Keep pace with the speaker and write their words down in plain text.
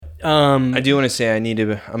I do want to say I'm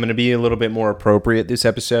going to be a little bit more appropriate this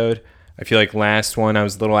episode. I feel like last one I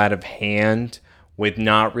was a little out of hand with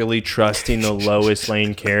not really trusting the Lois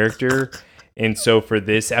Lane character. And so for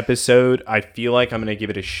this episode, I feel like I'm going to give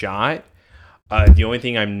it a shot. The only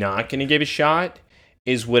thing I'm not going to give a shot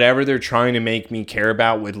is whatever they're trying to make me care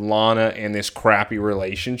about with Lana and this crappy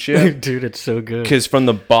relationship. Dude, it's so good. Because from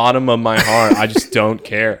the bottom of my heart, I just don't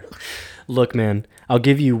care. Look, man, I'll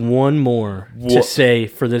give you one more to say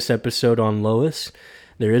for this episode on Lois.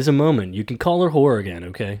 There is a moment. You can call her whore again,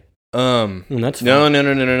 okay? That's fine.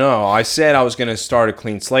 No. I said I was going to start a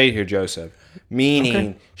clean slate here, Joseph.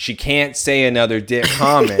 Meaning she can't say another dick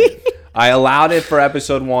comment. I allowed it for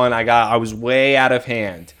episode 1. I was way out of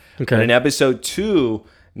hand. Okay. But in episode 2,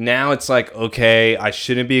 now it's like, okay, I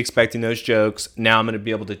shouldn't be expecting those jokes. Now I'm going to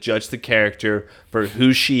be able to judge the character for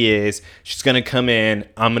who she is. She's going to come in.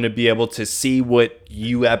 I'm going to be able to see what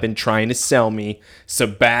you have been trying to sell me.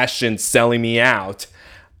 Sebastian selling me out.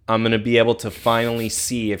 I'm going to be able to finally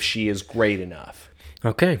see if she is great enough.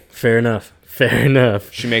 Okay, fair enough.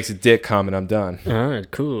 She makes a dick comment, I'm done. All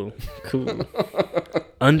right, cool.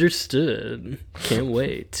 Understood. Can't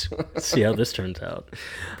wait. See how this turns out.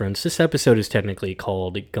 Friends, this episode is technically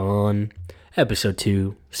called Gone, Episode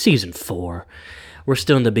 2, Season 4. We're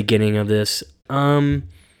still in the beginning of this. I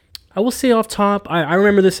will say off top, I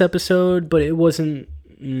remember this episode, but it wasn't,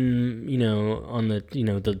 on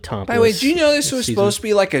the top. By the way, do you know this was supposed to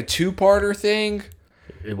be like a 2-parter thing?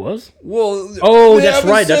 It was? Well, that's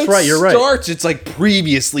right, you're right. Starts, it's like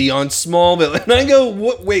previously on Smallville. And I go,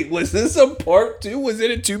 what? Wait, was this a part 2? Was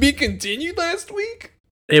it a to be continued last week?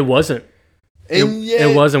 It wasn't.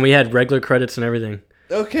 It wasn't. We had regular credits and everything.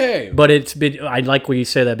 Okay. But I like when you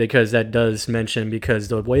say that because that does mention, because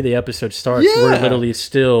the way the episode starts, we're literally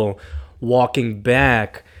still walking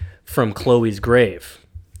back from Chloe's grave.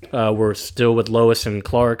 We're still with Lois and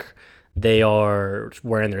Clark. They are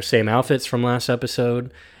wearing their same outfits from last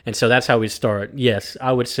episode. And so that's how we start. Yes,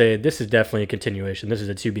 I would say this is definitely a continuation. This is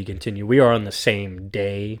a to be continued. We are on the same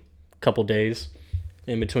day, couple days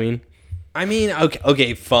in between. I mean,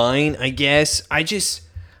 okay, fine, I guess. I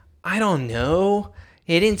don't know.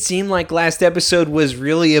 It didn't seem like last episode was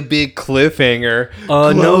really a big cliffhanger.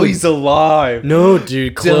 Chloe's alive. No,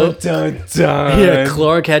 dude. Dun, dun, dun. Yeah,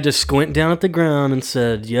 Clark had to squint down at the ground and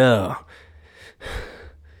said, yo,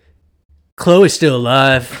 Chloe's still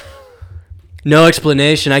alive. No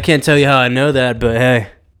explanation. I can't tell you how I know that, but hey,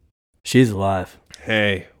 she's alive.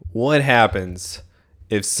 Hey, what happens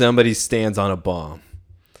if somebody stands on a bomb?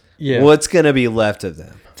 Yeah. What's going to be left of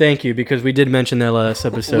them? Thank you, because we did mention that last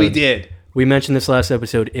episode. We did. We mentioned this last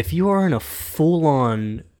episode. If you are in a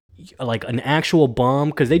full-on, like an actual bomb,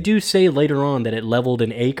 because they do say later on that it leveled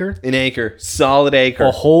an acre. An acre. Solid acre.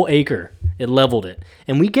 A whole acre. It leveled it.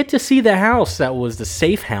 And we get to see the house that was the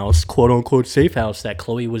safe house, quote-unquote safe house that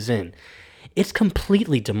Chloe was in. It's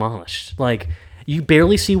completely demolished. Like, you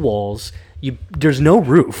barely see walls. There's no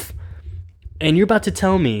roof. And you're about to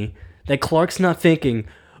tell me that Clark's not thinking,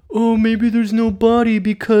 oh, maybe there's no body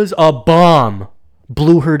because a bomb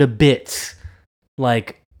blew her to bits.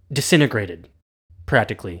 Like, disintegrated,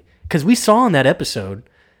 practically. Because we saw in that episode,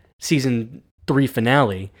 season 3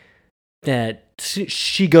 finale, that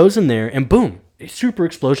she goes in there and boom, a super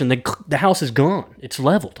explosion. The house is gone. It's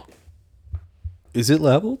leveled. Is it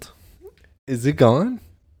leveled? Is it gone?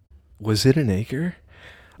 Was it an acre?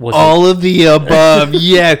 All of the above.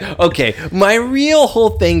 Yeah. Okay. My real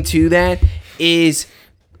whole thing to that is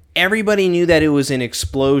everybody knew that it was an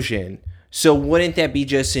explosion. So wouldn't that be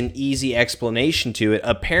just an easy explanation to it?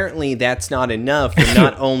 Apparently that's not enough for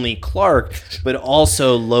not only Clark, but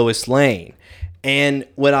also Lois Lane. And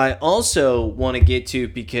what I also want to get to,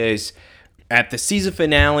 because at the season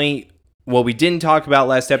finale, what we didn't talk about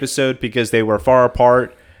last episode because they were far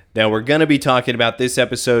apart, that we're going to be talking about this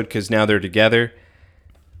episode because now they're together.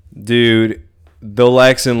 Dude, the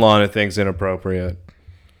Lex and Lana thing's inappropriate.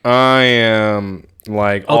 I am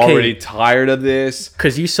already tired of this.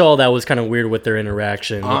 Because you saw that was kind of weird with their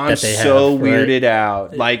interaction. I'm so weirded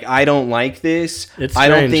out. Like, I don't like this. I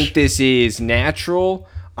don't think this is natural.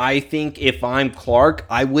 I think if I'm Clark,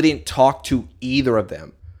 I wouldn't talk to either of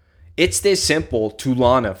them. It's this simple to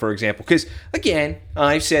Lana, for example. Because, again,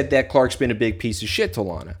 I've said that Clark's been a big piece of shit to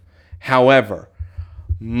Lana. However,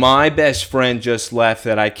 my best friend just left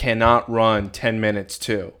that I cannot run 10 minutes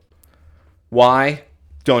to. Why?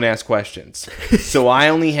 Don't ask questions. So I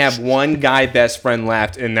only have one guy best friend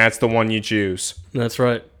left, and that's the one you choose. That's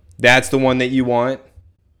right. That's the one that you want?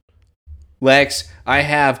 Lex, I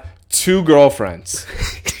have 2 girlfriends.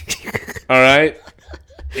 All right?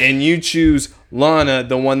 And you choose Lana,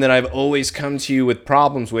 the one that I've always come to you with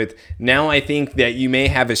problems with, now I think that you may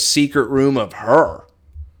have a secret room of her.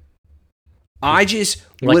 I just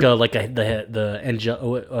Helga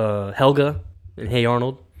and Hey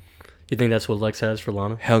Arnold. You think that's what Lex has for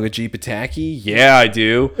Lana? Helga G. Pataki? Yeah, I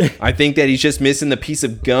do. I think that he's just missing the piece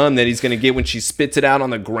of gum that he's going to get when she spits it out on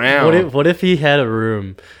the ground. What if he had a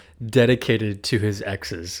room dedicated to his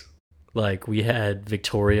exes? Like, we had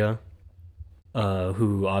Victoria,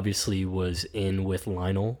 who obviously was in with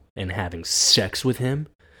Lionel and having sex with him.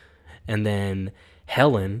 And then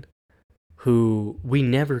Helen, who we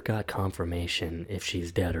never got confirmation if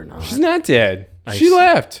she's dead or not. She's not dead. She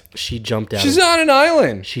left. She jumped out. She's on an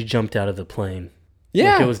island. She jumped out of the plane.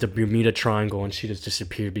 Yeah. Like it was the Bermuda Triangle and she just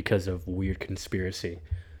disappeared because of weird conspiracy.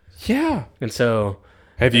 Yeah. And so...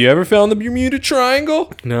 Have you ever found the Bermuda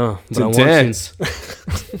Triangle? No. It's intense.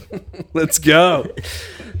 Let's go.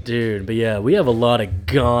 Dude, but yeah, we have a lot of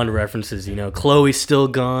gone references, you know. Chloe's still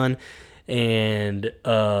gone. And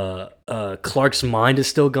Clark's mind is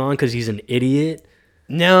still gone because he's an idiot.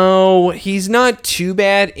 No, he's not too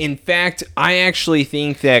bad. In fact, I actually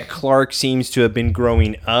think that Clark seems to have been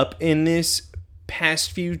growing up in this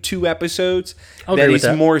past few 2 episodes. That he's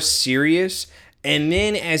more serious. And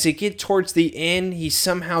then as it gets towards the end, he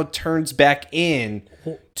somehow turns back in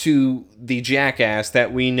to the jackass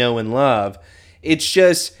that we know and love. It's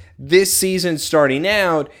just this season starting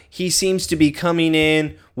out, he seems to be coming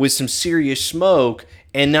in with some serious smoke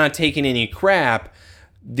and not taking any crap.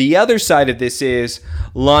 The other side of this is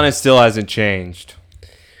Lana still hasn't changed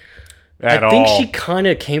at all. I think she kind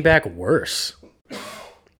of came back worse.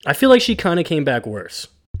 I feel like she kind of came back worse.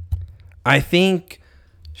 I think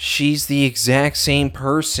she's the exact same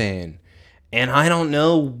person. And I don't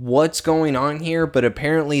know what's going on here, but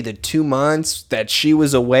apparently the 2 months that she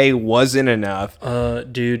was away wasn't enough.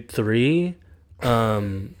 Dude, 3.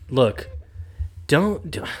 Look,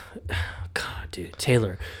 don't. God, dude,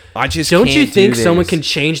 Taylor. Don't you think someone can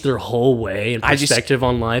change their whole way and perspective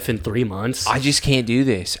on life in 3 months? I just can't do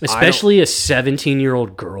this. Especially a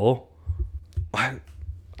 17-year-old girl.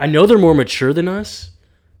 I know they're more mature than us,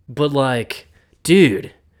 but like,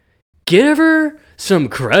 dude, give her some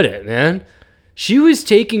credit, man. She was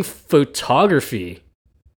taking photography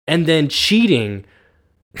and then cheating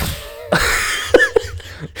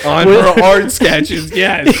on her art sketches.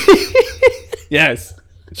 Yes. Yes,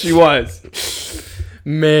 she was.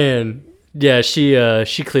 Man, yeah, she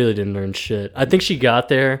clearly didn't learn shit. I think she got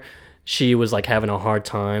there. She was like having a hard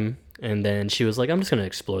time, and then she was like, "I'm just gonna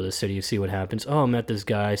explore the city, see what happens." Oh, I met this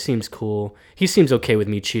guy. Seems cool. He seems okay with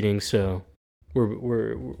me cheating, so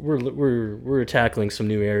we're tackling some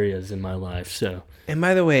new areas in my life. So, and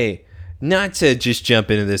by the way, not to just jump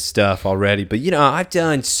into this stuff already, but you know, I've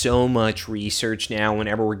done so much research now.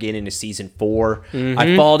 Whenever we're getting into season 4,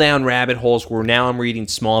 I fall down rabbit holes where now I'm reading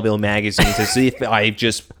Smallville magazines as if I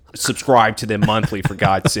just subscribe to them monthly, for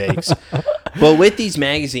God's sakes. But with these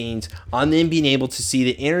magazines, I'm then being able to see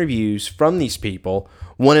the interviews from these people.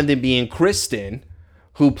 One of them being Kristen,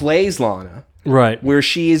 who plays Lana. Right. Where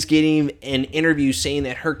she is getting an interview saying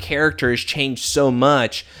that her character has changed so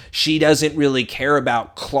much, she doesn't really care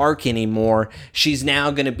about Clark anymore. She's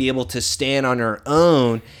now going to be able to stand on her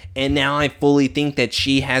own, and now I fully think that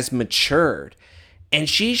she has matured. And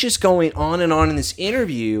she's just going on and on in this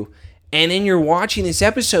interview, and then you're watching this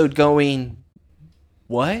episode going,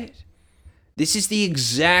 what? This is the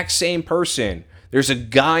exact same person. There's a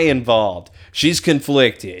guy involved. She's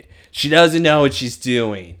conflicted. She doesn't know what she's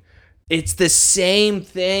doing. It's the same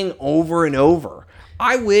thing over and over.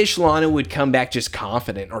 I wish Lana would come back just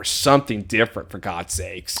confident or something different, for God's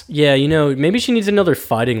sakes. Yeah, you know, maybe she needs another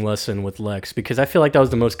fighting lesson with Lex, because I feel like that was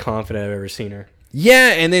the most confident I've ever seen her. Yeah,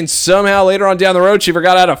 and then somehow later on down the road, she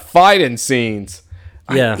forgot how to fight in scenes.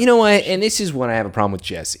 Yeah. You know what? And this is when I have a problem with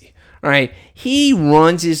Jesse. All right? He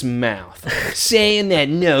runs his mouth saying that,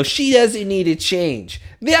 no, she doesn't need to change.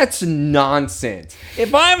 That's nonsense.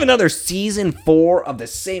 If I have another season 4 of the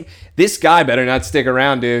same... This guy better not stick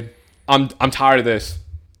around, dude. I'm tired of this.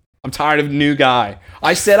 I'm tired of the new guy.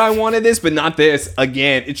 I said I wanted this, but not this.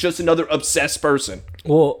 Again, it's just another obsessed person.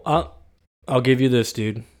 Well, I'll give you this,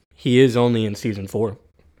 dude. He is only in season 4.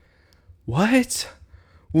 What?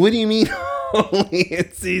 What do you mean only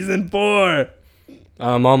in season 4?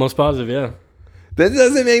 I'm almost positive, yeah. That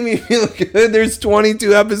doesn't make me feel good. There's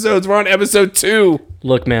 22 episodes. We're on episode 2.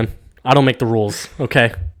 Look, man, I don't make the rules,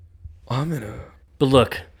 okay? But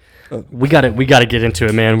look, we gotta get into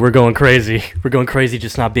it, man. We're going crazy. We're going crazy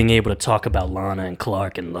just not being able to talk about Lana and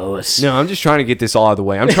Clark and Lois. No, I'm just trying to get this all out of the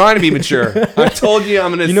way. I'm trying to be mature. I told you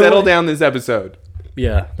I'm going to settle down this episode.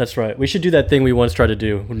 Yeah, that's right. We should do that thing we once tried to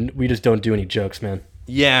do. We just don't do any jokes, man.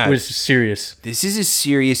 Yeah. It was serious. This is a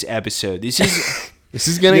serious episode. This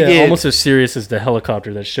is going to get... almost as serious as the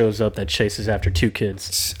helicopter that shows up that chases after 2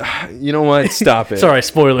 kids. You know what? Stop it. Sorry,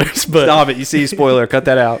 spoilers. But Stop it. You see, spoiler. Cut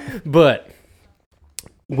that out. But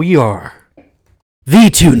we are the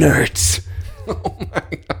 2 nerds. Oh my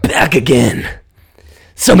God. Back again.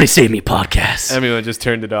 Somebody Save Me podcast. Everyone just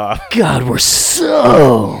turned it off. God, we're just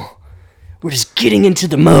getting into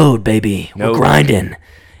the mode, baby. Nope. We're grinding.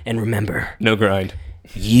 And remember, No grind.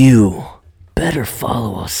 you better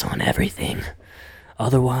follow us on everything.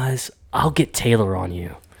 Otherwise, I'll get Taylor on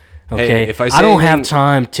you. Okay? Hey, if I say I don't anything- have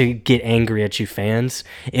time to get angry at you fans.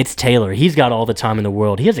 It's Taylor. He's got all the time in the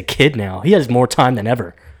world. He has a kid now. He has more time than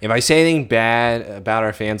ever. If I say anything bad about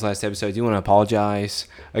our fans last episode, I do want to apologize.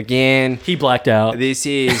 Again, He blacked out. this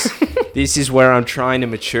is where I'm trying to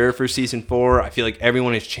mature for season 4. I feel like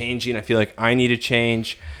everyone is changing. I feel like I need to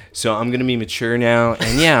change. So I'm going to be mature now.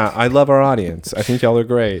 And yeah, I love our audience. I think y'all are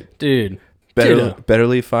great. Dude. Better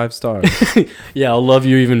leave 5 stars. Yeah, I'll love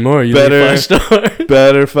you even more. You Better- leave 5 stars.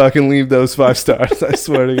 Better fucking leave those 5 stars. I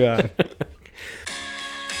swear to God.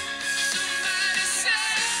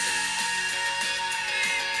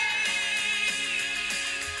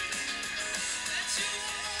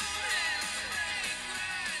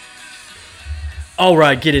 All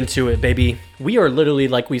right, get into it, baby. We are literally,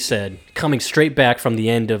 like we said, coming straight back from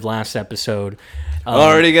the end of last episode.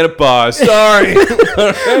 Already got a pause. Sorry.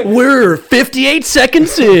 We're 58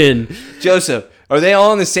 seconds in. Joseph, are they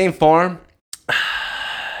all on the same farm?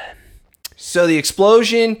 So the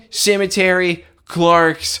explosion, cemetery,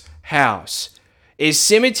 Clark's house. Is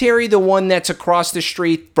cemetery the one that's across the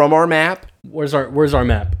street from our map? Where's our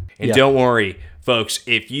map? And don't worry, folks,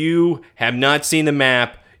 if you have not seen the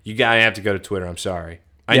map, you gotta have to go to Twitter. I'm sorry.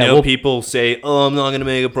 I know people say, "Oh, I'm not gonna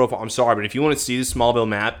make a profile." I'm sorry, but if you want to see the Smallville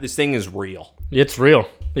map, this thing is real. It's real.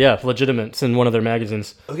 Yeah, legitimate. It's in one of their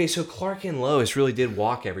magazines. Okay, so Clark and Lois really did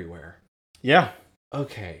walk everywhere. Yeah.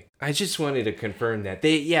 Okay, I just wanted to confirm that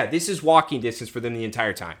this is walking distance for them the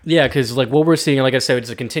entire time. Yeah, because like what we're seeing, like I said, it's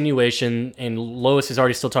a continuation, and Lois is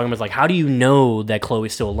already still talking about like, how do you know that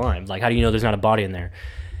Chloe's still alive? Like, how do you know there's not a body in there?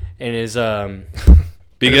 And is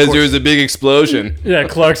Because there was a big explosion. Yeah,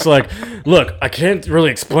 Clark's like, look, I can't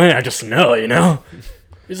really explain. I just know, you know?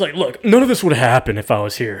 He's like, look, none of this would happen if I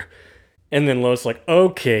was here. And then Lois like,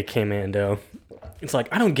 okay, K-Mando. It's like,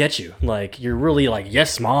 I don't get you. Like, you're really like,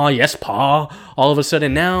 yes, Ma, yes, Pa. All of a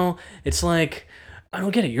sudden now, it's like, I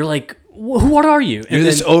don't get it. You're like, what are you? You're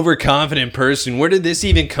this overconfident person. Where did this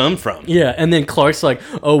even come from? Yeah, and then Clark's like,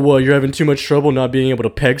 oh, well, you're having too much trouble not being able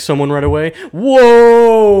to peg someone right away?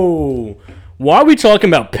 Whoa! Why are we talking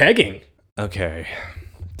about pegging? Okay.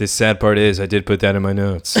 The sad part is I did put that in my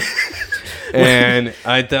notes. And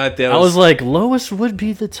I thought that I was like, Lois would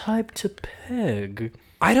be the type to peg.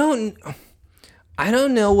 I don't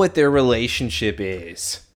know what their relationship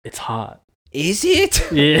is. It's hot. Is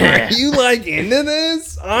it? Yeah. Are you like into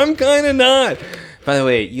this? I'm kind of not. By the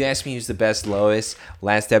way, you asked me who's the best Lois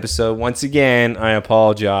last episode. Once again, I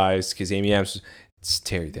apologize because Amy Adams. It's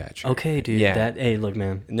Terry Thatcher. Okay, dude. Yeah. Hey, look,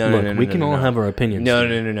 man. No, we can all have our opinions. No.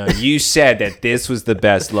 You said that this was the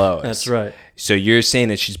best Lois. That's right. So you're saying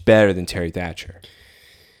that she's better than Terry Thatcher.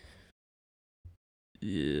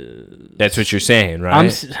 Yeah. That's what you're saying, right?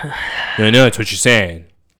 No, that's what you're saying.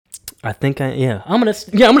 I think I'm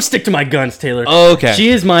gonna stick to my guns, Taylor. Okay. She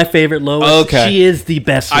is my favorite Lois. Okay. She is the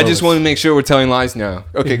best Lois. I just want to make sure we're telling lies now.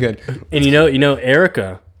 Okay, good. And you know,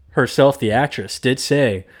 Erica herself, the actress, did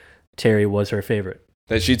say Terry was her favorite.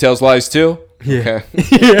 That she tells lies too? Yeah.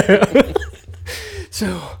 Okay. Yeah.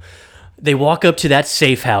 So they walk up to that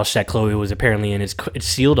safe house that Chloe was apparently in. It's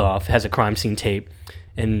sealed off, has a crime scene tape,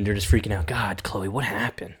 and they're just freaking out. God, Chloe, what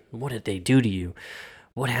happened? What did they do to you?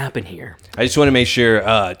 What happened here? I just want to make sure,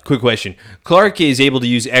 quick question. Clark is able to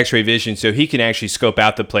use x-ray vision so he can actually scope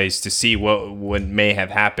out the place to see what may have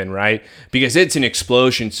happened, right? Because it's an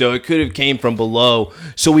explosion, so it could have came from below.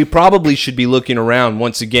 So we probably should be looking around.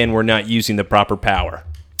 Once again, we're not using the proper power.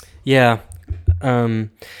 Yeah.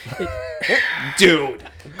 Dude.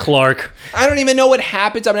 Clark. I don't even know what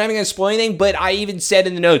happens. I'm not even going to spoil anything, but I even said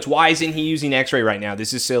in the notes, why isn't he using x-ray right now?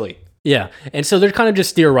 This is silly. Yeah, and so they're kind of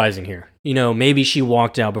just theorizing here. You know, maybe she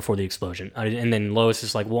walked out before the explosion, and then Lois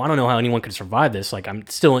is like, "Well, I don't know how anyone could survive this. Like, I'm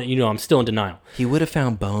still in denial." He would have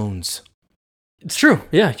found bones. It's true.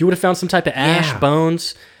 Yeah, you would have found some type of ash,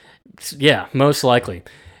 bones. Yeah, most likely.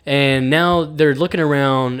 And now they're looking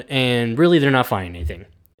around, and really, they're not finding anything.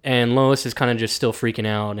 And Lois is kind of just still freaking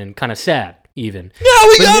out and kind of sad, even. Now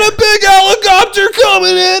we got a big helicopter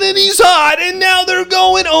coming in, and he's hot, and now they're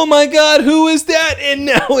going oh my God, who is that? And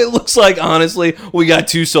now it looks like, honestly, we got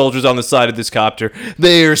 2 soldiers on the side of this copter.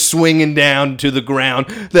 They are swinging down to the ground.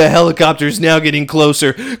 The helicopter is now getting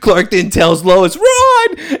closer. Clark then tells Lois,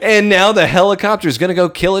 run! And now the helicopter is going to go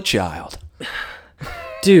kill a child.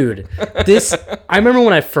 Dude, I remember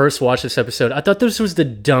when I first watched this episode, I thought this was the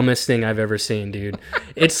dumbest thing I've ever seen, dude.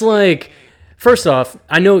 It's like, first off,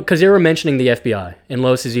 I know, because they were mentioning the FBI, and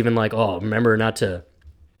Lois is even like, oh, remember not to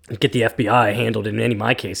get the FBI handled in any of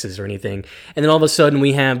my cases or anything. And then all of a sudden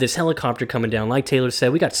we have this helicopter coming down. Like Taylor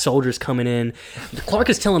said, we got soldiers coming in. Clark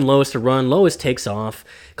is telling Lois to run. Lois takes off.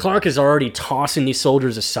 Clark is already tossing these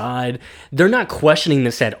soldiers aside. They're not questioning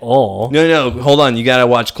this at all. No, hold on. You got to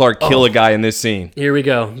watch Clark kill a guy in this scene. Here we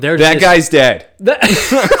go. That guy's dead.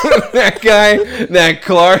 That guy that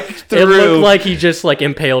Clark threw. It looked like he just like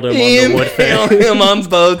impaled him on the wood fence. Impaled him on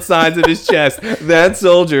both sides of his chest. That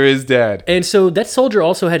soldier is dead. And so that soldier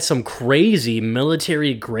also had some crazy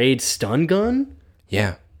military grade stun gun.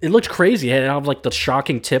 Yeah. It looked crazy. It had like the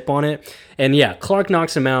shocking tip on it. And yeah, Clark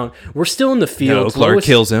knocks him out. We're still in the field. No, Clark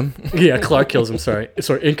kills him. Yeah, Clark kills him. Sorry,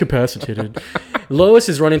 incapacitated. Lois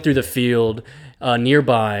is running through the field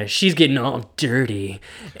nearby. She's getting all dirty.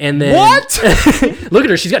 And then what? Look at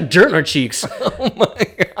her. She's got dirt on her cheeks. Oh my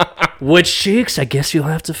God. Which cheeks? I guess you'll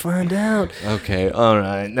have to find out. Okay, all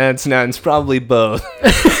right. That's not. It's probably both.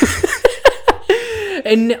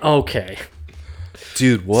 And okay.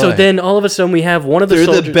 Dude, what? So then all of a sudden we have one of the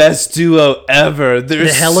soldiers. They're the best duo ever. They're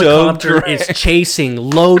the helicopter so great. is chasing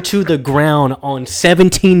low to the ground on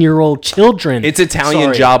 17-year-old children. It's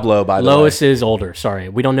Italian Jablo, by the way. Lois is older. Sorry.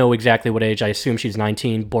 We don't know exactly what age. I assume she's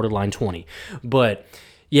 19, borderline 20. But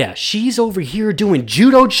yeah, she's over here doing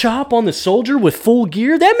judo chop on the soldier with full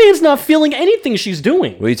gear. That man's not feeling anything she's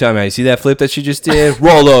doing. What are you talking about? You see that flip that she just did?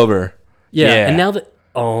 Roll over. Yeah. And now that...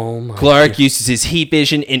 Oh my Clark uses his heat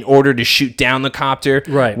vision in order to shoot down the copter.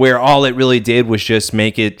 Right. Where all it really did was just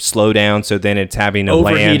make it slow down, so then it's having to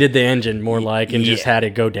land. Overheated the engine, more like, and just had it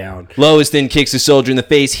go down. Lois then kicks the soldier in the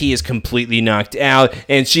face. He is completely knocked out,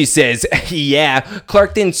 and she says, yeah.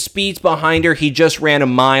 Clark then speeds behind her. He just ran a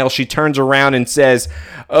mile. She turns around and says,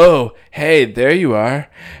 oh, hey, there you are.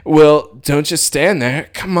 Well, don't just stand there.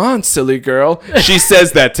 Come on, silly girl. She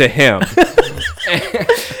says that to him.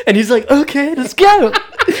 And he's like, okay, let's go.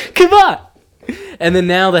 Come on. And then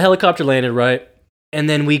now the helicopter landed, right? And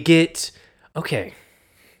then we get, okay,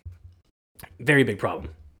 very big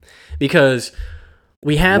problem. Because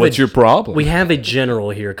we have What's your problem? We have a general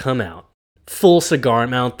here come out. Full cigar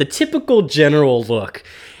mount, the typical general look.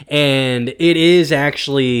 And it is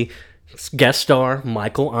actually guest star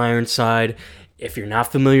Michael Ironside. If you're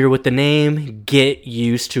not familiar with the name, get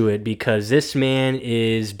used to it because this man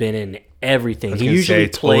has been in everything. He usually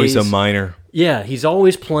plays always a minor. Yeah, he's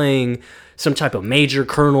always playing some type of major,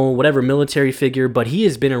 colonel, whatever military figure, but he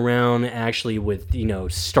has been around actually with,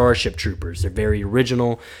 Starship Troopers. They're very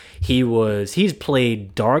original. He's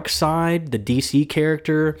played Darkseid, the DC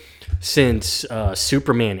character, since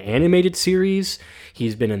Superman animated series.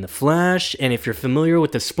 He's been in The Flash, and if you're familiar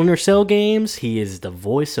with the Splinter Cell games, he is the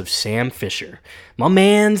voice of Sam Fisher. My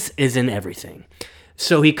man's is in everything.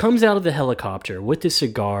 So he comes out of the helicopter with his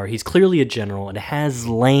cigar. He's clearly a general and has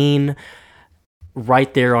Lane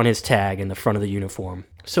right there on his tag in the front of the uniform.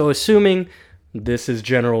 So assuming this is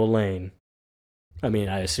General Lane. I mean,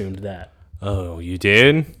 I assumed that. Oh, you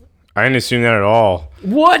did? I didn't assume that at all.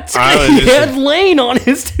 What? He had Lane on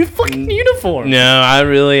his fucking uniform. No, I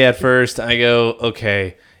really, at first, I go,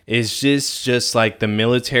 okay, is this just like the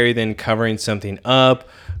military then covering something up?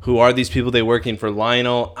 Who are these people they working for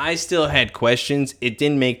Lionel? I still had questions. It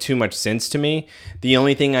didn't make too much sense to me. The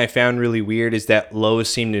only thing I found really weird is that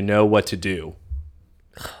Lois seemed to know what to do.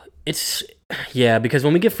 Yeah, because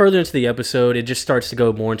when we get further into the episode, it just starts to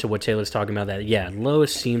go more into what Taylor's talking about. That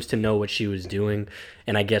Lois seems to know what she was doing,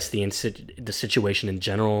 and I guess the situation in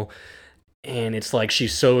general. And it's like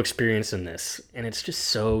she's so experienced in this, and it's just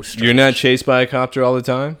so strange. You're not chased by a copter all the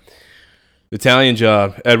time? Italian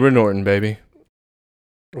job, Edward Norton, baby.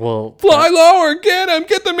 Well, fly lower, get him,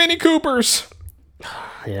 get the Mini Coopers.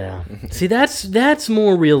 Yeah. See, that's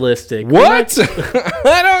more realistic. What?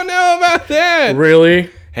 I don't know about that. Really?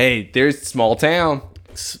 Hey, there's small town.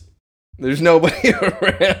 There's nobody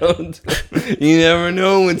around. You never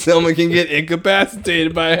know when someone can get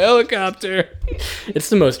incapacitated by a helicopter. It's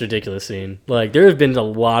the most ridiculous scene. Like, there have been a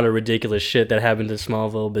lot of ridiculous shit that happened in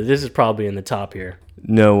Smallville, but this is probably in the top here.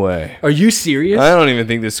 No way. Are you serious? I don't even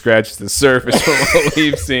think this scratches the surface from what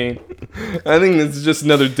we've seen. I think this is just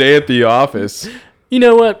another day at the office. You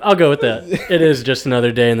know what? I'll go with that. It is just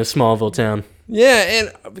another day in the Smallville town.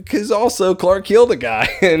 Yeah, and because also Clark killed a guy,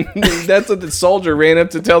 and that's what the soldier ran up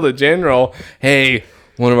to tell the general, hey,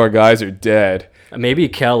 One of our guys are dead. Maybe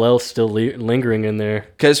Kal-El's still lingering in there.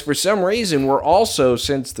 Because for some reason, we're also,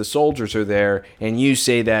 since the soldiers are there, and you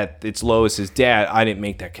say that it's Lois's dad, I didn't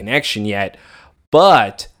make that connection yet,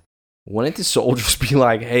 but wouldn't the soldiers be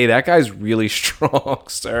like, hey, that guy's really strong,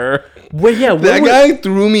 sir? Well, yeah. That guy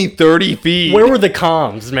threw me 30 feet. Where were the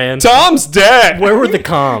comms, man? Tom's dead. Where were the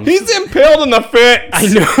comms? He's impaled in the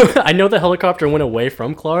fence. I know the helicopter went away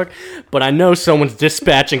from Clark, but I know someone's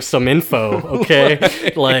dispatching some info, okay?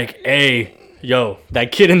 Right. Like, hey, yo,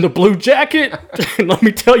 that kid in the blue jacket, let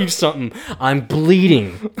me tell you something. I'm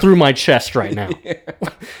bleeding through my chest right now. Yeah.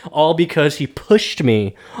 All because he pushed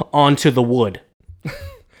me onto the wood.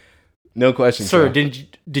 No question, sir.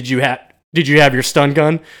 Did you have your stun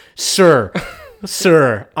gun, sir?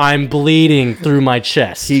 Sir, I'm bleeding through my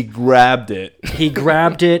chest. He grabbed it. He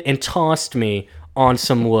grabbed it and tossed me on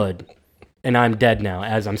some wood, and I'm dead now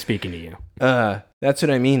as I'm speaking to you. That's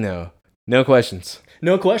what I mean, though. No questions.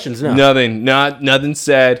 No questions. No. Nothing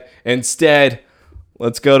said. Instead,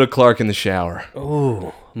 let's go to Clark in the shower.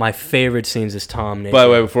 Oh, my favorite scenes is Tom naked. By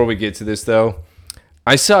the way, before we get to this, though,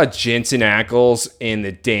 I saw Jensen Ackles in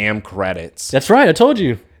the damn credits. That's right, I told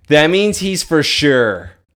you. That means he's for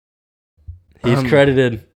sure. He's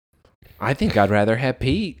credited. I think I'd rather have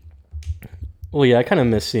Pete. Well, yeah, I kind of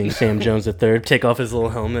miss seeing Sam Jones III take off his little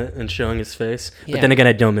helmet and showing his face. Yeah. But then again,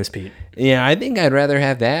 I don't miss Pete. Yeah, I think I'd rather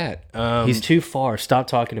have that. He's too far. Stop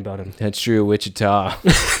talking about him. That's true. Wichita.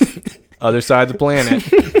 Other side of the planet.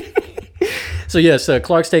 So, yes,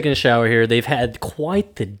 Clark's taking a shower here. They've had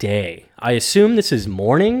quite the day. I assume this is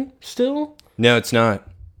morning still? No, it's not.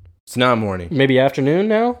 It's not morning. Maybe afternoon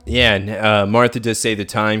now? Yeah, Martha does say the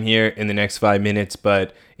time here in the next 5 minutes,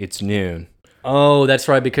 but it's noon. Oh, that's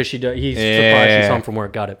right, because he's surprised she's home from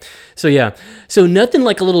work. Got it. So, yeah. So, nothing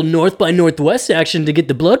like a little North by Northwest action to get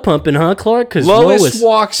the blood pumping, huh, Clark? Because Lois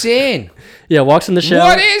walks in. Yeah, walks in the shower.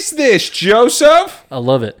 What is this, Joseph? I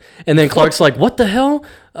love it. And then Clark's like, what the hell?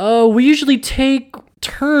 We usually take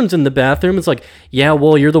turns in the bathroom. It's like, yeah,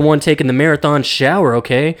 well, you're the one taking the marathon shower,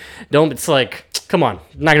 okay? It's like, come on.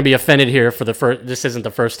 I'm not going to be offended here for this isn't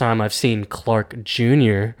the first time I've seen Clark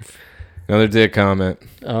Jr. Another dick comment.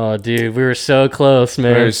 Oh, dude, we were so close,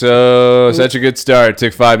 man. We were such a good start. It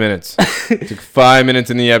took 5 minutes. It took 5 minutes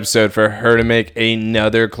in the episode for her to make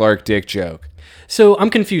another Clark dick joke. So I'm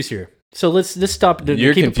confused here. So let's stop.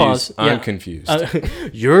 You're keep confused. A pause. I'm confused.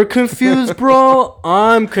 You're confused, bro.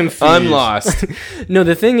 I'm confused. I'm lost. No,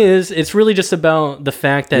 the thing is, it's really just about the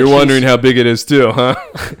fact that you're wondering how big it is too, huh?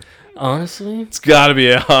 Honestly, it's gotta be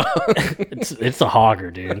a hog. it's a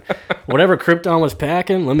hogger, dude. Whatever Krypton was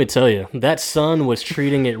packing, let me tell you, that sun was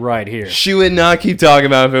treating it right here. She would not keep talking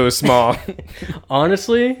about if it was small.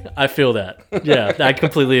 Honestly, I feel that. Yeah, I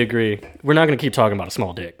completely agree. We're not gonna keep talking about a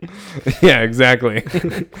small dick. Yeah, exactly.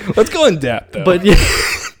 Let's go in depth, though. But yeah.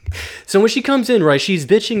 So when she comes in, right, she's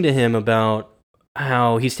bitching to him about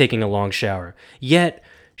how he's taking a long shower. Yet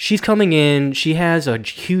she's coming in, she has a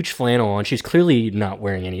huge flannel on. She's clearly not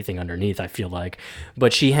wearing anything underneath, I feel like.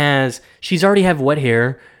 But she's already have wet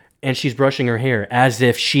hair, and she's brushing her hair as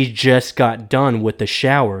if she just got done with the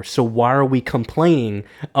shower. So why are we complaining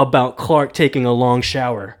about Clark taking a long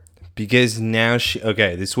shower? Because now this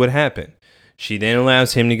is what happened. She then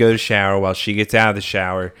allows him to go to shower while she gets out of the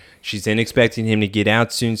shower. She's then expecting him to get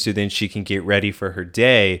out soon so then she can get ready for her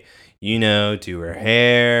day. You know, do her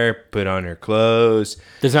hair, put on her clothes.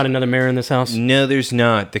 There's not another mirror in this house? No, there's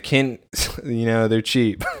not. They're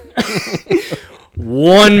cheap.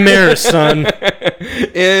 One mirror, son.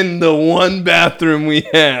 In the one bathroom we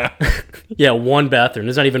have. Yeah, one bathroom.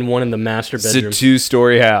 There's not even one in the master bedroom. It's a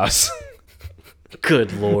 2-story house.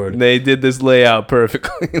 Good Lord. They did this layout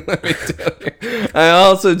perfectly, let me tell you. I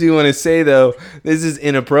also do want to say, though, this is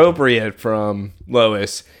inappropriate from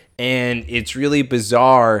Lois. And it's really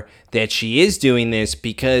bizarre that she is doing this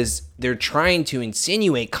because they're trying to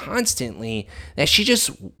insinuate constantly that she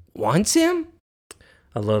just wants him.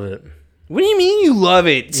 I love it. What do you mean you love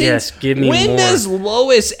it? Yes, give me more. When does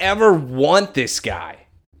Lois ever want this guy?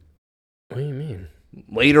 What do you mean?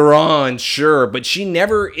 Later on, sure, but she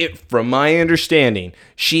never, from my understanding,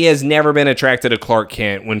 she has never been attracted to Clark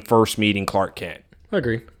Kent when first meeting Clark Kent. I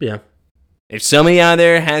agree, yeah. If somebody out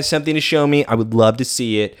there has something to show me, I would love to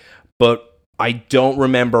see it, but I don't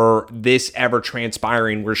remember this ever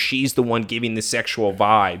transpiring where she's the one giving the sexual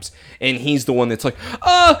vibes, and he's the one that's like,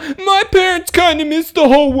 my parents kind of missed the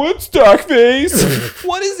whole Woodstock phase.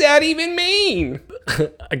 What does that even mean?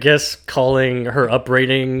 I guess calling her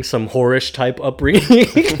upbringing some whorish type upbringing.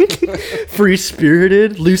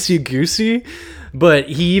 Free-spirited, loosey-goosey. But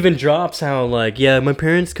he even drops how, like, yeah, my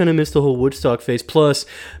parents kind of missed the whole Woodstock phase. Plus,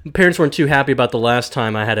 my parents weren't too happy about the last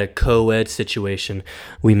time I had a co-ed situation.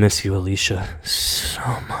 We miss you, Alicia, so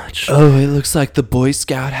much. Oh, it looks like the Boy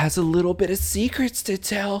Scout has a little bit of secrets to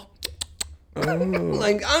tell.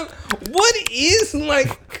 Like, what is,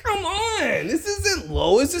 like, come on. This isn't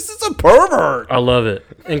Lois. This is a pervert. I love it.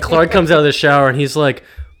 And Clark comes out of the shower and he's like,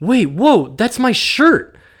 wait, whoa, that's my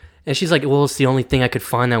shirt. And she's like, well, it's the only thing I could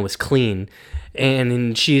find that was clean. And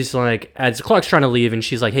then she's like, as Clark's trying to leave, and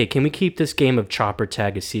she's like, hey, can we keep this game of chopper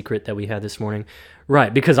tag a secret that we had this morning?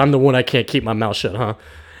 Right, because I'm the one I can't keep my mouth shut, huh?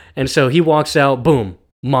 And so he walks out, boom,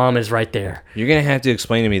 Mom is right there. You're going to have to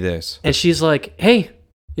explain to me this. And she's like, hey.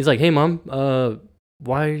 He's like, hey, Mom,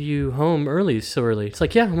 why are you home so early? It's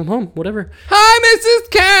like, yeah, I'm home, whatever. Hi, Mrs.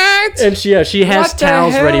 Cat! And she has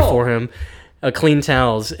towels ready for him. Clean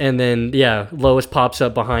towels, and then Lois pops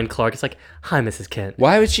up behind Clark. It's like, hi, Mrs. Kent.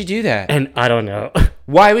 Why would she do that? And I don't know.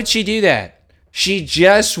 Why would she do that? She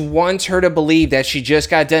just wants her to believe that she just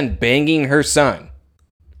got done banging her son.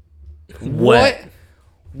 Wet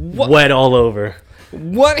all over.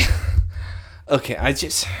 What? Okay,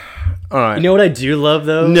 all right. You know what I do love,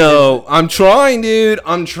 though? No, I'm trying, dude.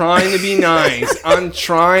 I'm trying to be nice. I'm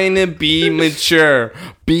trying to be mature.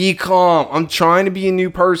 Be calm. I'm trying to be a new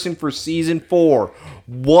person for season 4.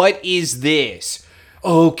 What is this?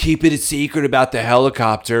 Oh, keep it a secret about the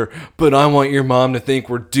helicopter, but I want your mom to think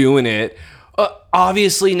we're doing it.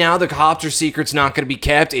 Obviously, now the copter secret's not going to be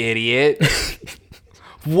kept, idiot.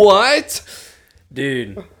 What?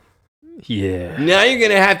 Dude. Yeah. Now you're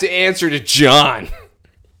going to have to answer to John.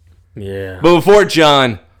 Yeah. But before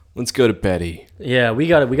John, let's go to Betty. Yeah, we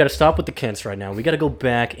gotta stop with the Kents right now. We gotta go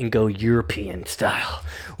back and go European style.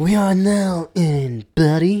 We are now in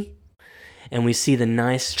Betty, and we see the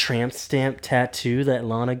nice tramp stamp tattoo that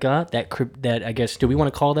Lana got. That I guess, do we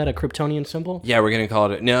want to call that a Kryptonian symbol? Yeah, we're gonna call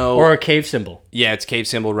it or a cave symbol. Yeah, it's cave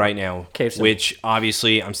symbol right now. Cave symbol. Which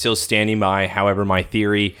obviously I'm still standing by. However, my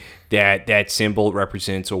theory that symbol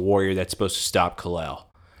represents a warrior that's supposed to stop Kal-El.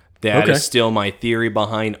 That is still my theory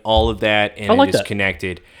behind all of that, and it is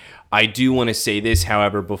connected. I do want to say this,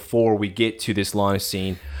 however, before we get to this Lana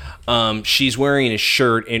scene. She's wearing a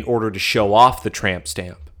shirt in order to show off the tramp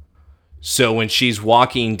stamp. So when she's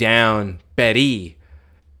walking down Betty,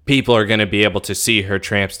 people are going to be able to see her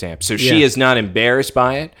tramp stamp. So she is not embarrassed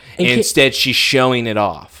by it. Instead, she's showing it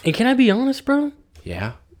off. And can I be honest, bro?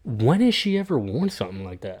 Yeah. When has she ever worn something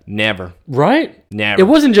like that? Never. Right? Never. It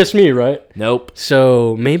wasn't just me, right? Nope.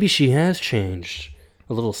 So maybe she has changed.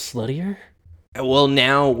 A little sluttier? Well,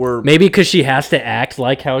 now we're... Maybe because she has to act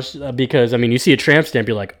like how... because, I mean, you see a tramp stamp,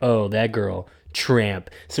 you're like, oh, that girl, tramp.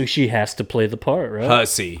 So she has to play the part, right?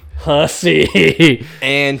 Hussy.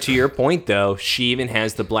 And to your point, though, she even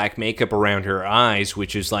has the black makeup around her eyes,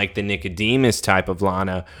 which is like the Nicodemus type of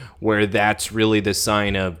Lana, where that's really the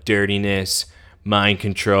sign of dirtiness, mind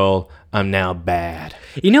control. I'm now bad.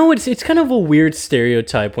 You know, it's kind of a weird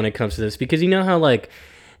stereotype when it comes to this, because you know how, like,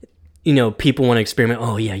 you know, people want to experiment.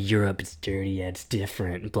 Oh, yeah, Europe, it's dirty. Yeah, it's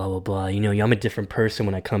different, blah, blah, blah. You know, I'm a different person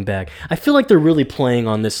when I come back. I feel like they're really playing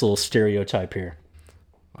on this little stereotype here.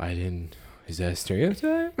 Is that a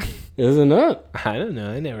stereotype? Isn't it? I don't know.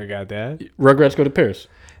 I never got that. Rugrats Go to Paris.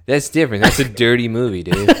 That's different. That's a dirty movie,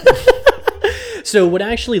 dude. So what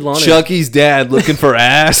actually Lana... Chucky's dad looking for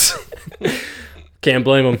ass. Can't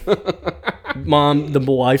blame him. Mom, the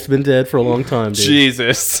wife's been dead for a long time, dude.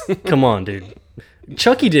 Jesus. Come on, dude.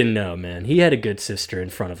 Chucky didn't know, man. He had a good sister in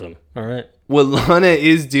front of him, all right? What Lana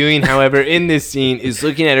is doing, however, in this scene is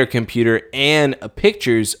looking at her computer and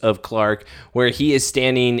pictures of Clark where he is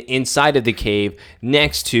standing inside of the cave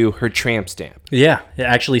next to her tramp stamp. Yeah,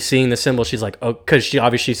 actually seeing the symbol, she's like, oh, because she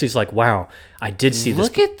obviously sees like, wow, I did see this.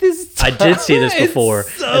 Look at this. I did see this before.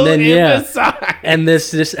 So and then emphasized. And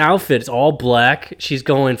this outfit, it's all black. She's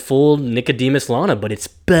going full Nicodemus Lana, but it's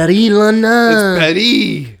Betty Lana. It's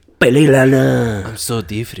Betty. Betty Lana. I'm so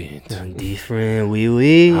different. I'm different, wee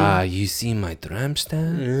wee. You see my tramp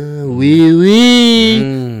stamp? Wee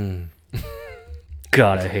wee.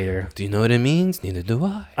 God, I hate her. Do you know what it means? Neither do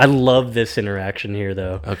I. I love this interaction here,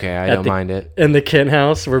 though. Okay, I don't mind it. In the Kent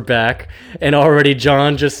house, we're back, and already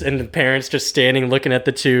John and the parents just standing looking at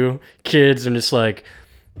the two kids and just like,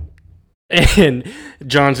 and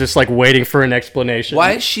John's just like waiting for an explanation.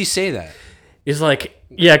 Why did she say that? He's like,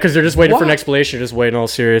 yeah, because they're just waiting for an explanation, just waiting all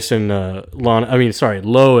serious, and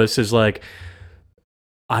Lois is like,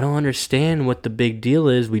 I don't understand what the big deal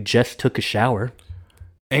is. We just took a shower.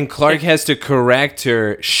 And Clark has to correct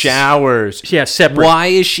her. Showers. Yeah, separate. Why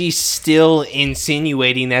is she still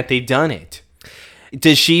insinuating that they've done it?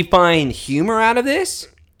 Does she find humor out of this?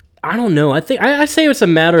 I don't know. I think I say it's a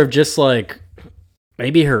matter of just like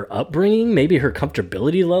maybe her upbringing, maybe her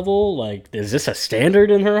comfortability level. Like, is this a standard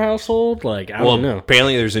in her household? Like, I don't know.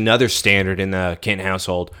 Apparently there's another standard in the Kent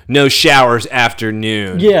household. No showers after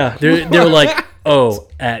noon. Yeah, they're like, oh,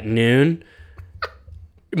 at noon?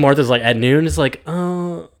 Martha's like, at noon? It's like,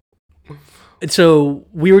 so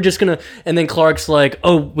we were just gonna, and then Clark's like,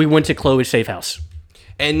 oh, we went to Chloe's safe house.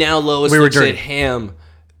 And now Lois looks at him,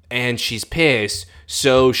 and she's pissed.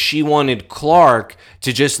 So she wanted Clark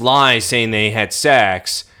to just lie, saying they had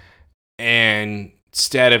sex, and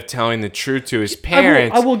instead of telling the truth to his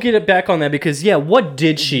parents. I will get it back on that because, what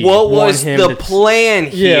did she What was the plan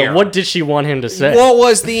here? Yeah, what did she want him to say? What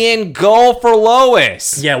was the end goal for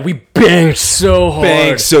Lois? Yeah, we banged so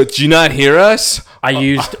hard. So did you not hear us? I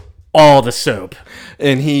used all the soap.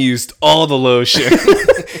 And he used all the lotion.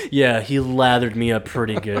 Yeah, he lathered me up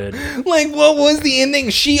pretty good. Like, what was the ending?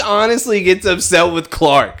 She honestly gets upset with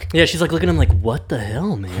Clark. Yeah, she's like looking at him like, what the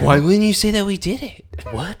hell, man? Why wouldn't you say that we did it?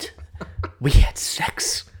 What? We had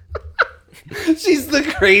sex. She's the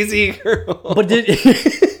crazy girl. But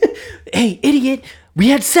hey, idiot, we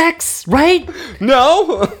had sex, right?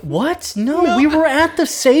 No. What? No, we were at the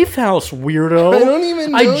safe house, weirdo. I don't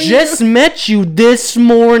even know I just met you this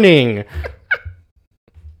morning.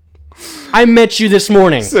 I met you this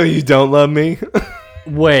morning. So you don't love me?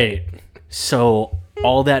 Wait, so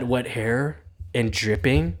all that wet hair and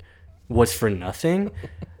dripping was for nothing?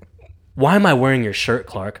 Why am I wearing your shirt,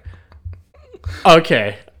 Clark?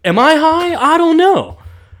 Okay, am I high? I don't know.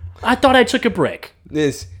 I thought I took a break.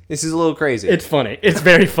 This is a little crazy. It's funny. It's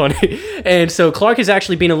very funny. And so Clark is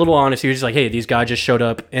actually being a little honest. He was just like, hey, these guys just showed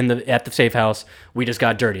up at the safe house. We just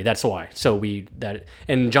got dirty. That's why.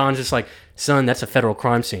 And John's just like, son, that's a federal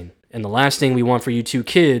crime scene. And the last thing we want for you two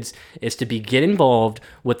kids is to get involved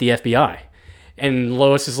with the FBI. And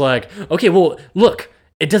Lois is like, okay, well, look,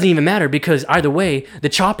 it doesn't even matter because either way, the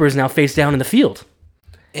chopper is now face down in the field.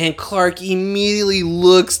 And Clark immediately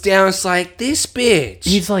looks down. It's like, this bitch.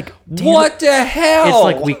 He's like, what the hell?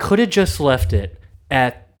 It's like, we could have just left it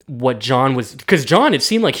at what John was, because John, it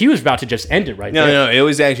seemed like he was about to just end it there. No, it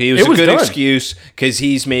was a good done. excuse because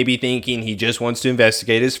he's maybe thinking he just wants to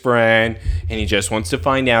investigate his friend and he just wants to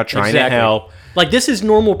find out, trying to help. Like, this is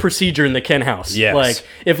normal procedure in the Ken house. Yes. Like,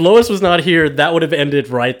 if Lois was not here, that would have ended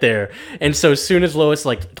right there. And so as soon as Lois,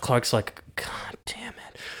 Clark's like, God damn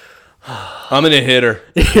it. I'm going to hit her.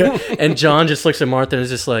 Yeah. And John just looks at Martha and is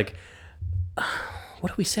just like, what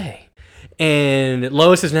do we say? And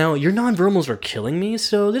Lois is now, your nonverbals are killing me,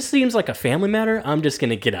 so this seems like a family matter. I'm just going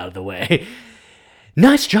to get out of the way.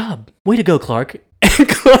 Nice job. Way to go, Clark. And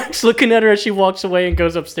Clark's looking at her as she walks away and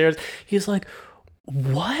goes upstairs. He's like,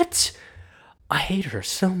 what? I hate her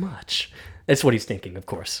so much. That's what he's thinking, of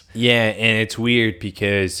course. Yeah, and it's weird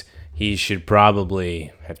because he should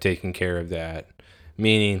probably have taken care of that.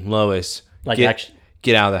 Meaning, Lois,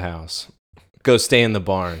 get out of the house. Go stay in the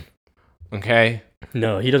barn. Okay?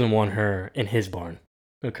 No, he doesn't want her in his barn.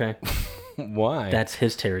 Okay? Why? That's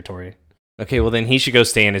his territory. Okay, well then he should go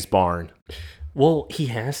stay in his barn. Well, he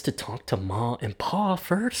has to talk to Ma and Pa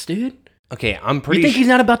first, dude. Okay, I'm pretty You think he's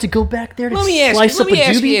not about to go back there to Let me ask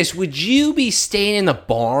you this. Would you be staying in the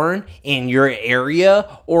barn in your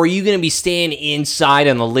area, or are you going to be staying inside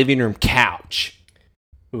on the living room couch?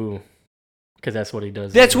 Ooh. Because that's what he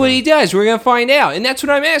does. That's what he does. We're going to find out. And that's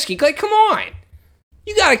what I'm asking. Like, come on.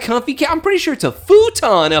 You got a comfy couch. I'm pretty sure it's a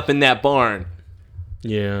futon up in that barn.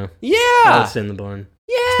 Yeah. Yeah. That's in the barn.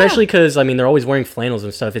 Yeah. Especially because, they're always wearing flannels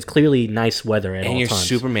and stuff. It's clearly nice weather at all times. And you're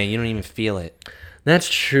Superman. You don't even feel it. That's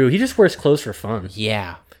true. He just wears clothes for fun.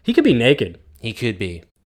 Yeah. He could be naked. He could be.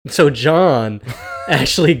 So John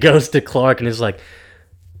actually goes to Clark and is like,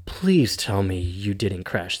 please tell me you didn't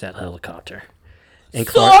crash that helicopter. And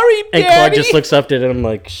Sorry, Daddy. And Clark just looks up at him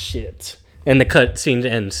like, shit. And the cut scene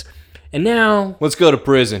ends. And now... let's go to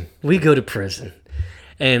prison. We go to prison.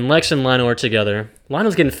 And Lex and Lionel are together.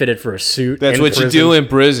 Lionel's getting fitted for a suit. That's what you do in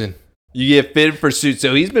prison. You get fitted for a suit.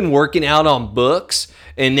 So he's been working out on books,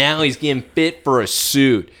 and now he's getting fit for a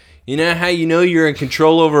suit. You know how you know you're in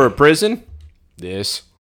control over a prison? This.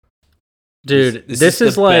 Dude, this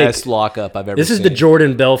is the best lockup I've ever seen. This is the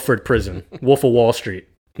Jordan Belfort prison, Wolf of Wall Street,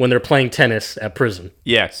 when they're playing tennis at prison.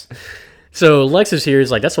 Yes. So Lex is here.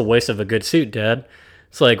 He's like, that's a waste of a good suit, Dad.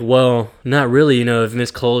 It's like, well, not really.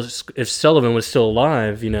 If Sullivan was still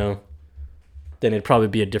alive, then it'd probably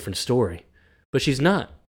be a different story. But she's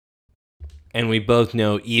not. And we both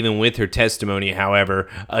know, even with her testimony, however,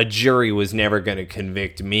 a jury was never going to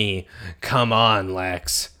convict me. Come on,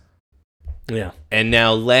 Lex. Yeah. And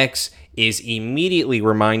now Lex is immediately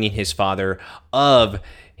reminding his father of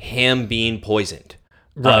him being poisoned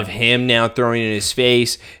of him now throwing in his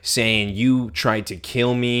face, saying, "You tried to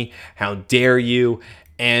kill me. How dare you?"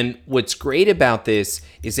 And what's great about this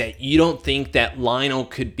is that you don't think that Lionel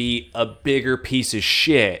could be a bigger piece of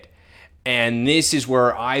shit. And this is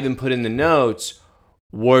where I even put in the notes,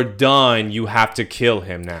 "We're done. You have to kill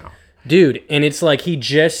him now." Dude, and it's like he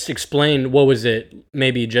just explained, what was it,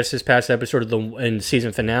 maybe just this past episode of in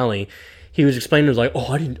season finale, he was explaining, it was like,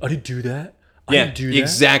 "Oh, I didn't do that. I didn't do that.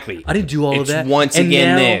 Exactly. I didn't do all of that." Once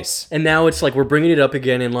again this. And now it's like we're bringing it up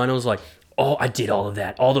again, and Lionel's like, "Oh, I did all of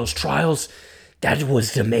that. All those trials, that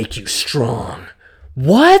was to make you strong."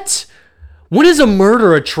 What? When is a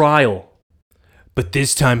murder a trial? But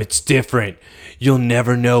this time it's different. You'll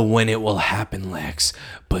never know when it will happen, Lex,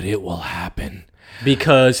 but it will happen.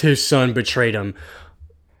 Because his son betrayed him.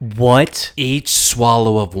 What? Each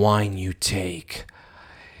swallow of wine you take,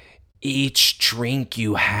 each drink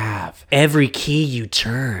you have, every key you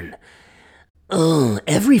turn,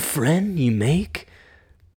 every friend you make.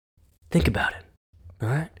 Think about it, all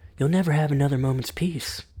right? You'll never have another moment's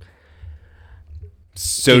peace.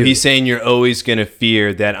 So he's saying you're always going to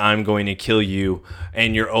fear that I'm going to kill you,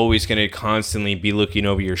 and you're always going to constantly be looking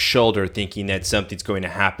over your shoulder thinking that something's going to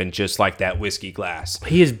happen, just like that whiskey glass.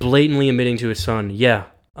 He is blatantly admitting to his son, yeah,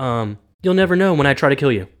 you'll never know when I try to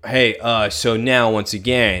kill you. Hey, so now, once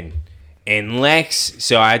again, and Lex,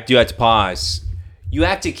 so I do have to pause. You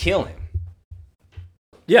have to kill him.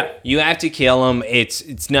 Yeah. You have to kill him.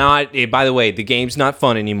 It's not, by the way, the game's not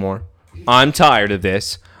fun anymore. I'm tired of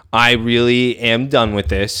this. I really am done with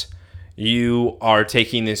this. You are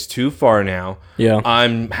taking this too far now. Yeah.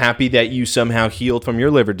 I'm happy that you somehow healed from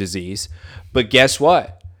your liver disease. But guess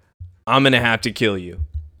what? I'm going to have to kill you.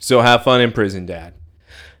 So have fun in prison, Dad.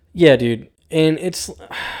 Yeah, dude. And it's...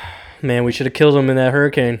 Man, we should have killed him in that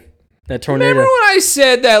hurricane. That tornado. Remember when I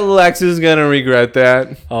said that Lex is going to regret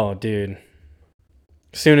that? Oh, dude.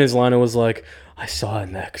 As soon as Lana was like, "I saw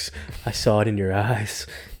it, Lex. I saw it in your eyes.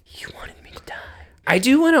 You wanted me to die." I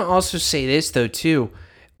do want to also say this, though, too.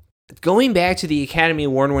 Going back to the Academy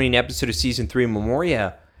Award-winning episode of Season 3,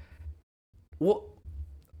 Memoria, well,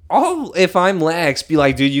 if I'm Lex, be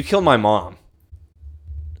like, "Dude, you killed my mom."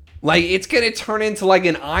 Like, it's going to turn into like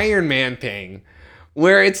an Iron Man thing,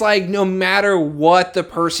 where it's like, no matter what the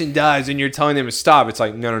person does and you're telling them to stop, it's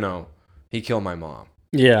like, no, he killed my mom.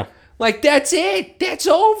 Yeah. Like, that's it. That's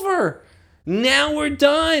over. Now we're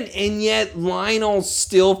done. And yet Lionel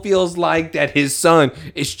still feels like that his son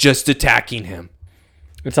is just attacking him.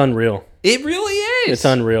 It's unreal. It really is. It's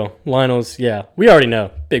unreal. Lionel's, yeah. We already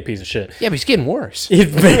know. Big piece of shit. Yeah, but he's getting worse.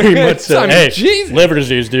 It's very much so. I mean, hey, Jesus. Liver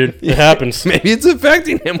disease, dude. It happens. Maybe it's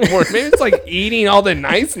affecting him more. Maybe it's like eating all the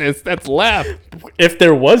niceness that's left. If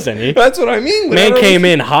there was any. That's what I mean. Man came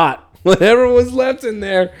in hot. Whatever was left in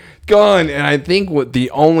there, gone. And I think what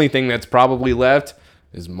the only thing that's probably left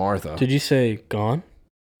is Martha. Did you say gone?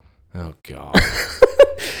 Oh, God.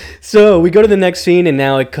 So we go to the next scene, and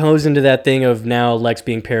now it goes into that thing of now Lex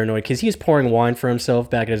being paranoid because he's pouring wine for himself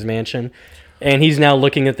back at his mansion, and he's now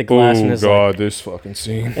looking at the glass. Oh, and is God, like, this fucking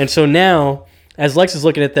scene. And so now, as Lex is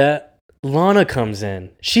looking at that, Lana comes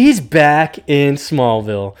in. She's back in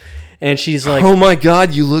Smallville, and she's like, "Oh my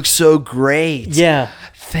God, you look so great." Yeah.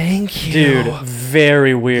 Thank you. Dude,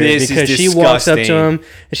 very weird. This because is she walks up to disgusting. him,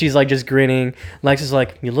 and she's like just grinning. Lex is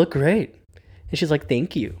like, "You look great." And she's like,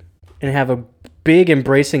 "Thank you." And have a big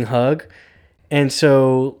embracing hug. And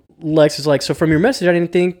so Lex is like, "So from your message, I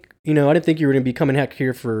didn't think you were going to be coming back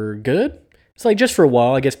here for good." It's like, just for a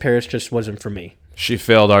while. I guess Paris just wasn't for me. She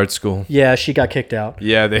failed art school. Yeah, she got kicked out.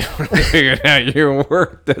 Yeah, they figured out your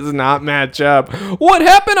work does not match up. What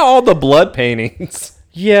happened to all the blood paintings?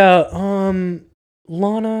 Yeah,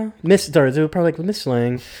 Lana, they were probably like, "Miss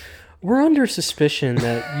Lang, we're under suspicion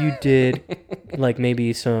that you did like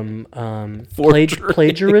maybe some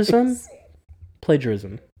plagiarism.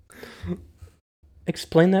 Plagiarism.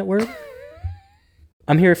 Explain that word."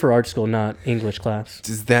 I'm here for art school, not English class.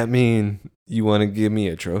 Does that mean you want to give me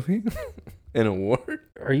a trophy? An award?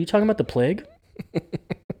 Are you talking about the plague?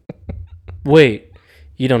 Wait,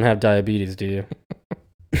 you don't have diabetes, do you?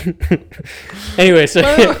 Anyway, so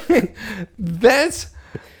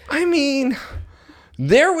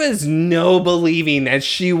there was no believing that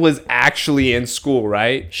she was actually in school,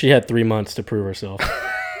 right? She had 3 months to prove herself.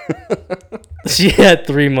 She had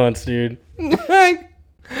 3 months, dude. Like,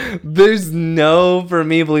 there's no for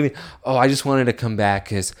me believing, "Oh, I just wanted to come back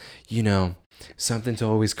because, something's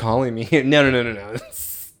always calling me." No.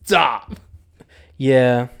 Stop.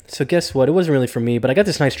 Yeah, so guess what? It wasn't really for me, but I got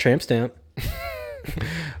this nice tramp stamp.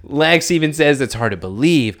 Lex even says it's hard to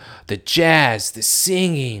believe. The jazz, the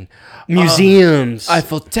singing. Museums.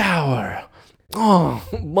 Eiffel Tower. Oh,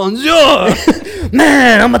 bonjour.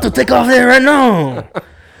 Man, I'm about to take off there right now.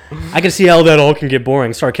 I can see how that all can get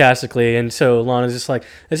boring sarcastically. And so Lana's just like,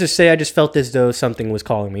 let's just say I just felt as though something was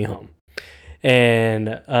calling me home. And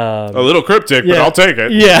a little cryptic, but I'll take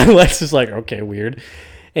it. Yeah, Lex is like, okay, weird.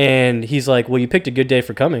 And he's like, well, you picked a good day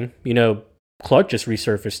for coming. You know, Clark just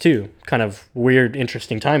resurfaced too. Kind of weird,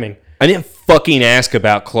 interesting timing. I didn't fucking ask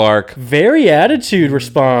about Clark. Very attitude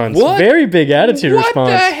response. What? Very big attitude response.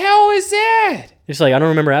 What the hell is that? It's like, I don't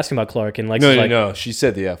remember asking about Clark. And Lex is like, No. She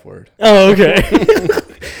said the F word. oh, okay.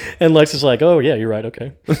 And Lex is like, oh, yeah, you're right.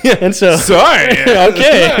 Okay. And so, Sorry.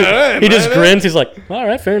 okay. He just grins. He's like, all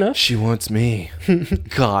right, fair enough. She wants me.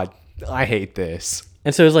 God, I hate this.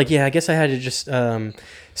 And so it's like, yeah, I guess I had to just.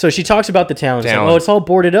 So she talks about the town. She's like, Town. oh, it's all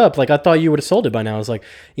boarded up. Like, I thought you would have sold it by now. I was like,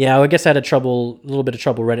 yeah, I guess I had a little bit of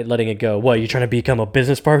trouble letting it go. What, you trying to become a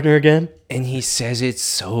business partner again? And he says it's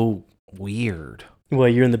so weird. What,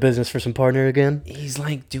 you're in the business for some partner again? He's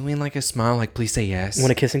like doing like a smile, like, please say yes.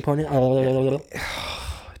 Want a kissing partner?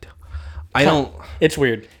 I don't. It's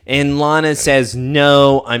weird. And Lana says,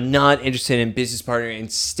 no, I'm not interested in business partner.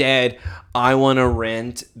 Instead, I want to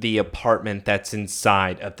rent the apartment that's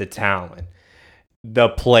inside of the Talon. The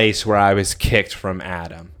place where I was kicked from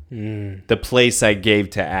Adam. The place I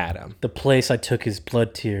gave to Adam. The place I took his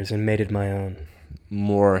blood tears and made it my own.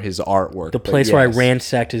 More his artwork. The place where I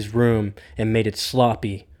ransacked his room and made it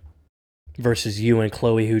sloppy. Versus you and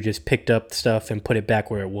Chloe who just picked up stuff and put it back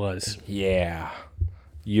where it was. Yeah.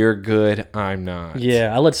 You're good, I'm not.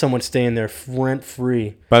 Yeah, I let someone stay in there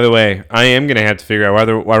rent-free. By the way, I am going to have to figure out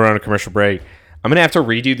while we're on a commercial break, I'm going to have to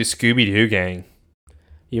redo the Scooby-Doo gang.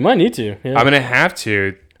 You might need to. Yeah. I'm going to have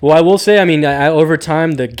to. Well, I will say, I mean, over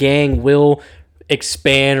time, the gang will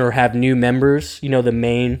expand or have new members, you know, the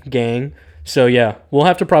main gang. So, yeah, we'll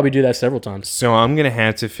have to probably do that several times. So I'm going to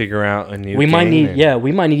have to figure out a new we gang.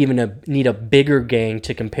 We might need a bigger gang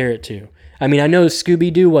to compare it to. I mean, I know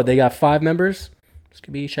Scooby-Doo, they got 5 members?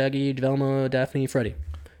 Scooby, Shaggy, Velma, Daphne, Freddy.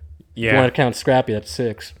 Yeah. If you want to count Scrappy, that's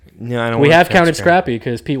 6. No, I don't We want have to count counted Scrappy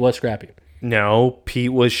because Pete was Scrappy. No,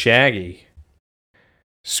 Pete was Shaggy.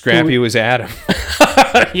 Scrappy was Adam.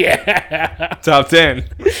 Yeah. Top 10.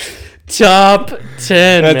 Top 10.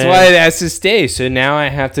 That's man. why it has to stay. So now I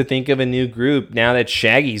have to think of a new group now that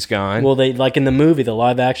Shaggy's gone. Well, they like in the movie, the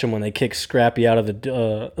live action, when they kick Scrappy out of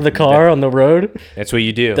the car on the road. That's what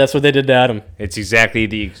you do. That's what they did to Adam. It's exactly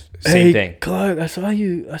the same thing. Clark, I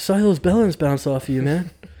saw those balloons bounce off you,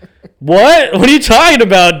 man. What? What are you talking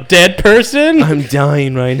about, dead person? I'm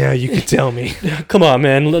dying right now. You can tell me. Come on,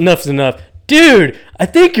 man. Enough's enough. Dude, I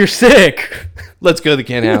think you're sick. Let's go to the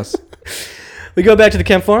Kent house. We go back to the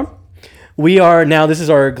Kent farm. This is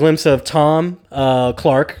our glimpse of Tom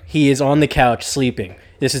Clark. He is on the couch sleeping.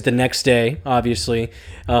 This is the next day, obviously.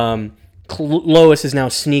 Lois is now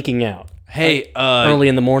sneaking out. Hey, Early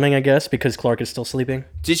in the morning, I guess, because Clark is still sleeping.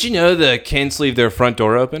 did you know the Kents leave their front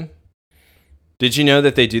door open? Did you know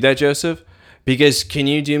that they do that, Joseph? Because can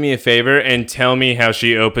you do me a favor and tell me how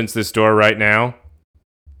she opens this door right now?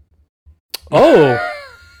 Oh.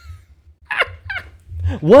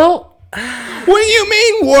 Well, What do you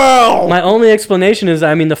mean, well? my only explanation is,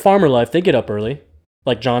 I mean, the farmer life, they get up early,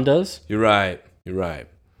 like John does. You're right.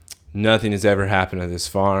 Nothing has ever happened to this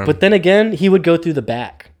farm. But then again, he would go through the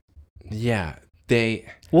back. yeah,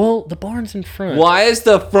 Well, the barn's in front. Why is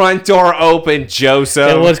the front door open,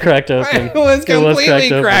 Joseph? It was cracked open. It was completely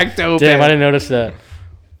cracked open. Damn, I didn't notice that.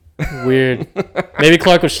 Weird. Maybe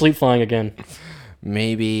Clark was sleep flying again.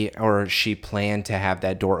 Maybe, or she planned to have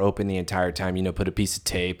that door open the entire time. You know, put a piece of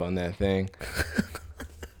tape on that thing.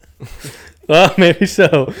 Well, maybe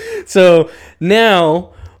so. So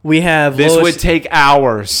now we have This Lois. would take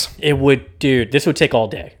hours. It would, dude. This would take all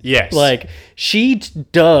day. Yes. Like she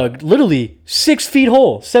dug literally 6 feet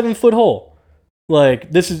hole, 7 foot hole.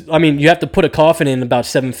 Like this is. I mean, you have to put a coffin in about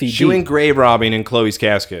 7 feet She deep. went grave robbing in Chloe's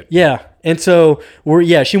casket. Yeah. And so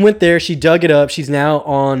she went there, she dug it up, she's now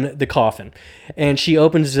on the coffin. And she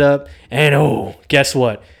opens it up, and guess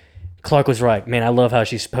what? Clark was right. Man, I love how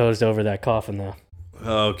she's posed over that coffin though.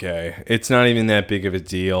 Okay. It's not even that big of a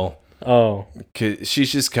deal. Oh. 'Cause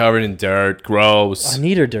she's just covered in dirt. Gross. I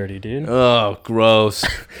need her dirty, dude. Oh, gross.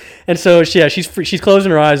 And so she's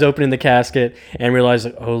closing her eyes, opening the casket, and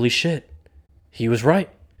realizes, holy shit, he was right.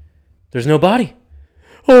 There's no body.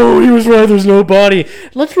 Oh, he was right. There's no body.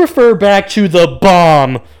 Let's refer back to the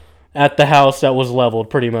bomb at the house that was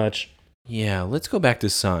leveled, pretty much. Yeah, let's go back to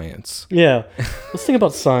science. Yeah. Let's think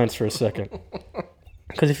about science for a second.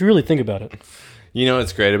 Because if you really think about it. You know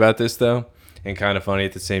what's great about this, though, and kind of funny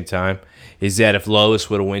at the same time, is that if Lois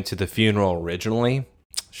would have went to the funeral originally,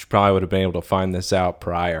 she probably would have been able to find this out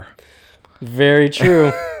prior. Very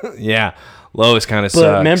true. Yeah. Lois kind of But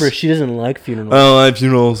sucks. remember, she doesn't like funerals. I don't like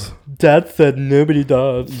funerals. Dad said nobody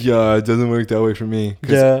does. Yeah, it doesn't work that way for me.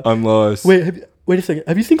 Yeah. I'm Lois. Wait a second.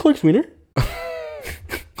 Have you seen Clark's wiener?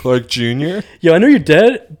 Clark Jr.? Yo, I know you're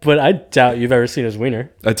dead, but I doubt you've ever seen his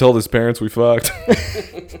wiener. I told his parents we fucked.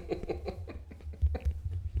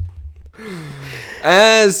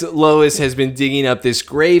 As Lois has been digging up this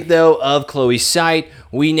grave, though, of Chloe's site,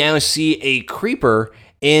 we now see a creeper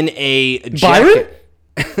in a jacket.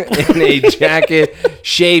 In a jacket,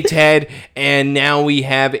 shaved head, and now we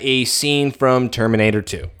have a scene from Terminator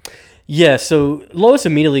 2. Yeah, so Lois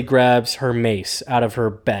immediately grabs her mace out of her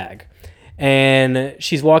bag. And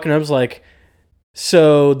she's walking up, was like,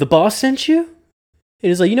 so the boss sent you? And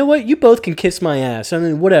he's like, you know what? You both can kiss my ass. I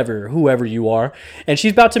mean, whatever, whoever you are. And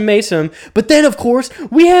she's about to mace him. But then, of course,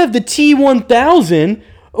 we have the T-1000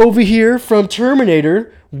 over here from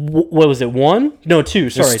Terminator. What was it, 1? No, 2.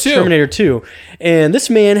 Sorry, It's 2. Terminator 2. And this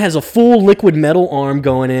man has a full liquid metal arm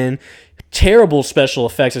going in. Terrible special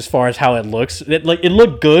effects as far as how it looks. It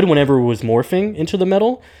looked good whenever it was morphing into the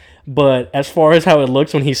metal. But as far as how it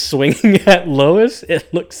looks when he's swinging at Lois,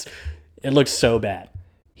 it looks so bad.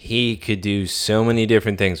 He could do so many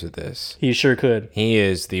different things with this. He sure could. He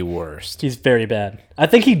is the worst. He's very bad. I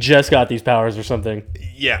think he just got these powers or something.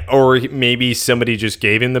 Yeah, or maybe somebody just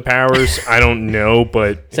gave him the powers. I don't know,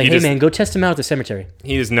 but It's like, hey man, go test him out at the cemetery.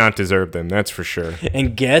 he does not deserve them, that's for sure.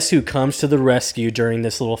 And guess who comes to the rescue during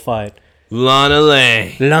this little fight? Lana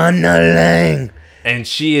Lane. Lana Lane. And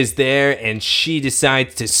she is there, and she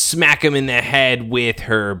decides to smack him in the head with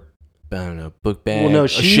her, I don't know, book bag, Well, no, a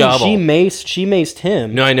she shovel. maced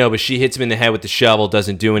him. No, I know, but she hits him in the head with the shovel,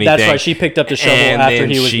 doesn't do anything. That's right. She picked up the shovel And after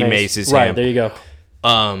then he was she maced. maces him. Right, there you go.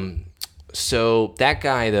 So that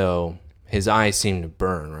guy, though, his eyes seem to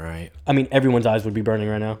burn, right? I mean, everyone's eyes would be burning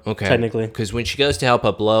right now. Okay. Technically. Because when she goes to help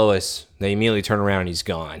up Lois, they immediately turn around and he's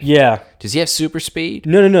gone. Yeah. Does he have super speed?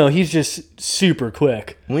 No. He's just super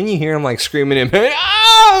quick. When you hear him like screaming in pain,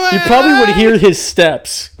 oh, You probably would hear his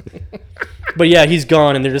steps. But yeah, he's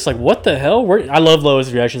gone, and they're just like, what the hell? I love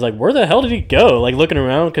Lois' reactions. Like, where the hell did he go? Like, looking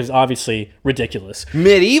around, because obviously, ridiculous.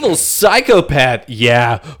 medieval psychopath.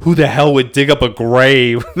 Yeah, who the hell would dig up a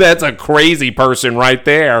grave? That's a crazy person right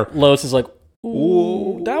there. Lois is like,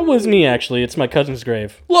 ooh, that was me, actually. It's my cousin's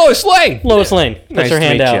grave. Lois Lane. Lois Lane. Puts Nice her to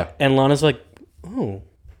hand meet out. ya. And Lana's like, oh,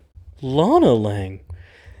 Lana Lang.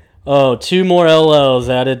 Oh, 2 more LLs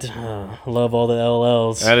added. Love all the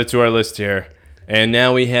LLs. Add it to our list here. And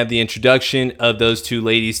now we have the introduction of those two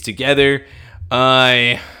ladies together.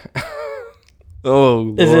 Oh,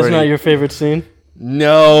 Lordy. Is this not your favorite scene?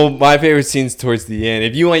 No, my favorite scene's towards the end.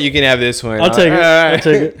 If you want, you can have this one. I'll take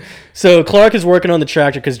it. So Clark is working on the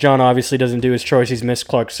tractor because John obviously doesn't do his chores. He's missed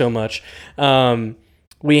Clark so much.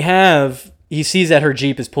 He sees that her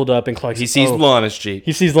Jeep is pulled up, and Clark He sees Lana's Jeep.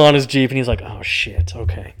 He sees Lana's Jeep, and he's like, oh, shit,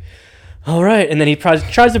 okay. All right. And then he tries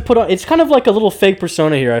to put on... It's kind of like a little fake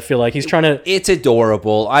persona here, I feel like. He's trying to... It's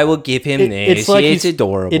adorable. I will give him this. It's like it's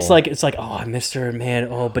adorable. It's like, oh, I missed her, man.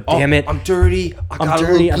 Oh, but damn it. I'm dirty. I'm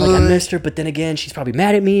dirty. I'm like, I missed her, but then again, she's probably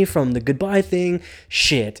mad at me from the goodbye thing.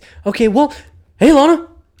 Shit. Okay, well, hey, Lana.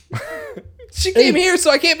 She came here,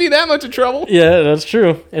 so I can't be that much in trouble. Yeah, that's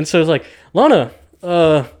true. And so it's like, Lana,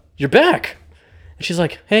 you're back. And she's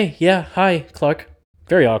like, hey, yeah, hi, Clark.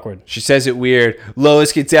 Very awkward. She says it weird.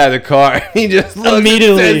 Lois gets out of the car. He just looks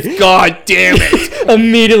Immediately. and says, God damn it.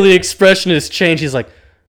 Immediately, expression has changed. He's like,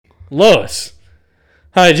 Lois,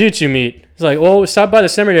 how did you two meet? He's like, well, stop by the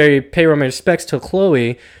cemetery, pay my respects to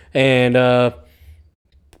Chloe, and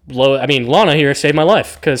Lana here saved my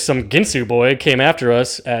life because some Ginsu boy came after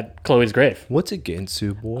us at Chloe's grave. What's a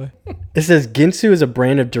Ginsu boy? It says Ginsu is a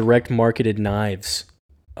brand of direct marketed knives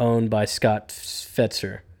owned by Scott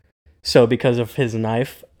Fetzer. So because of his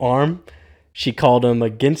knife arm, she called him a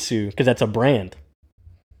Ginsu because that's a brand.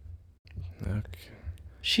 Okay.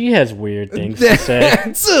 She has weird things to say.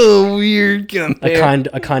 That's a weird compare.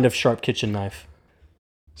 A kind of sharp kitchen knife.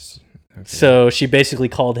 Okay. So she basically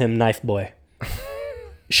called him Knife Boy.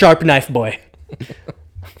 Sharp Knife Boy.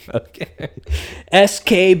 Okay.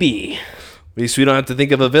 SKB. At least we don't have to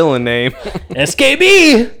think of a villain name.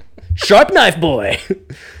 SKB. Sharp Knife Boy.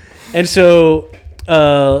 And so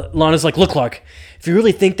Lana's like, look, Clark, if you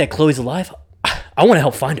really think that Chloe's alive, I want to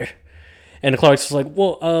help find her. And Clark's just like,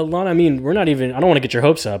 well, Lana, I don't want to get your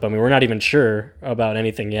hopes up. We're not even sure about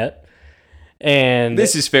anything yet. And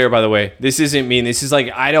This is fair, by the way. This isn't mean. This is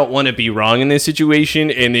like, I don't want to be wrong in this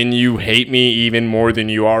situation, and then you hate me even more than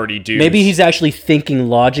you already do. maybe he's actually thinking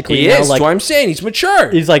logically He now. is. That's Like, what I'm saying. He's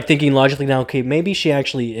mature. he's like thinking logically now, okay, maybe she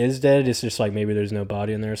actually is dead. It's just like maybe there's no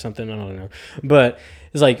body in there or something. I don't know. But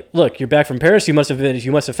it's like, look, you're back from Paris. You must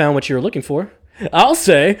have found what you were looking for. I'll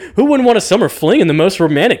say, who wouldn't want a summer fling in the most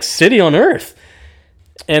romantic city on Earth?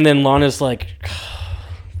 And then Lana's like,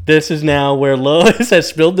 this is now where Lois has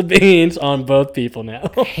spilled the beans on both people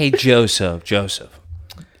now. Hey, Joseph,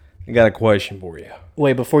 I got a question for you.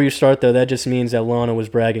 Wait, before you start, though, that just means that Lana was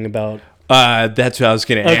bragging about... That's what I was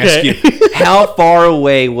going to ask you. How far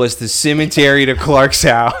away was the cemetery to Clark's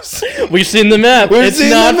house? We've seen the map. It's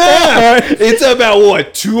not far. It's about,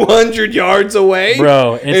 what, 200 yards away?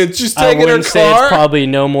 Bro, it's just taking her car? Say it's probably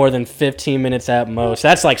no more than 15 minutes at most.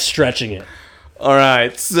 That's like stretching it. All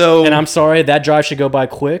right, so... And I'm sorry, that drive should go by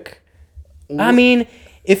quick. I mean,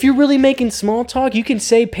 if you're really making small talk, you can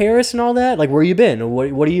say Paris and all that. Like, where you been?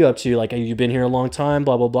 What are you up to? Like, have you been here a long time?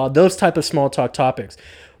 Blah, blah, blah. Those type of small talk topics.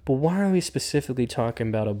 But why are we specifically talking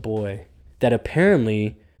about a boy that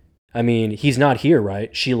apparently, I mean, he's not here,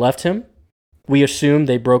 right? She left him? We assume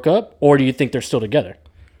they broke up? Or do you think they're still together?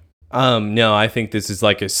 No, I think this is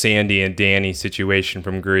like a Sandy and Danny situation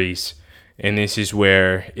from Greece. And this is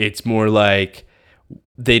where it's more like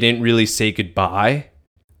they didn't really say goodbye.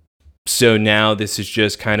 So now this is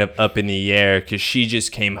just kind of up in the air because she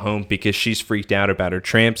just came home because she's freaked out about her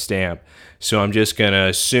tramp stamp. So I'm just going to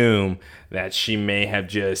assume that she may have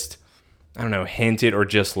just, I don't know, hinted or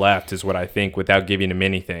just left is what I think without giving him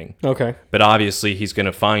anything. Okay. But obviously he's going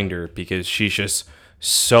to find her because she's just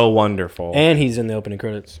so wonderful. And he's in the opening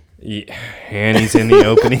credits. Yeah, and he's in the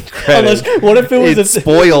opening credits. What if it was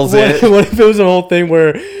spoils it. What if it was a whole thing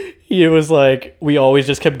where it was like we always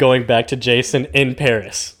just kept going back to Jason in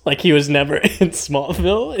Paris? Like he was never in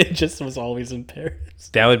Smallville. It just was always in Paris.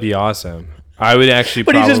 That would be awesome. I would actually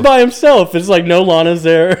But he's just by himself. It's like no Lana's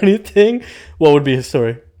there or anything. What would be his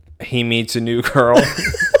story? He meets a new girl.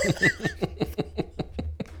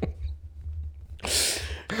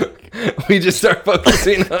 We just start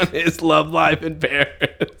focusing on his love life in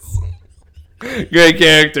Paris. Great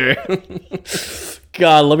character.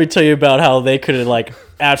 God, let me tell you about how they could have like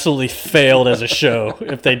absolutely failed as a show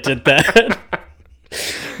if they did that.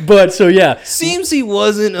 But so yeah, seems he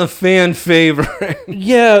wasn't a fan favorite.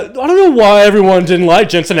 Yeah, I don't know why everyone didn't like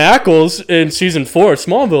Jensen Ackles in season 4 of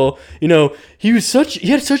Smallville. You know, he had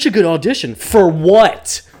such a good audition. For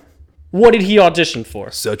what? What did he audition for?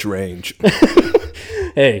 Such range.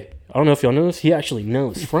 Hey, I don't know if y'all know this. He actually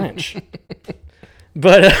knows French.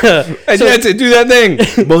 But I had to do that thing.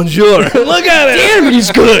 Bonjour. Look at it. Damn it, he's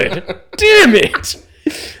good. Damn it.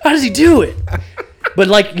 How does he do it? But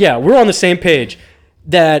like, yeah, we're on the same page.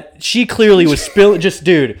 That she clearly was spilling. Just,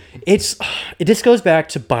 dude, this goes back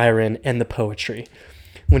to Byron and the poetry.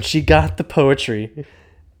 When she got the poetry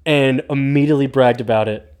and immediately bragged about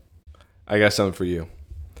it. I got something for you.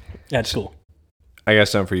 That's cool. I got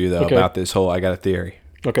something for you, though, about this whole, I got a theory.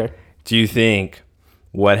 Okay. Do you think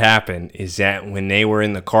what happened is that when they were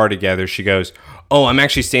in the car together, she goes, oh, I'm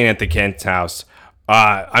actually staying at the Kent's house.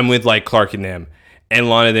 I'm with, like, Clark and them. And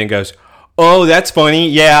Lana then goes, oh, that's funny.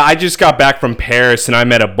 Yeah, I just got back from Paris and I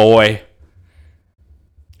met a boy.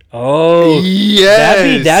 Oh,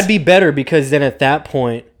 yes. That'd be better because then at that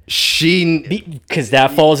point, because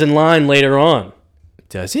that falls in line later on.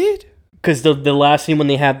 Does it? Because the last scene when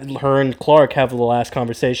they have her and Clark have the last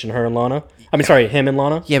conversation, her and Lana. I mean, sorry, him and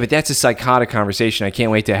Lana. Yeah, but that's a psychotic conversation. I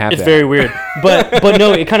can't wait to have It's that. very weird. But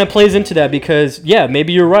no, it kind of plays into that because, yeah,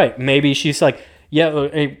 maybe you're right. Maybe she's like, yeah,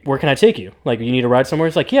 hey, where can I take you? Like, you need to ride somewhere?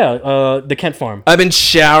 It's like, yeah, the Kent farm. I've been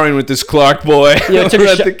showering with this Clark boy. Yeah, I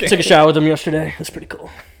took a shower with him yesterday. That's pretty cool.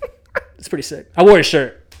 It's pretty sick. I wore his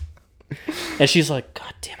shirt. And she's like,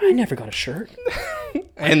 God damn it, I never got a shirt.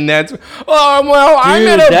 And that's, oh, well, I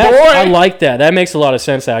met a boy. I like that. That makes a lot of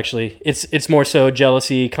sense, actually. It's more so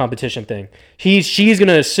jealousy, competition thing. She's going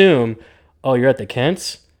to assume, oh, you're at the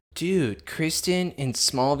Kents? Dude, Kristen in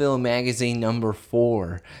Smallville magazine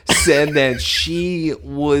 #4 said that she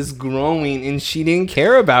was growing and she didn't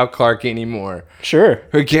care about Clark anymore. Sure.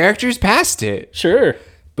 Her character's past it. Sure.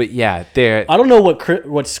 But yeah, there. I don't know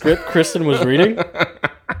what script Kristen was reading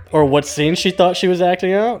or what scene she thought she was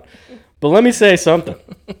acting out. But let me say something.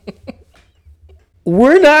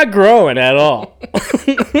 We're not growing at all.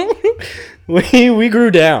 we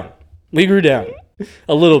grew down. We grew down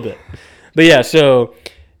a little bit. But yeah, so...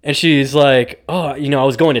 And she's like, oh, you know, I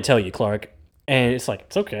was going to tell you, Clark. And it's like,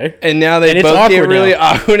 it's okay. And now they both get really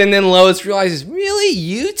awkward. And then Lois realizes, really?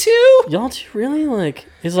 You two? Y'all two really? Like,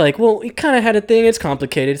 it's like, well, we kind of had a thing. It's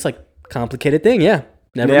complicated. It's like, complicated thing. Yeah.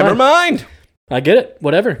 Never mind. I get it.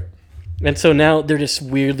 Whatever. And so now they're just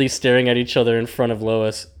weirdly staring at each other in front of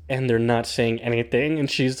Lois. And they're not saying anything. And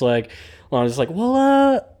she's like, Lana's like,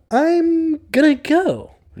 well, I'm going to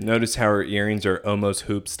go. Notice how her earrings are almost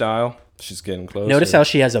hoop style. She's getting closer. Notice how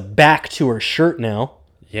she has a back to her shirt now.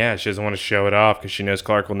 Yeah, she doesn't want to show it off because she knows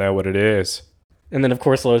Clark will know what it is. And then, of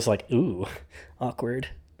course, Lois is like, ooh, awkward.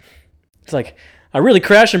 It's like, I really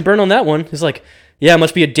crashed and burned on that one. It's like, yeah, it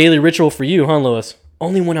must be a daily ritual for you, huh, Lois?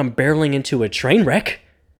 Only when I'm barreling into a train wreck.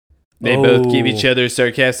 They both give each other a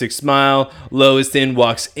sarcastic smile. Lois then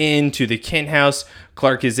walks into the Kent house.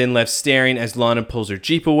 Clark is then left staring as Lana pulls her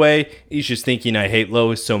Jeep away. He's just thinking, I hate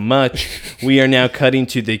Lois so much. We are now cutting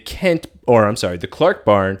to the the Clark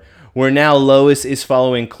barn, where now Lois is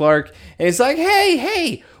following Clark. And it's like,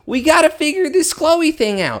 hey, we got to figure this Chloe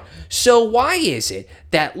thing out. So why is it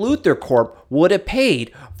that Luthor Corp would have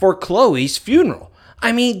paid for Chloe's funeral?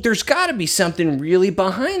 I mean, there's got to be something really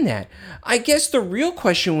behind that. I guess the real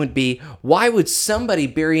question would be, why would somebody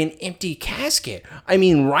bury an empty casket? I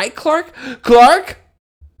mean, right, Clark? Clark?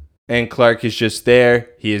 And Clark is just there.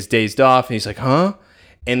 He is dazed off, and he's like, huh?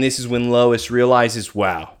 And this is when Lois realizes,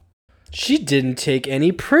 wow. She didn't take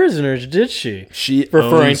any prisoners, did she? She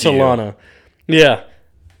referring owns to you. Lana. Yeah.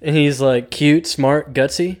 And he's like, cute, smart,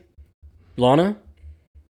 gutsy. Lana?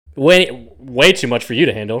 Way too much for you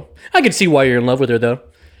to handle. I can see why you're in love with her, though.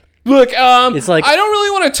 Look, It's like, I don't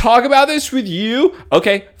really want to talk about this with you.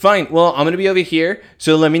 Okay, fine. Well, I'm going to be over here,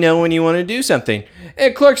 so let me know when you want to do something.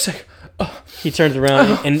 And Clark's like, he turns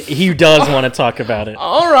around and he does want to talk about it.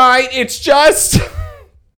 all right, it's just...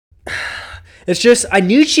 It's just, I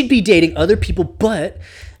knew she'd be dating other people, but,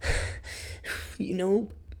 he's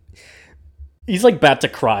like about to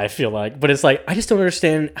cry, I feel like. But it's like, I just don't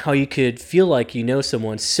understand how you could feel like you know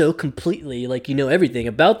someone so completely, like you know everything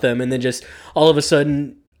about them, and then just all of a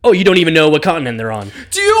sudden, oh, you don't even know what continent they're on.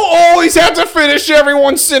 Do you always have to finish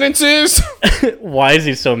everyone's sentences? Why is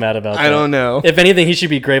he so mad about that? I don't know. If anything, he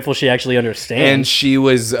should be grateful she actually understands. And she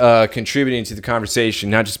was contributing to the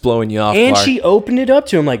conversation, not just blowing you off, And Clark. she opened it up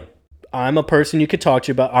to him like, I'm a person you could talk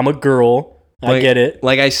to about. I'm a girl. I get it.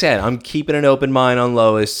 Like I said, I'm keeping an open mind on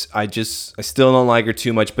Lois. I still don't like her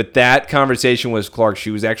too much. But that conversation was Clark.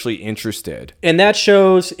 She was actually interested. And it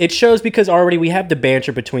shows because already we have the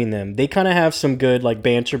banter between them. They kind of have some good like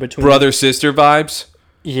banter between Brother-sister vibes?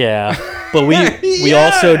 Yeah. But we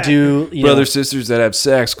also do... Brother-sisters that have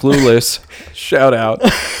sex. Clueless. Shout out.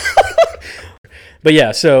 But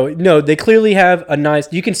yeah, so no, they clearly have a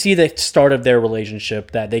nice... You can see the start of their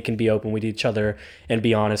relationship, that they can be open with each other and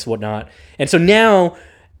be honest, whatnot. And so now,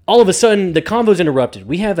 all of a sudden, the convo's interrupted.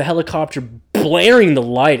 We have a helicopter blaring the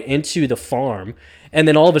light into the farm. And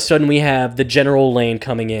then all of a sudden, we have the General Lane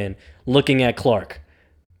coming in, looking at Clark.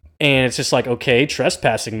 And it's just like, okay,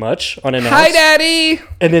 trespassing much unannounced. Hi, Daddy!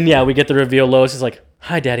 And then, yeah, we get the reveal. Lois is like,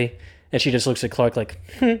 hi, Daddy. And she just looks at Clark like,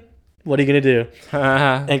 what are you going to do?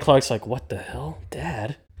 And Clark's like, what the hell,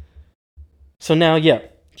 Dad? So now, yeah,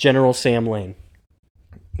 General Sam Lane.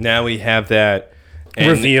 Now we have that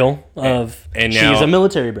reveal of and she's now a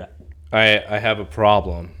military brat. I have a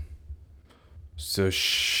problem. So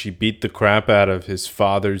she beat the crap out of his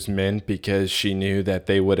father's men because she knew that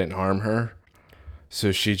they wouldn't harm her.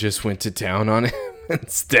 So she just went to town on him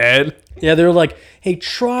instead. Yeah, they were like, hey,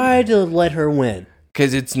 try to let her win.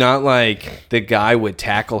 Because it's not like the guy would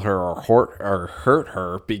tackle her or hurt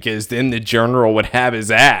her, because then the general would have his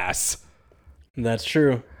ass. That's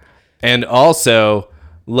true. And also,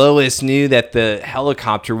 Lois knew that the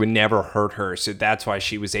helicopter would never hurt her, so that's why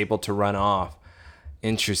she was able to run off.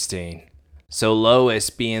 Interesting. So Lois,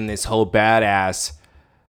 being this whole badass...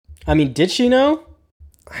 I mean, did she know?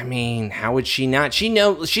 I mean, how would she not? She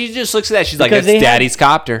just looks at that. She's like, that's Daddy's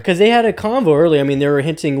copter. Because they had a convo early. I mean, they were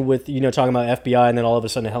hinting with, talking about FBI, and then all of a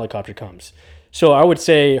sudden a helicopter comes. So I would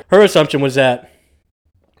say her assumption was that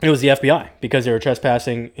it was the FBI because they were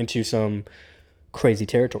trespassing into some crazy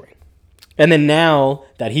territory. And then now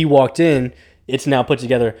that he walked in, it's now put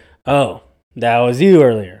together, oh, that was you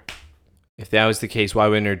earlier. If that was the case, why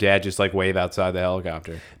wouldn't her dad just wave outside the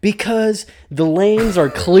helicopter? Because the lanes are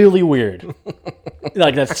clearly weird.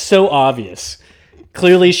 Like, that's so obvious.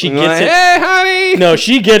 Clearly she gets it. Hey, honey! No,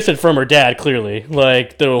 she gets it from her dad, clearly.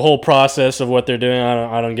 Like, the whole process of what they're doing,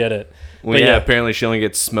 I don't get it. Well, yeah, apparently she only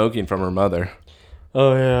gets smoking from her mother.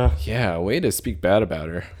 Oh, yeah. Yeah, way to speak bad about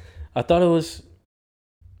her. I thought it was...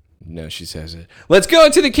 No, she says it. Let's go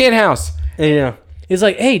into the kid house. Yeah. He's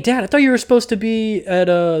like, hey, Dad, I thought you were supposed to be at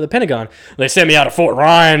the Pentagon. They sent me out of Fort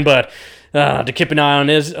Ryan, but to keep an eye on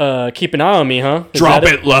me, huh? Drop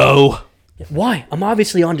it low. Why? I'm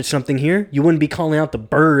obviously onto something here. You wouldn't be calling out the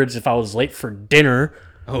birds if I was late for dinner.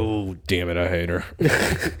 Oh, damn it, I hate her.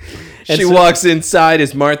 She walks inside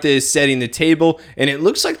as Martha is setting the table, and it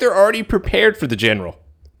looks like they're already prepared for the general.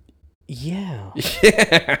 Yeah.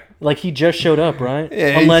 Yeah. Like he just showed up, right?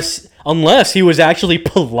 Yeah, Unless he was actually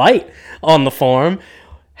polite on the farm,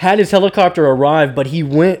 had his helicopter arrive, but he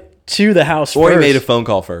went to the house Or first. he made a phone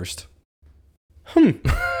call first.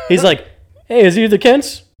 He's like, Hey, is he the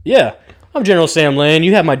Kents? Yeah. I'm General Sam Lane.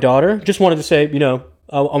 You have my daughter. Just wanted to say, I'm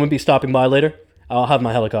going to be stopping by later. I'll have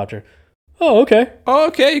my helicopter. Oh, okay.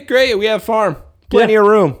 Okay, great. We have farm. Plenty of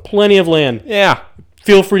room. Plenty of land. Yeah.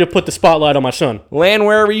 Feel free to put the spotlight on my son. Land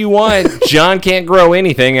wherever you want. John can't grow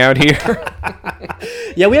anything out here.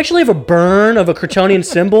 Yeah, we actually have a burn of a Kryptonian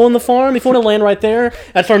symbol in the farm. If you want to land right there,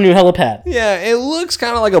 that's our new helipad. Yeah, it looks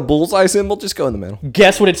kind of like a bullseye symbol. Just go in the middle.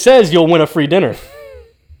 Guess what it says? You'll win a free dinner.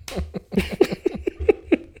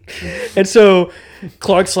 And so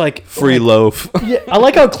Clark's like, free loaf. Yeah, I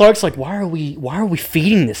like how Clark's like, why are we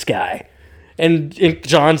feeding this guy? And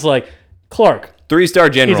John's like, Clark, 3-star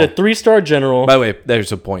general. he's a 3-star general. By the way,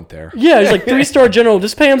 there's a point there. Yeah, he's like 3-star general.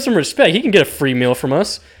 Just pay him some respect. He can get a free meal from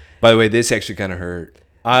us. By the way, this actually kind of hurt.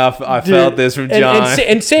 I felt this from John.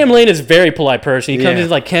 And Sam Lane is a very polite person. He comes Yeah. in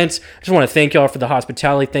like, Kent, I just want to thank y'all for the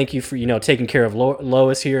hospitality. Thank you for, taking care of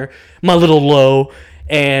Lois here. My little Lo.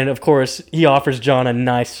 And, of course, he offers John a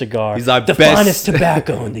nice cigar. He's like, the best- finest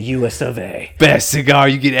tobacco in the U.S. of A. Best cigar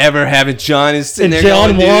you could ever have. And John is sitting there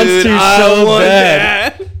John going, wants dude, to I so want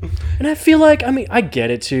bad. that. And I feel like, I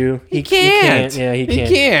get it, too. He can't. Yeah, he can't.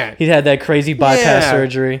 He can't. He had that crazy bypass Yeah.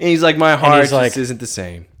 surgery. And he's like, my heart he's like- just isn't the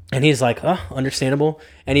same. And he's like, understandable.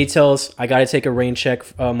 And he tells, I got to take a rain check,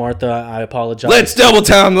 Martha. I apologize. Let's double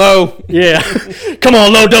time, Lo. Yeah. Come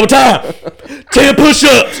on, Lo, double time. 10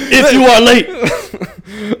 push-ups if you are late.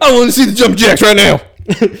 I want to see the jump jacks right now.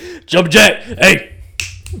 Jump jack. Hey.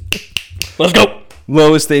 Let's go.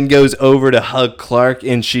 Lois then goes over to hug Clark,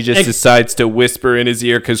 and she just decides to whisper in his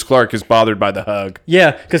ear because Clark is bothered by the hug.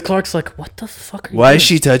 Yeah, because Clark's like, what the fuck are you Why doing? is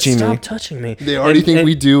she touching me? Stop touching me. They already think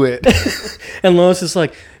we do it. And Lois is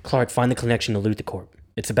like, Clark, find the connection to loot the corp.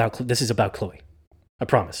 This is about Chloe. I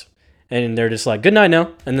promise. And they're just like, good night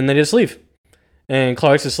now. And then they just leave. And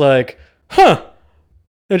Clark's just like,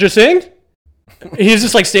 interesting. He's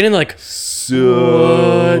just like standing like,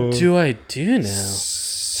 So what do I do now?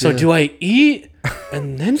 So do I eat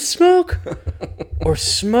and then smoke? Or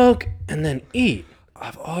smoke and then eat?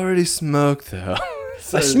 I've already smoked though.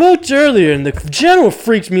 I smoked earlier and the general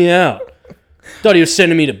freaked me out. Thought he was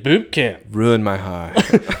sending me to boot camp. Ruined my high.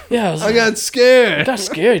 Yeah, I got scared. I got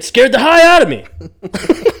scared. It scared the high out of me.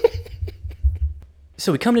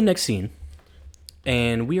 So we come to the next scene,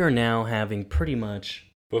 and we are now having pretty much...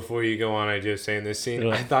 Before you go on, I just say in this scene,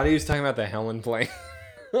 Yeah. I thought he was talking about the Helen plane.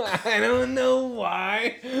 I don't know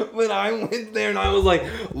why, but I went there and I was like,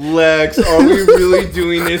 Lex, are we really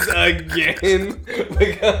doing this again?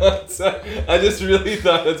 I just really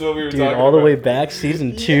thought that's what we were talking about. all the way back,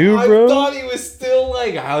 season 2, I bro? thought he was still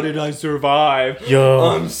like, how did I survive? Yo.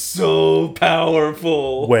 I'm so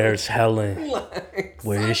powerful. Where's Helen? Lex,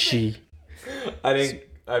 Where is she?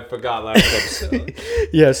 I forgot last episode.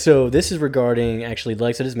 Yeah, so this is regarding, actually,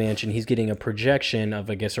 Lex at his mansion. He's getting a projection of,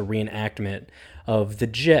 I guess, a reenactment of the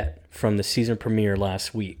jet from the season premiere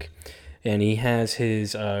last week. And he has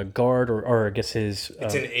his guard, or I guess his...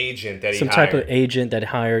 It's an agent that he some hired. type of agent that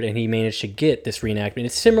hired, and he managed to get this reenactment.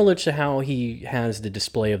 It's similar to how he has the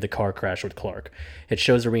display of the car crash with Clark. It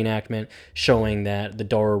shows a reenactment showing that the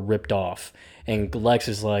door ripped off. And Lex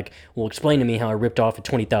is like, well, explain to me how I ripped off at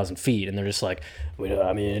 20,000 feet. And they're just like,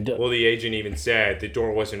 I mean... Well, the agent even said the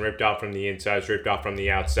door wasn't ripped off from the inside, it's ripped off from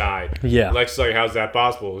the outside. Yeah. Lex is like, how's that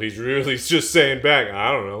possible? He's really just saying back,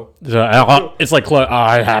 I don't know. It's like, it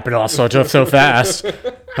happened all so fast.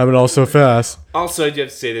 Happened all so fast. Also, I do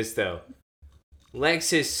have to say this, though.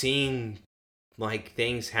 Lex has seen, like,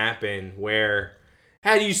 things happen where,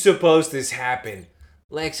 how do you suppose this happened?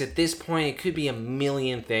 Lex, at this point, it could be a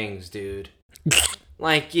million things, dude.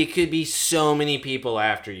 Like, it could be so many people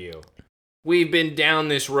after you. We've been down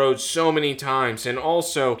this road so many times, and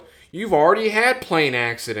also, you've already had plane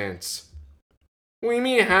accidents. What do you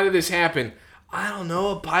mean, how did this happen? I don't know,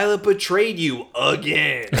 a pilot betrayed you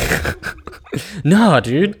again. Nah,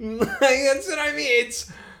 dude. That's what I mean.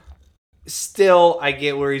 It's still, I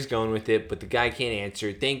get where he's going with it, but the guy can't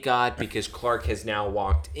answer. Thank God, because Clark has now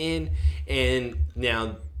walked in, and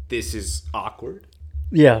now this is awkward.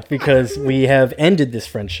 Yeah, because we have ended this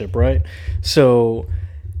friendship, right? So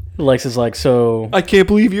Lex is like, I can't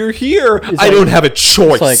believe you're here. I like- don't have a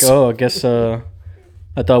choice. It's like, I guess I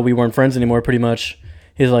thought we weren't friends anymore, pretty much.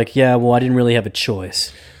 He's like, yeah, well, I didn't really have a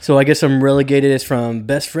choice. So I guess I'm relegated as from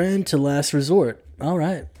best friend to last resort. All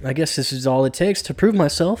right, I guess this is all it takes to prove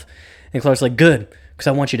myself. And Clark's like, good, because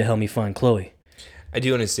I want you to help me find Chloe. I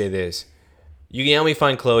do want to say this. You can help me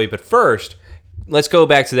find Chloe, but first, let's go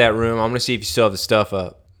back to that room. I'm going to see if you still have the stuff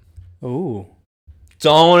up. Ooh. That's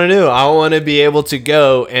all I want to do. I want to be able to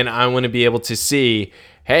go, and I want to be able to see,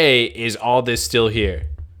 hey, is all this still here?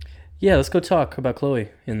 Yeah, let's go talk about Chloe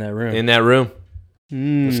in that room. In that room.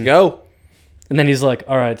 Let's go. And then he's like,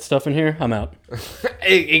 all right, stuff in here, I'm out.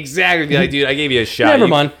 Exactly. Be like, dude, I gave you a shot. Never You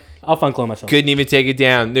mind. I'll find Chloe myself. couldn't even take it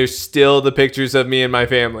down. There's still the pictures of me and my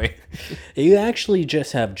family. You actually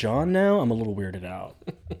just have John now? I'm a little weirded out.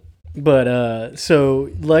 But, so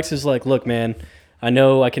Lex is like, look, man, I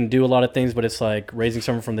know I can do a lot of things, but it's like raising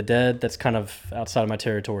someone from the dead. That's kind of outside of my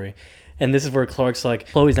territory. And this is where Clark's like,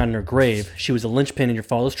 Chloe's not in her grave. She was a linchpin in your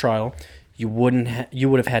father's trial. You would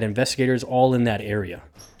have had investigators all in that area.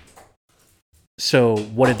 So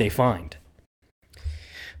what did they find?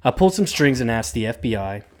 I pulled some strings and asked the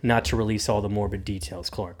FBI not to release all the morbid details,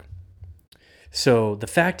 Clark. So the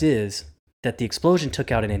fact is that the explosion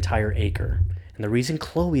took out an entire acre. And the reason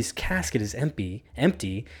Chloe's casket is empty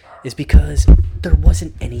is because there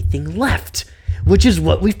wasn't anything left, which is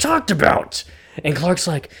what we've talked about. And Clark's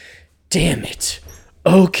like, damn it.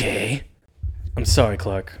 Okay. I'm sorry,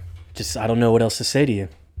 Clark. I don't know what else to say to you.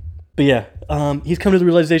 But yeah, he's come to the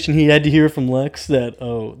realization he had to hear from Lex that,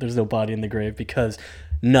 oh, there's no body in the grave because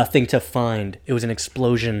nothing to find. It was an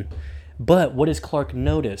explosion. But what does Clark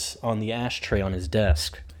notice on the ashtray on his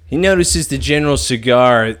desk? He notices the general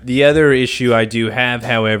cigar. The other issue I do have,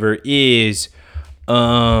 however, is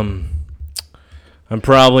I'm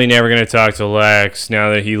probably never going to talk to Lex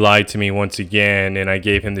now that he lied to me once again, and I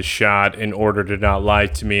gave him the shot in order to not lie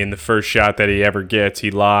to me, and the first shot that he ever gets, he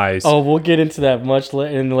lies. Oh, we'll get into that much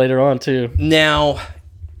later on, too. Now,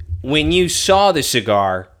 when you saw the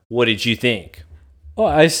cigar, what did you think? Oh,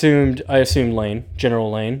 I assumed Lane,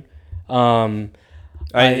 General Lane.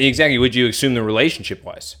 Exactly. What did you assume the relationship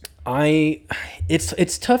was?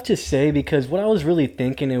 It's tough to say because what I was really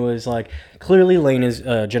thinking, it was like clearly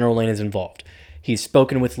General Lane is involved. He's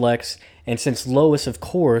spoken with Lex, and since Lois, of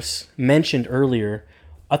course, mentioned earlier,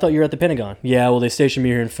 I thought you were at the Pentagon. Yeah, well, they stationed me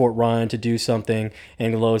here in Fort Ryan to do something,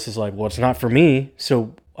 and Lois is like, well, it's not for me,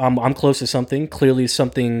 so I'm close to something. Clearly,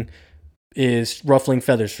 something is ruffling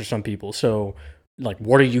feathers for some people. So, like,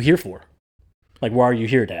 what are you here for? Like, why are you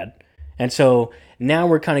here, Dad? And so now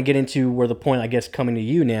we're kind of getting to where the point, I guess, coming to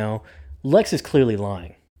you now. Lex is clearly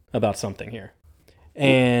lying about something here.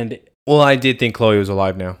 And well, I did think Chloe was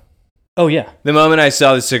alive now. Oh, yeah. The moment I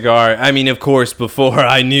saw the cigar, I mean, of course, before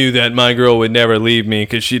I knew that my girl would never leave me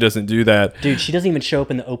because she doesn't do that. Dude, she doesn't even show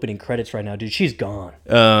up in the opening credits right now. Dude, she's gone.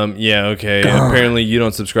 Yeah, okay. Gone. Apparently you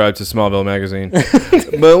don't subscribe to Smallville magazine.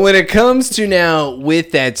 But when it comes to now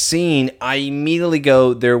with that scene, I immediately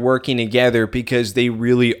go, they're working together because they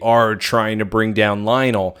really are trying to bring down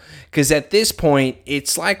Lionel. Because at this point,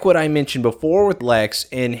 it's like what I mentioned before with Lex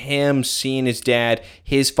and him seeing his dad,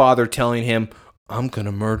 his father telling him, I'm going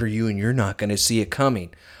to murder you and you're not going to see it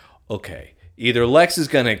coming. Okay, either Lex is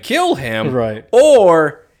going to kill him, right,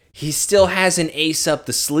 or he still has an ace up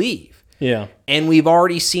the sleeve. Yeah. And we've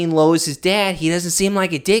already seen Lois's dad. He doesn't seem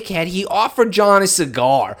like a dickhead. He offered John a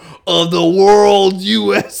cigar of the world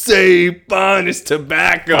USA finest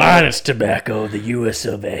tobacco. Finest tobacco of the US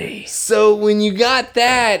of A. So when you got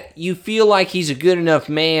that, you feel like he's a good enough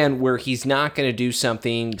man where he's not going to do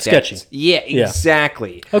something sketchy. Yeah,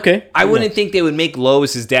 exactly. Okay. I wouldn't think they would make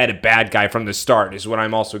Lois's dad a bad guy from the start, is what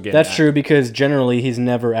I'm also getting That's at. true, because generally he's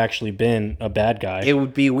never actually been a bad guy. It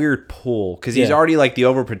would be a weird pull, because he's already like the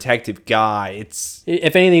overprotective guy.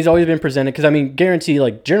 If anything, he's always been presented, because I mean, guarantee,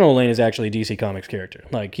 like, General Lane is actually a DC Comics character.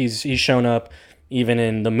 Like, he's shown up even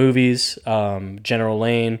in the movies, General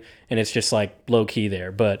Lane, and it's just like low key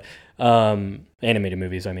there. But animated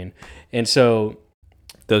movies, I mean, and so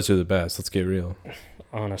those are the best. Let's get real.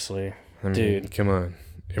 Honestly, I mean, dude, come on.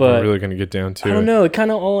 If we're really going to get down to it. I don't know. It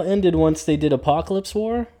kind of all ended once they did Apocalypse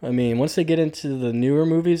War. I mean, once they get into the newer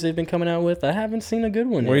movies they've been coming out with, I haven't seen a good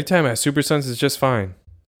one. What are you talking about? Super Sons is just fine.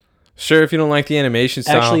 Sure, if you don't like the animation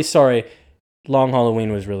style. Actually, sorry. Long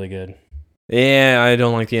Halloween was really good. Yeah, I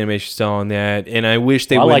don't like the animation style on that, and I wish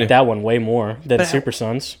they would. I like that one way more than Super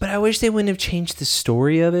Sons. But I wish they wouldn't have changed the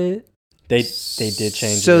story of it. They did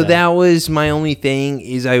change. So that was my only thing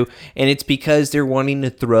and it's because they're wanting to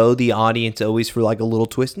throw the audience always for like a little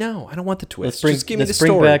twist. No, I don't want the twist. Just give me the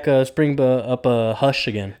story. Spring up Hush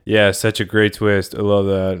again. Yeah, such a great twist. I love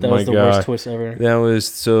that. That was the worst twist ever. That was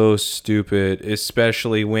so stupid,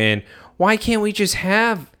 especially when. Why can't we just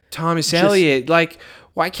have Thomas Elliott? Like,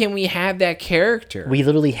 why can't we have that character? We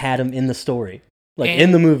literally had him in the story.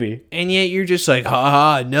 In the movie. And yet you're just like,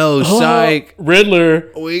 haha, no, psych.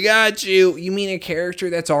 Riddler. We got you. You mean a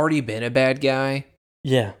character that's already been a bad guy?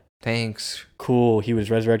 Yeah. Thanks. Cool. He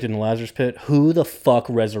was resurrected in the Lazarus Pit. Who the fuck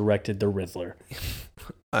resurrected the Riddler?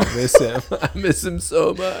 I miss him. I miss him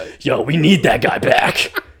so much. Yo, we need that guy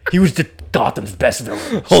back. He was Gotham's best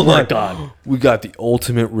villain. Hold on. God. We got the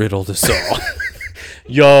ultimate riddle to solve.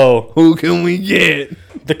 Yo, Who can we get?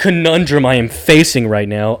 the conundrum I am facing right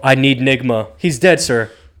now. I need Nigma. He's dead,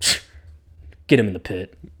 sir. Get him in the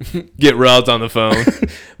pit. Get Roz on the phone.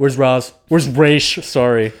 Where's Roz? Where's Raish?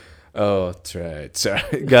 Sorry. Oh, that's right.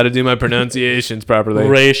 Sorry. Got to do my pronunciations properly.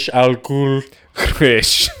 Raish al Ghul.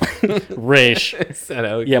 Raish. Raish. Is that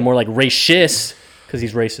how Yeah, more like racist, because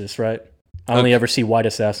he's racist, right? I only ever see white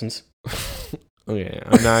assassins. Okay,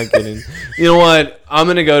 I'm not kidding. You know what? I'm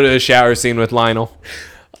going to go to a shower scene with Lionel.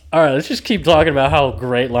 All right, let's just keep talking about how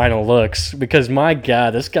great Lionel looks, because my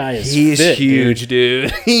God, this guy is He's fit, huge,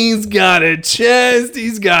 dude. He's got a chest.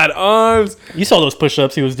 He's got arms. You saw those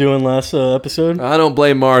push-ups he was doing last episode? I don't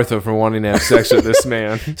blame Martha for wanting to have sex with this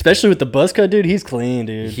man. Especially with the buzz cut, dude. He's clean,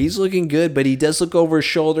 dude. He's looking good, but he does look over his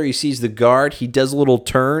shoulder. He sees the guard. He does a little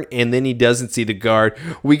turn, and then he doesn't see the guard.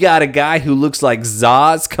 We got a guy who looks like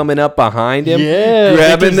Zaz coming up behind him,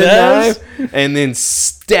 grabbing the knife, and then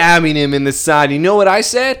stabbing him in the side. You know what I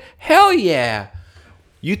said? Hell yeah.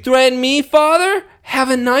 You threaten me, father? Have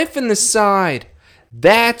a knife in the side.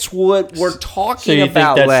 That's what we're talking you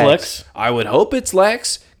about, think that's Lex. Lex? I would hope it's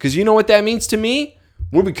Lex, because you know what that means to me?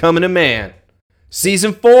 We're becoming a man.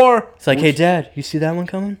 Season 4. It's like, hey, Dad, you see that one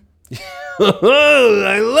coming?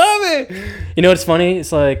 I love it. You know what's funny?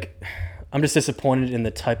 It's like, I'm just disappointed in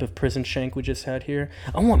the type of prison shank we just had here.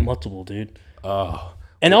 I want multiple, dude. Oh.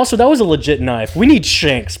 And also, that was a legit knife. We need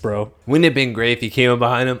shanks, bro. Wouldn't it have been great if he came up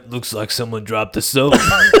behind him? Looks like someone dropped the soap.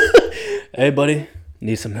 Hey, buddy,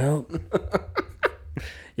 need some help?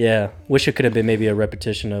 Yeah, wish it could have been maybe a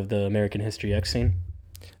repetition of the American History X scene.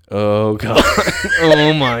 Oh, God.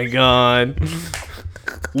 Oh, my God.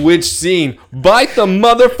 Which scene? Bite the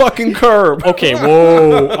motherfucking curb. Okay,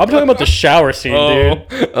 whoa. I'm talking about the shower scene,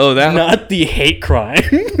 dude. Oh, that. Not the hate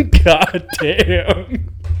crime. God damn.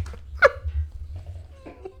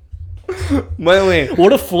 By the way,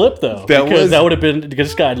 What a flip, though. That would have been, because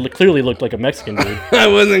this guy clearly looked like a Mexican dude. I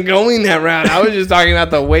wasn't going that route. I was just talking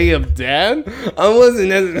about the way of death. I wasn't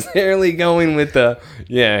necessarily going with the,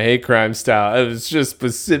 hate crime style. It was just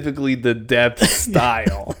specifically the death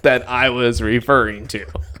style that I was referring to.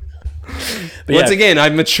 But Once again,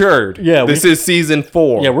 I've matured. Yeah, This is season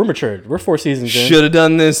 4. Yeah, we're matured. We're 4 seasons in. Should have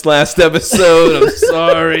done this last episode. I'm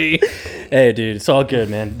sorry. Hey, dude, it's all good,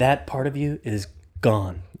 man. That part of you is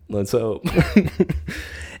gone. Let's hope.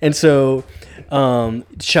 And so,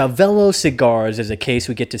 Chavelo Cigars is a case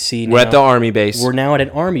we get to see now. we're at the army base. We're now at an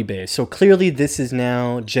army base. So clearly this is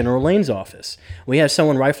now General Lane's office. We have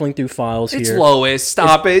someone rifling through files It's here. Lois.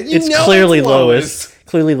 Stop it. You It's know clearly it's Lois.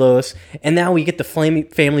 Clearly Lois. And now we get the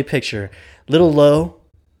family picture. Little Lo,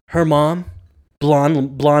 her mom,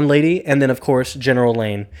 blonde lady, and then, of course, General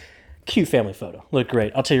Lane. Cute family photo. Look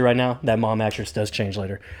great. I'll tell you right now, that mom actress does change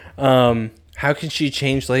later. How can she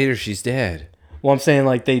change later? She's dead. Well, I'm saying,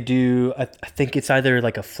 like, they do, I think it's either,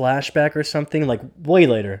 like, a flashback or something, like, way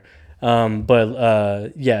later.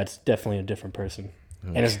 But it's definitely a different person.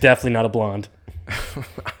 Okay. And it's definitely not a blonde.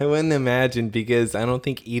 I wouldn't imagine, because I don't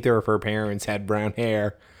think either of her parents had brown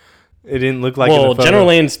hair. It didn't look like in the photo. General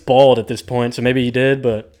Lane's bald at this point, so maybe he did,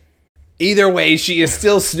 but... Either way, she is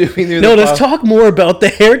still snooping through No, the let's talk more about the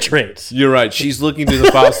hair traits. You're right. She's looking through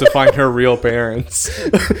the files to find her real parents.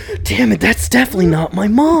 Damn it, that's definitely not my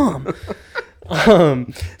mom.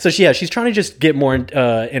 She's trying to just get more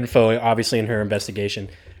info, obviously, in her investigation.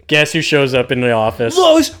 Guess who shows up in the office?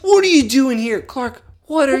 Lois, what are you doing here? Clark,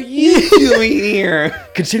 what are you doing here?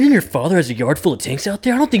 Considering your father has a yard full of tanks out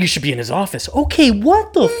there, I don't think you should be in his office. Okay,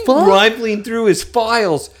 what the fuck? Rifling through his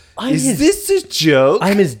files. Is this a joke?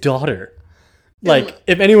 I'm his daughter. Like,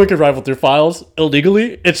 if anyone could rifle through files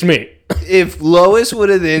illegally, it's me. If Lois would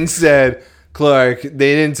have then said, Clark,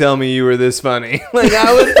 they didn't tell me you were this funny. Like,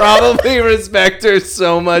 I would probably respect her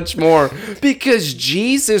so much more. Because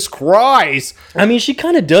Jesus Christ. I mean, she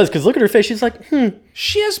kind of does, because look at her face. She's like,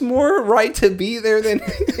 She has more right to be there than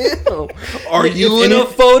him. Are you in a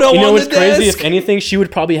photo on the desk? You know what's crazy? If anything, she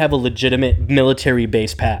would probably have a legitimate military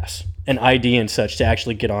base pass, an ID and such, to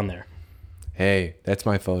actually get on there. Hey, that's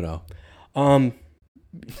my photo. I'm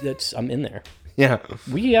in there. Yeah.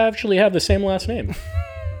 We actually have the same last name.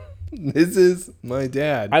 This is my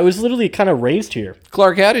dad. I was literally kind of raised here.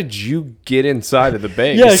 Clark, how did you get inside of the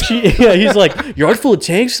base? He's like, yard full of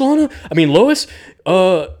tanks, Lana? I mean, Lois,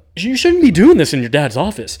 you shouldn't be doing this in your dad's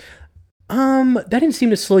office. That didn't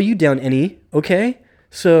seem to slow you down any, okay?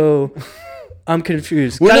 So, I'm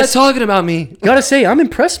confused. We're not talking about me. Gotta say, I'm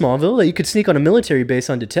impressed, Smallville, that you could sneak on a military base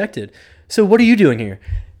undetected. So, what are you doing here?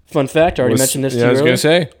 Fun fact, I already mentioned this to you earlier. I was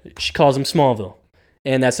going to say. She calls him Smallville.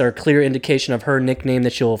 And that's our clear indication of her nickname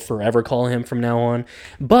that she'll forever call him from now on.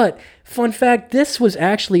 But, fun fact, this was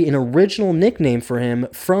actually an original nickname for him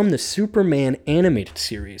from the Superman animated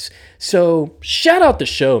series. So, shout out the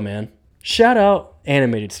show, man. Shout out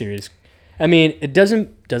animated series. I mean, it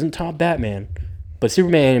doesn't top Batman, but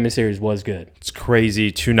Superman animated series was good. It's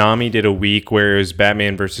crazy. Toonami did a week where it was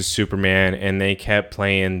Batman versus Superman, and they kept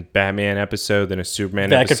playing Batman episode, then a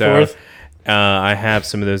Superman episode. Back and forth. I have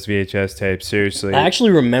some of those VHS tapes, seriously. I actually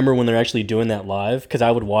remember when they're actually doing that live, because I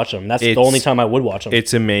would watch them. That's the only time I would watch them.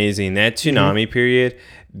 It's amazing. That Toonami period,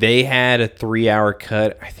 they had a 3-hour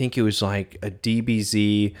cut. I think it was like a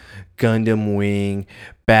DBZ, Gundam Wing,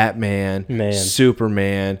 Batman,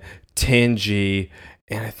 Superman, Tenji,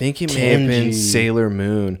 and I think it may have been Sailor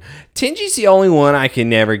Moon. Tenji's the only one I can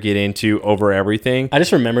never get into over everything. I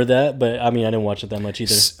just remember that, but I mean, I didn't watch it that much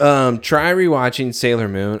either. Try rewatching Sailor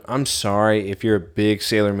Moon. I'm sorry if you're a big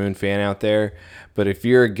Sailor Moon fan out there, but if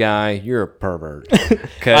you're a guy, you're a pervert.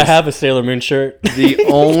 I have a Sailor Moon shirt. The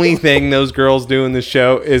only thing those girls do in the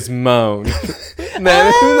show is moan.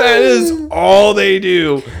 That is all they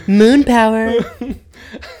do. Moon power.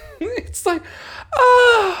 It's like,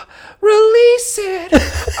 release it.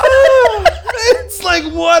 It's like,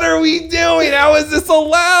 what are we doing? How is this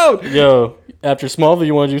allowed? Yo, after Smallville,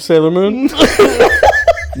 you want to do Sailor Moon?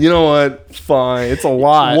 You know what? Fine. It's a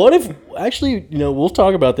lot. What if, actually, we'll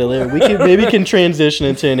talk about that later. We can transition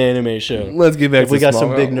into an anime show. Let's get back to we got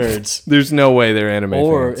some big nerds. There's no way they're anime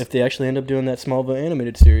or fans. If they actually end up doing that Smallville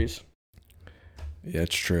animated series. Yeah,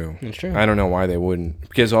 it's true. It's true. I don't know why they wouldn't.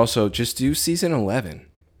 Because also, just do season 11.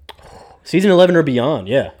 Season 11 or beyond,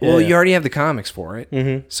 yeah. Well, you already have the comics for it.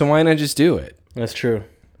 Mm-hmm. So why not just do it? That's true.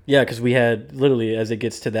 Yeah, because we had, literally, as it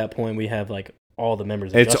gets to that point, we have, like, all the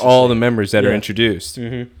members of It's Justice all League. the members that are introduced.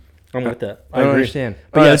 Mm-hmm. I'm with that. I don't understand.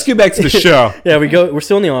 But let's get back to the show. Yeah, we're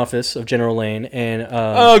still in the office of General Lane, and...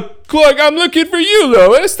 Clark, I'm looking for you,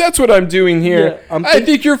 Lois. That's what I'm doing here. Yeah, I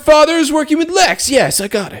think your father is working with Lex. Yes, I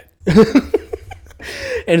got it.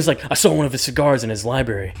 And it's like, I saw one of his cigars in his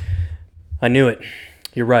library. I knew it.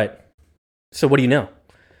 You're right. So what do you know?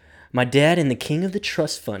 My dad and the King of the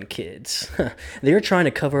Trust Fund kids. They are trying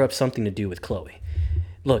to cover up something to do with Chloe.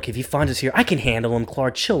 Look, if he finds us here, I can handle him,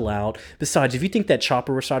 Clark. Chill out. Besides, if you think that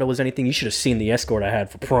chopper recital was anything, you should have seen the escort I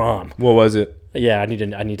had for prom. What was it? Yeah, I need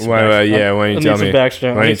some why don't you tell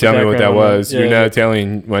me what that was? You're not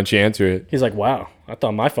telling. Why don't you answer it? He's like, wow, I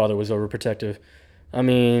thought my father was overprotective. I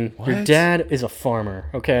mean, your dad is a farmer,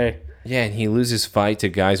 okay? Yeah, and he loses fight to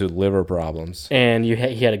guys with liver problems. And he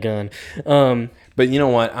had a gun. But you know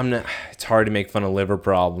what? It's hard to make fun of liver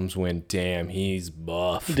problems when, damn, he's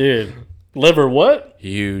buff. Dude, liver what?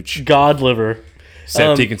 Huge. God liver.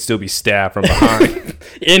 Except he can still be stabbed from behind.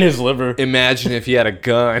 In his liver. Imagine if he had a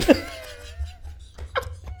gun.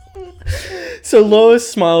 So Lois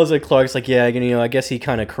smiles at Clark's like, yeah, I guess he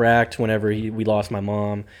kind of cracked whenever we lost my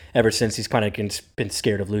mom. Ever since he's kind of been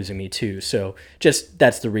scared of losing me too. So just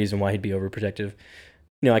that's the reason why he'd be overprotective.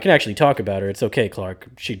 I can actually talk about her. It's okay, Clark.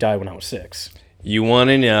 She died when I was 6. You want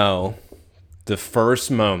to know the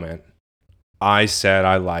first moment I said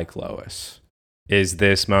I like Lois is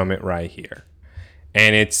this moment right here.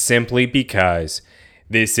 And it's simply because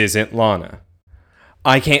this isn't Lana.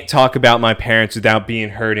 I can't talk about my parents without being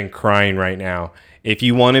hurt and crying right now. If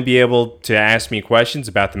you want to be able to ask me questions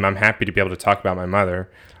about them, I'm happy to be able to talk about my mother.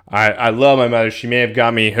 I love my mother. She may have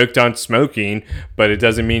got me hooked on smoking, but it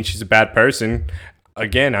doesn't mean she's a bad person.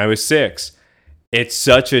 Again, I was 6. It's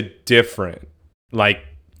such a different,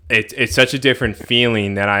 it's such a different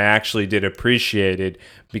feeling that I actually did appreciate it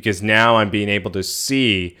because now I'm being able to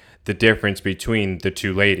see the difference between the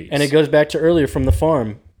two ladies. And it goes back to earlier from the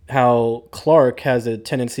farm. How Clark has a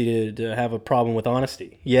tendency to have a problem with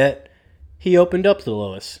honesty. Yet, he opened up to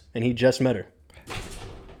Lois, and he just met her.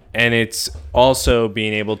 And it's also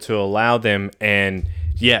being able to allow them, and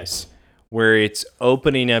yes, where it's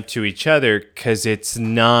opening up to each other because it's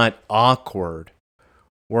not awkward.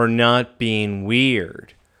 We're not being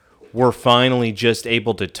weird. We're finally just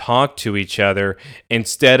able to talk to each other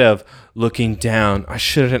instead of looking down. I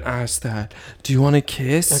shouldn't ask that. Do you want to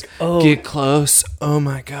kiss? Get close. Oh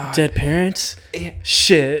my God. Dead parents?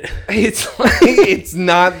 Shit. It's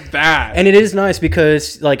not that. And it is nice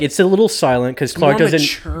because it's a little silent because Clark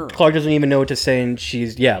doesn't even know what to say, and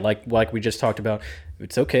she's like we just talked about.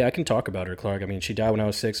 It's okay. I can talk about her, Clark. I mean, she died when I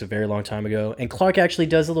was 6, a very long time ago. And Clark actually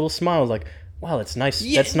does a little smile, like, wow, that's nice.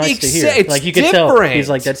 Yeah, that's nice to hear. It's you can tell. He's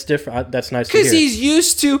like, that's different. That's nice to hear. Because he's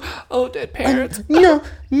used to, dead parents. No,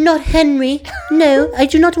 not Henry. No, I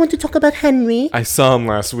do not want to talk about Henry. I saw him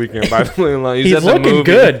last weekend, by the way. He's looking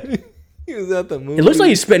good. He was at the movie. It looks like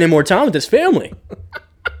he's spending more time with his family.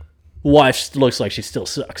 Wife looks like she still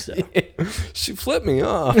sucks, though. She flipped me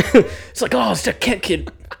off. It's like, oh, it's that Kent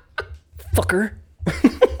kid. Fucker.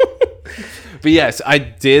 But yes, I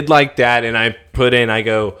did like that, and I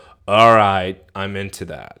go, all right, I'm into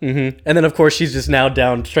that. Mm-hmm. And then, of course, she's just now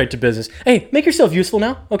down straight to business. Hey, make yourself useful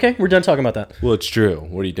now. Okay, we're done talking about that. Well, it's true.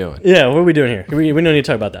 What are you doing? Yeah, what are we doing here? We don't need to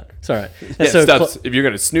talk about that. It's all right. And If you're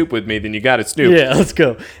going to snoop with me, then you got to snoop. Yeah, let's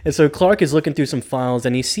go. And so Clark is looking through some files,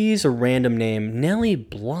 and he sees a random name, Nellie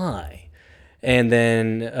Bly. And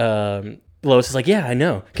then Lois is like, yeah, I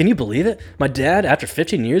know. Can you believe it? My dad, after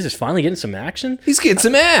 15 years, is finally getting some action. He's getting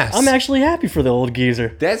some ass. I'm actually happy for the old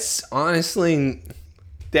geezer. That's honestly...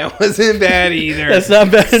 That wasn't bad either. That's not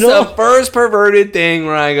bad at all. It's the first perverted thing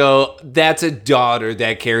where I go, that's a daughter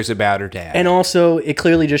that cares about her dad. And also, it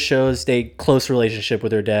clearly just shows a close relationship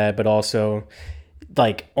with her dad, but also,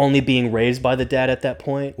 like, only being raised by the dad at that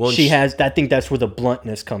point. Well, I think that's where the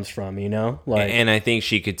bluntness comes from, you know? Like, and I think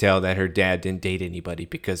she could tell that her dad didn't date anybody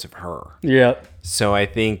because of her. Yeah. So I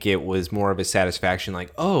think it was more of a satisfaction,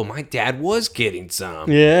 like, oh, my dad was getting some.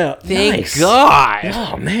 Yeah. Thank God.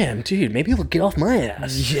 Oh, man, dude, maybe he'll get off my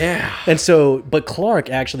ass. Yeah. And so, but Clark,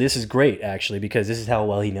 actually, this is great, actually, because this is how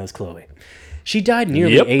well he knows Chloe. She died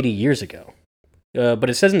nearly 80 years ago. But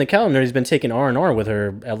it says in the calendar he's been taking R&R with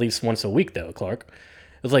her at least once a week, though, Clark.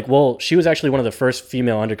 It's like, well, she was actually one of the first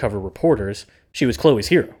female undercover reporters. She was Chloe's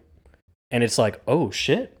hero. And it's like, oh,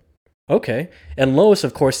 shit. Okay. And Lois,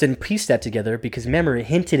 of course, didn't piece that together because, remember, it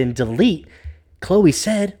hinted in Delete. Chloe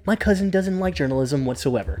said, my cousin doesn't like journalism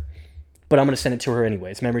whatsoever. But I'm going to send it to her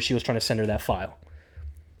anyways. Remember, she was trying to send her that file.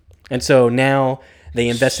 And so now they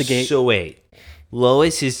investigate. So wait.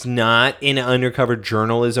 Lois is not in undercover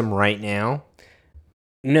journalism right now?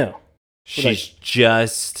 No. She's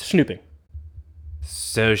just... snooping.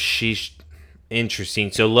 So she's...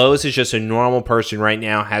 Interesting. So Lois is just a normal person right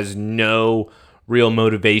now, has no real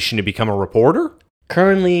motivation to become a reporter?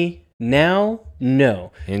 Currently, now,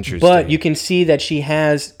 no. Interesting. But you can see that she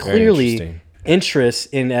has clearly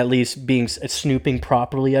interest in at least being snooping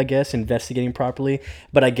properly, I guess, investigating properly.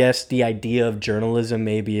 But I guess the idea of journalism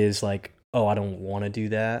maybe is like, oh, I don't want to do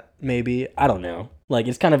that, maybe. I don't know. Like,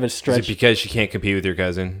 it's kind of a stretch. Is it because she can't compete with your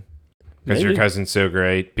cousin? Because your cousin's so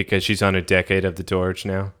great? Because she's on a decade of the torch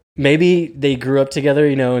now? Maybe they grew up together,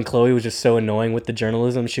 you know, and Chloe was just so annoying with the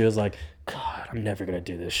journalism. She was like, God, I'm never going to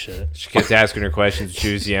do this shit. She kept asking her questions when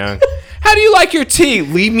she was young. How do you like your tea?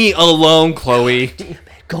 Leave me alone, Chloe. Damn it.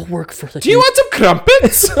 Go work for the... Do you want some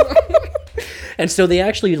crumpets? And so they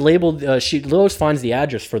actually labeled... Lois finds the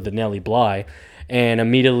address for the Nellie Bly, and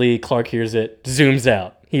immediately Clark hears it, zooms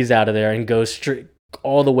out. He's out of there and goes straight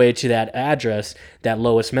all the way to that address that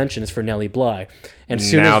Lois mentions for Nellie Bly. And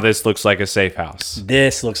this looks like a safe house.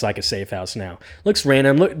 This looks like a safe house now. Looks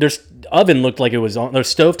random. Look, there's oven looked like it was on. Their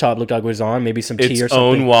stovetop looked like it was on. Maybe some tea or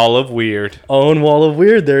something. Own wall of weird. Own wall of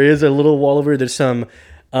weird. There is a little wall of weird. There's some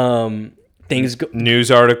things. News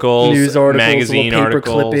articles, magazine paper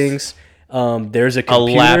articles. clippings. There's a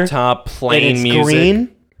computer. A laptop playing music.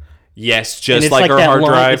 Green. Yes, just like her hard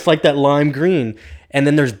drive. It's like that lime green. And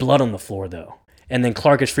then there's blood on the floor, though. And then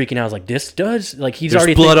Clark is freaking out. He's like, this does? Like, he's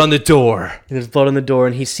already... There's blood on the door. There's blood on the door,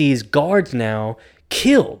 and he sees guards now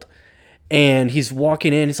killed. And he's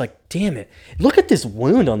walking in. He's like, damn it. Look at this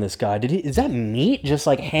wound on this guy. Is that meat just,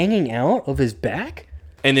 like, hanging out of his back?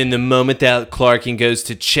 And in the moment that Clarkin goes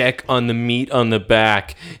to check on the meat on the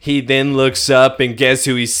back, he then looks up, and guess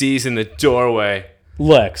who he sees in the doorway?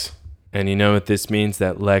 Lex. And you know what this means?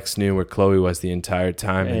 That Lex knew where Chloe was the entire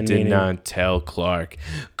time and did not tell Clark.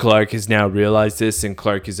 Clark has now realized this, and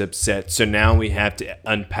Clark is upset. So now we have to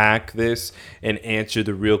unpack this and answer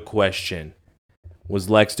the real question. Was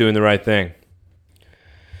Lex doing the right thing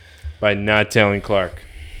by not telling Clark?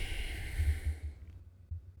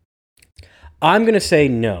 I'm going to say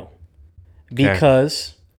no.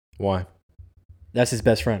 Because... Why? That's his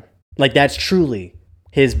best friend. Like, that's truly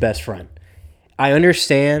his best friend. I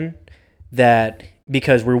understand that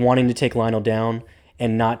because we're wanting to take Lionel down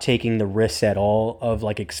and not taking the risks at all of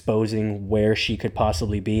like exposing where she could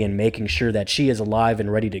possibly be and making sure that she is alive and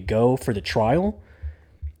ready to go for the trial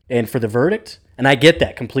and for the verdict. And I get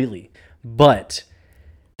that completely. But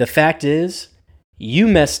the fact is, you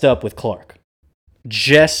messed up with Clark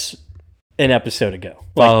just an episode ago,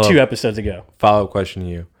 like 2 episodes ago. Follow-up question to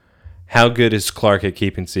you. How good is Clark at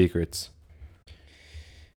keeping secrets?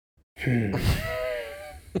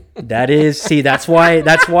 That's why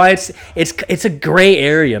it's a gray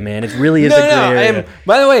area, man. It really is a gray area.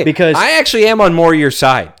 By the way, because I actually am on more your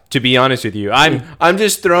side, to be honest with you. I'm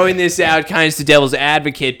just throwing this out kind of as the devil's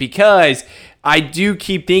advocate because I do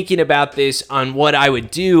keep thinking about this on what I would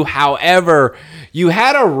do. However, you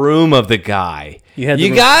had a room of the guy.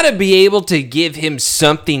 You got to be able to give him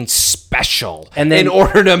something special in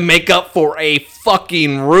order to make up for a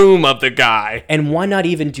fucking room of the guy. And why not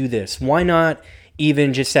even do this? Why not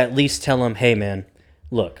even just at least tell him, hey, man,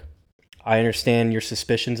 look, I understand your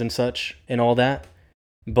suspicions and such and all that,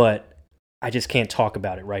 but I just can't talk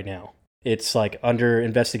about it right now. It's like under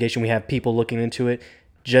investigation. We have people looking into it.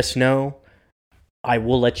 Just know I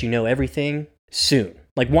will let you know everything soon.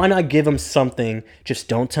 Like, why not give him something? Just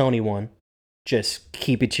don't tell anyone. Just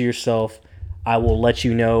keep it to yourself. I will let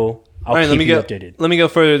you know. I'll keep you updated. Let me go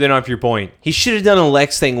further than off your point. He should have done a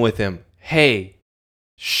Lex thing with him. Hey,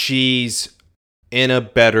 she's in a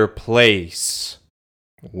better place.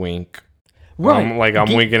 Wink. Right.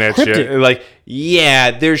 I'm winking at you. Like,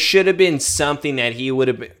 yeah, there should have been something that he would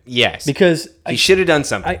have been. Yes. Because he should have done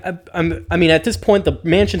something. I mean, at this point, the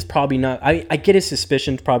mansion's probably not. I get his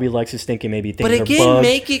suspicions. Probably Lex is thinking maybe things are bugged. But again,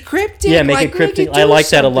 make it cryptic. Yeah, make it cryptic. I like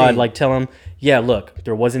that a lot. Like, tell him, yeah, look,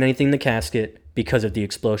 there wasn't anything in the casket because of the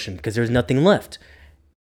explosion, because there's nothing left.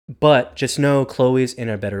 But just know Chloe's in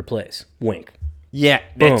a better place. Wink. Yeah.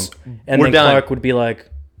 Boom. And then Clark would be like,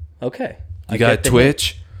 okay. You got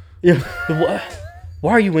Twitch? Yeah.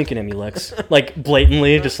 Why are you winking at me, Lex? Like,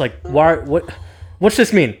 blatantly, just like, what's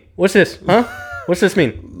this mean? What's this? Huh? What's this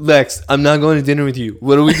mean? Lex, I'm not going to dinner with you.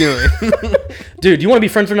 What are we doing? Dude, do you want to be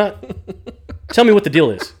friends or not? Tell me what the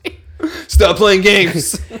deal is. Stop playing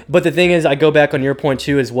games. But the thing is, I go back on your point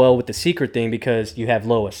too as well with the secret thing, because you have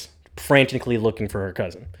Lois frantically looking for her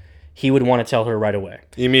cousin. He would want to tell her right away.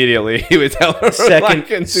 Immediately, he would tell her in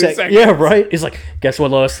 2 seconds. Yeah, right? He's like, guess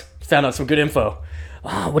what, Lois? Found out some good info.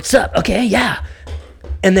 Oh, what's up? Okay, yeah.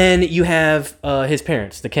 And then you have his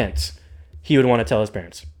parents, the Kents. He would want to tell his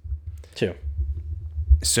parents, too.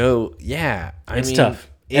 So, yeah. It's tough.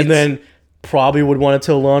 And then probably would want to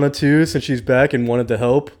tell Lana, too, since she's back and wanted to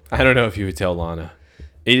help. I don't know if he would tell Lana.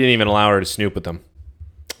 He didn't even allow her to snoop with them.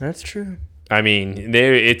 That's true. I mean,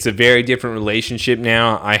 it's a very different relationship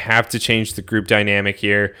now. I have to change the group dynamic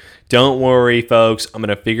here. Don't worry, folks. I'm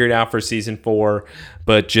going to figure it out for season 4.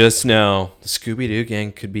 But just know, the Scooby-Doo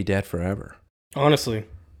gang could be dead forever. Honestly.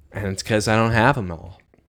 And it's because I don't have them all.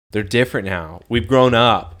 They're different now. We've grown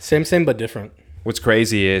up. Same, but different. What's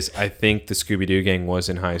crazy is I think the Scooby-Doo gang was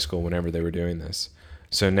in high school whenever they were doing this.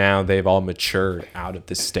 So now they've all matured out of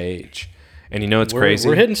this stage. And you know what's crazy?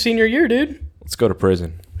 We're hitting senior year, dude. Let's go to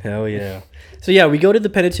prison. Hell yeah. So yeah, we go to the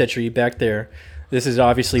penitentiary back there. This is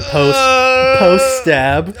obviously post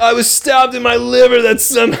stab. I was stabbed in my liver. That's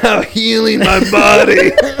somehow healing my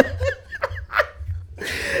body.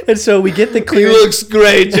 And so we get the clear. He looks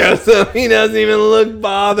great, Joseph. He doesn't even look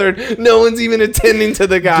bothered. No one's even attending to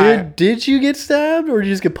the guy. Did you get stabbed or did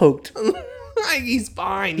you just get poked? He's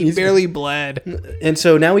fine. He barely bled. And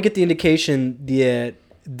so now we get the indication that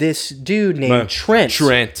this dude named Trent.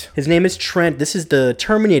 His name is Trent. This is the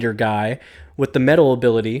Terminator guy with the metal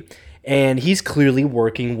ability. And he's clearly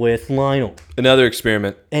working with Lionel. Another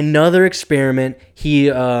experiment. He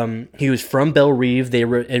was from Belle Reve. They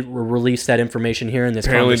released that information here in this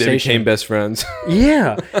conversation. They became best friends.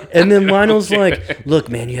 Yeah. And then Lionel's like, look,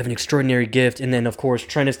 man, you have an extraordinary gift. And then, of course,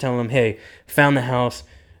 Trent is telling him, hey, found the house.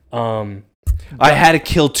 I had to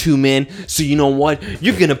kill 2 men, so you know what?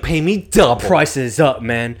 You're going to pay me double. Price is up,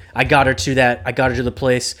 man. I got her to the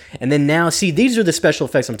place. And then now, see, these are the special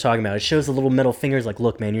effects I'm talking about. It shows the little middle fingers like,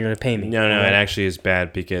 look, man, you're going to pay me. No, it actually is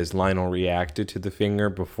bad because Lionel reacted to the finger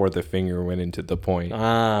before the finger went into the point.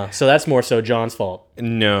 So that's more so John's fault.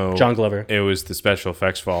 No. John Glover. It was the special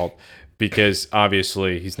effects fault because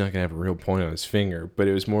obviously he's not going to have a real point on his finger, but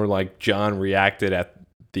it was more like John reacted at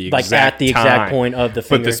the exact point of the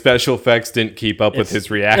finger. But the special effects didn't keep up with his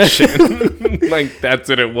reaction. Like, that's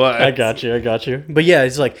what it was. I got you. But yeah,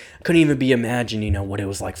 it's like, I couldn't even imagine, what it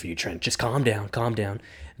was like for you, Trent. Just calm down.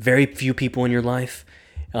 Very few people in your life,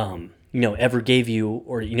 ever gave you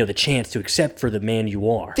or, the chance to accept for the man you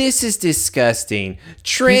are. This is disgusting.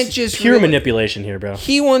 Trent just pure manipulation here, bro.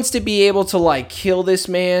 He wants to be able to, kill this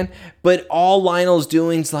man, but all Lionel's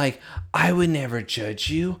doing is I would never judge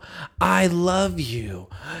you. I love you.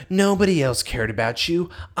 Nobody else cared about you.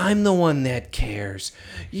 I'm the one that cares.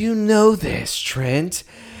 You know this, Trent.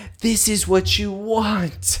 This is what you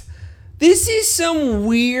want. This is some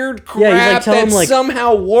weird crap that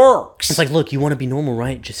somehow works. It's like, look, you want to be normal,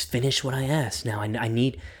 right? Just finish what I asked. Now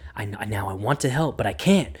I want to help, but I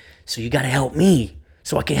can't. So you got to help me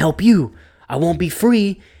so I can help you. I won't be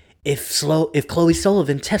free if Chloe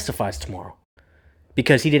Sullivan testifies tomorrow.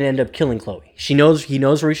 Because he didn't end up killing Chloe. He knows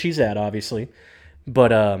where she's at, obviously.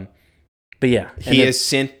 But But yeah. He has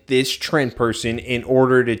sent this Trent person in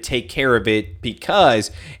order to take care of it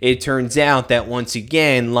because it turns out that once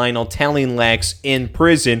again, Lionel telling Lex in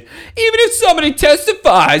prison, even if somebody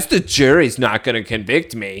testifies, the jury's not going to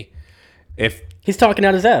convict me. He's talking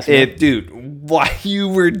out his ass, man. Dude, why you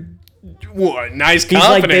were... What, nice He's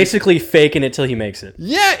confidence. like basically faking it till he makes it.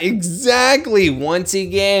 Yeah, exactly. Once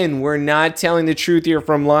again, we're not telling the truth here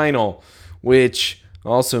from Lionel, which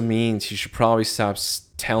also means you should probably stop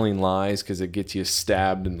telling lies because it gets you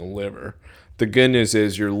stabbed in the liver. The good news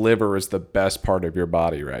is your liver is the best part of your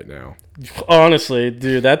body right now. Honestly,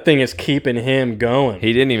 dude, that thing is keeping him going.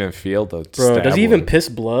 He didn't even feel the Bro, stab does he even wound. piss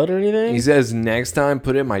blood or anything? He says, next time,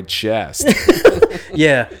 put it in my chest.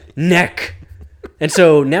 Yeah, neck. And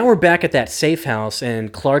so now we're back at that safe house,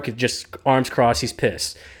 and Clark is just arms crossed. He's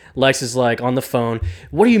pissed. Lex is like on the phone.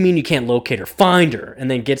 What do you mean you can't locate her? Find her.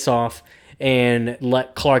 And then gets off, and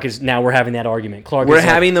Clark is now we're having that argument. We're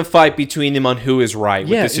having the fight between them on who is right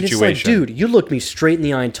with the situation. It's like, dude, you looked me straight in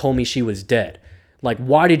the eye and told me she was dead. Like,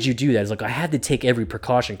 why did you do that? It's like, I had to take every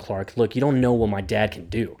precaution, Clark. Look, you don't know what my dad can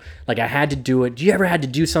do. Like, I had to do it. Do you ever had to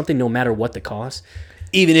do something no matter what the cost?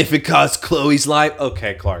 Even if it cost Chloe's life?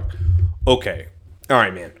 Okay, Clark. Okay. All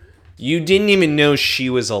right, man. You didn't even know she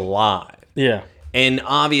was alive. Yeah. And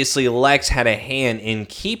obviously Lex had a hand in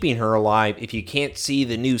keeping her alive if you can't see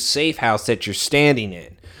the new safe house that you're standing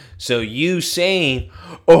in. So you saying,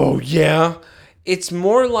 oh, yeah, it's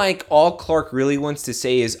more like all Clark really wants to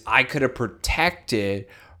say is I could have protected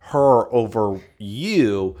her over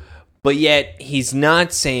you, but yet he's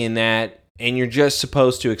not saying that, and you're just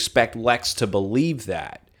supposed to expect Lex to believe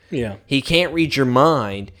that. Yeah. He can't read your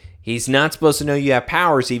mind. He's not supposed to know you have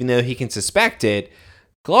powers, even though he can suspect it.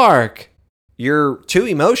 Clark, you're too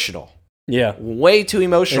emotional. Yeah. Way too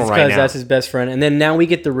emotional right now. Because that's his best friend. And then now we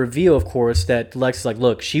get the reveal, of course, that Lex is like,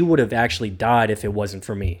 look, she would have actually died if it wasn't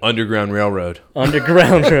for me. Underground Railroad.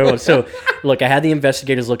 Underground Railroad. So, look, I had the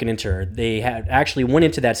investigators looking into her. They had actually went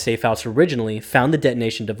into that safe house originally, found the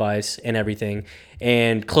detonation device and everything,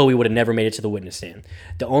 and Chloe would have never made it to the witness stand.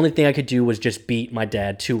 The only thing I could do was just beat my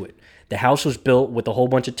dad to it. The house was built with a whole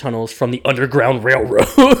bunch of tunnels from the Underground Railroad.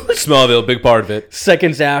 Smallville, big part of it.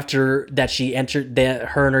 Seconds after that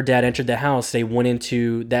her and her dad entered the house, they went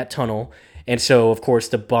into that tunnel. And so, of course,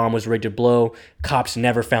 the bomb was rigged to blow. Cops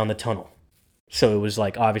never found the tunnel. So it was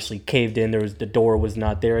like obviously caved in. The door was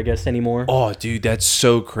not there, I guess, anymore. Oh, dude, that's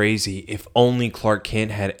so crazy. If only Clark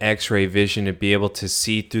Kent had X-ray vision to be able to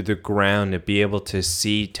see through the ground, to be able to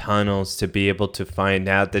see tunnels, to be able to find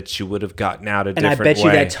out that she would have gotten out a different way. And I bet you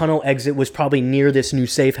that tunnel exit was probably near this new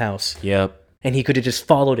safe house. Yep. And he could have just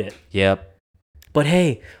followed it. Yep. But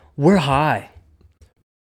hey, we're high.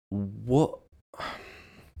 What?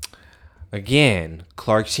 Again,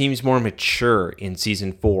 Clark seems more mature in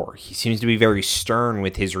season 4. He seems to be very stern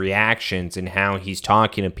with his reactions and how he's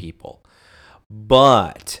talking to people.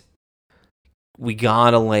 But we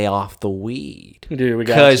gotta lay off the weed. Dude, we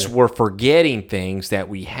got because to. we're forgetting things that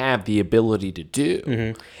we have the ability to do.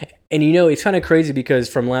 Mm-hmm. And you know, it's kind of crazy because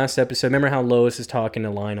from last episode, remember how Lois is talking to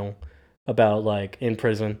Lionel about like in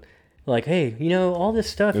prison? Like, hey, you know, all this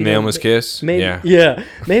stuff. The nameless kiss? Maybe, yeah.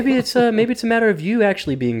 Maybe it's a matter of you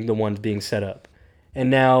actually being the ones being set up. And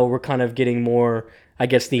now we're kind of getting more, I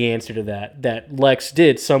guess, the answer to that Lex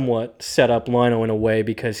did somewhat set up Lionel in a way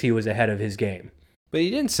because he was ahead of his game. But he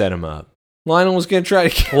didn't set him up. Lionel was going to try to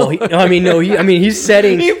kill him. He's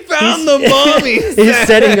setting... He found the bomb. He's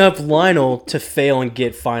setting up Lionel to fail and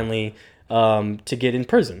get finally to get in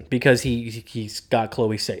prison because he's got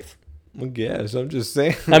Chloe safe. I guess. I'm just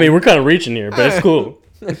saying. I mean, we're kind of reaching here, but it's cool.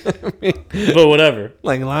 But whatever.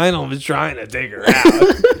 Like, Lionel was trying to take her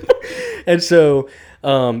out. And so,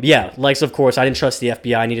 Lex, of course, I didn't trust the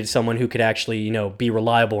FBI. I needed someone who could actually, be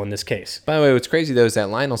reliable in this case. By the way, what's crazy, though, is that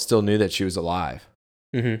Lionel still knew that she was alive.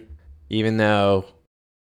 Mm-hmm. Even though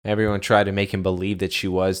everyone tried to make him believe that she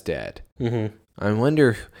was dead. Mm-hmm. I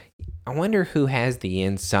wonder who has the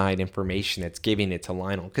inside information that's giving it to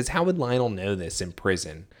Lionel. Because how would Lionel know this in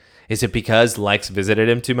prison? Is it because Lex visited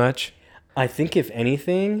him too much? I think if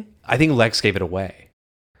anything... I think Lex gave it away.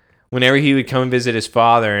 Whenever he would come and visit his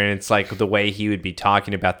father, and it's like the way he would be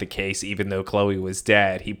talking about the case, even though Chloe was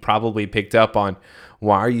dead, he probably picked up on,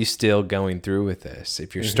 why are you still going through with this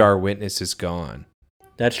if your star witness is gone?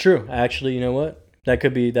 That's true. Actually, you know what? That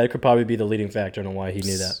could probably be the leading factor on why he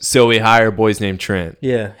knew that. So we hire a boy named Trent.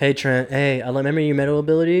 Yeah. Hey, Trent. Hey, I remember your metal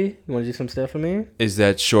ability. You want to do some stuff for me? Is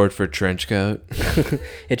that short for trench coat?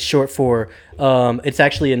 It's short for, it's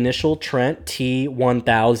actually initial Trent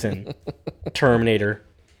T-1000 Terminator.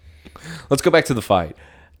 Let's go back to the fight.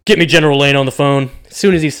 Get me General Lane on the phone. As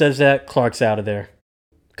soon as he says that, Clark's out of there.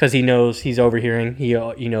 because he knows he's overhearing. He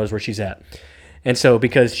knows where she's at. And so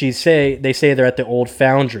because they say they're at the old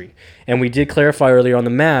foundry. And we did clarify earlier on the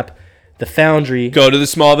map, the foundry. Go to the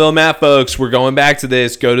Smallville map, folks. We're going back to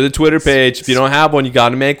this. Go to the Twitter page. If you don't have one, you got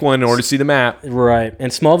to make one in order to see the map. Right.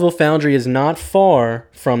 And Smallville Foundry is not far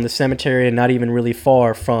from the cemetery and not even really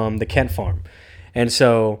far from the Kent farm. And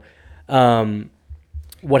so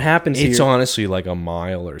what happens It's here... honestly like a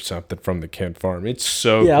mile or something from the Kent farm. It's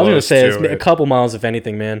so Yeah, I was going to close say, to it's it. a couple miles, if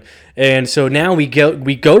anything, man. And so now we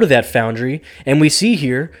go to that foundry, and we see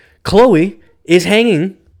here Chloe is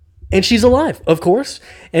hanging, and she's alive, of course.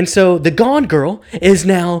 And so the gone girl is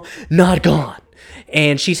now not gone.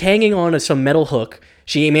 And she's hanging on to some metal hook.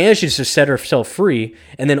 She manages to set herself free,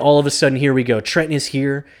 and then all of a sudden, here we go. Trent is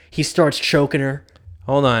here. He starts choking her.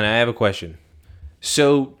 Hold on, I have a question.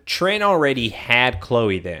 So Trent already had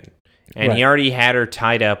Chloe then, and he Right. already had her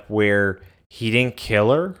tied up where he didn't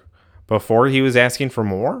kill her before he was asking for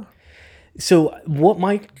more? So what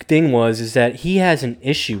my thing was is that he has an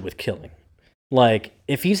issue with killing. Like,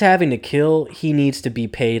 if he's having to kill, he needs to be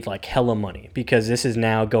paid like hella money because this is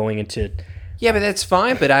now going into... Yeah, but that's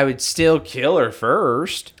fine, but I would still kill her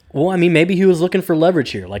first. Well, I mean, maybe he was looking for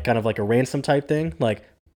leverage here, like kind of like a ransom type thing. Like,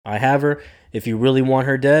 I have her. If you really want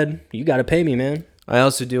her dead, you got to pay me, man. I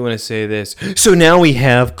also do want to say this. So now we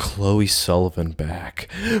have Chloe Sullivan back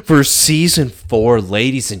for season 4,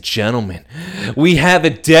 ladies and gentlemen. We have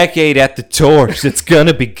a decade at the torch that's going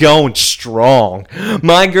to be going strong.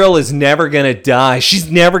 My girl is never going to die. She's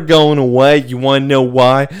never going away. You want to know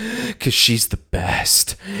why? Because she's the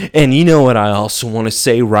best. And you know what I also want to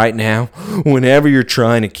say right now? Whenever you're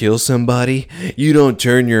trying to kill somebody, you don't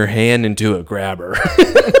turn your hand into a grabber.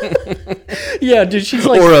 Yeah, dude, she's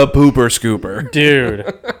like... Or a pooper scooper. Dude,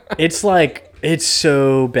 it's like... It's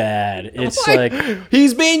so bad. It's like...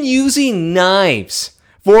 He's been using knives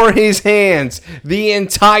for his hands the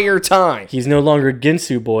entire time. He's no longer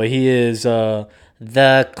Ginsu boy. He is the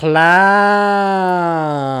Clown.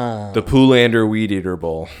 The Poolander Weed Eater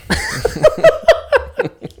Bowl.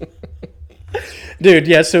 Dude,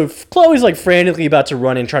 yeah, so Chloe's like frantically about to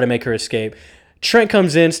run and try to make her escape. Trent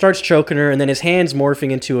comes in, starts choking her, and then his hand's morphing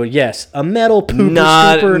into a metal pooper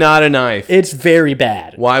scooper. Not a knife. It's very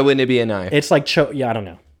bad. Why wouldn't it be a knife? It's like, I don't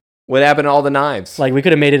know. What happened to all the knives? Like, we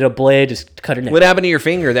could have made it a blade, just cut her neck. What happened to your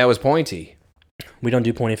finger that was pointy? We don't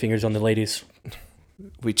do pointy fingers on the ladies.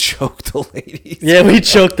 We choked the ladies. Yeah, we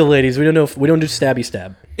choke the ladies. We don't do stabby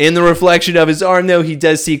stab. In the reflection of his arm, though, he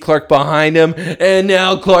does see Clark behind him, and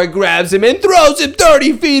now Clark grabs him and throws him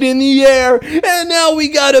 30 feet in the air, and now we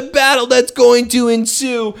got a battle that's going to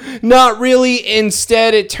ensue. Not really.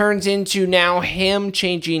 Instead, it turns into now him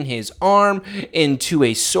changing his arm into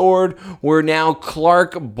a sword, where now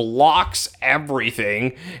Clark blocks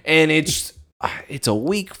everything, and it's a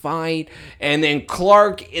weak fight, and then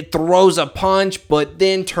Clark throws a punch, but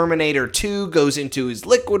then Terminator 2 goes into his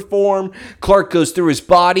liquid form. Clark goes through his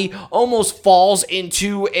body, almost falls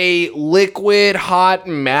into a liquid hot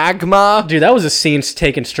magma. Dude, that was a scene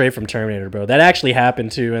taken straight from Terminator, bro. That actually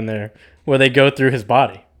happened too in there, where they go through his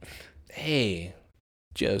body. Hey,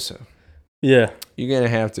 Joseph, Yeah. you're gonna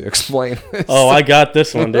have to explain this. Oh, I got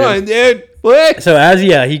this one, dude. Dude, what? So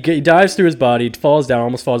he dives through his body, falls down,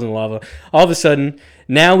 almost falls in the lava. All of a sudden,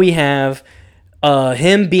 now we have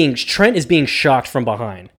Trent is being shocked from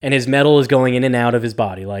behind, and his metal is going in and out of his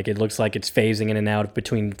body. Like, it looks like it's phasing in and out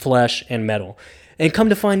between flesh and metal. And come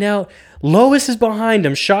to find out, Lois is behind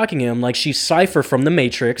him, shocking him like she's Cypher from the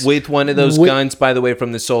Matrix. With one of those guns, by the way,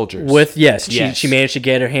 from the soldiers. She managed to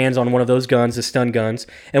get her hands on one of those guns, the stun guns.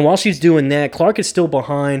 And while she's doing that, Clark is still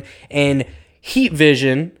behind, and heat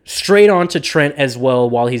vision straight onto Trent as well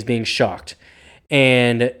while he's being shocked.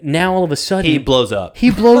 And now all of a sudden... He blows up.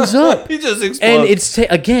 He blows up. He just explodes. And it's,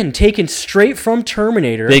 again, taken straight from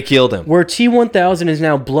Terminator. They killed him. Where T-1000 is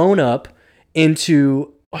now blown up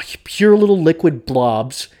into pure little liquid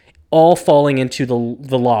blobs, all falling into the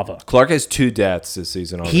lava. Clark has 2 deaths this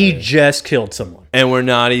season already. He just killed someone. And we're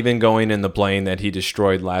not even going in the plane that he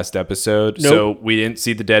destroyed last episode. Nope. So we didn't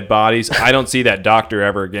see the dead bodies. I don't see that doctor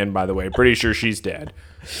ever again, by the way. Pretty sure she's dead.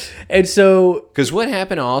 And so... Because what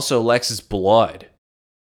happened to also Lex's blood?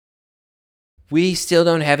 We still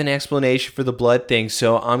don't have an explanation for the blood thing,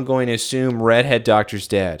 so I'm going to assume Redhead Doctor's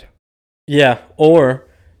dead. Yeah, or,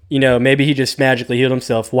 maybe he just magically healed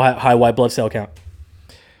himself. High white blood cell count.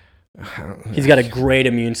 He's got a great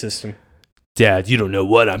immune system. Dad, you don't know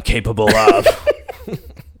what I'm capable of.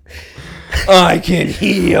 I can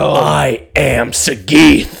heal. I am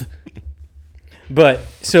Sagith. But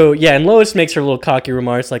so yeah, and Lois makes her little cocky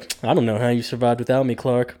remarks like, "I don't know how you survived without me,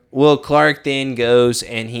 Clark." Well, Clark then goes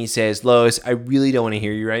and he says, "Lois, I really don't want to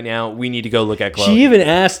hear you right now. We need to go look at Chloe." She even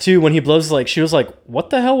asked too when he blows. Like she was like, "What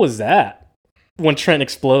the hell was that?" When Trent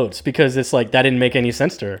explodes, because it's like that didn't make any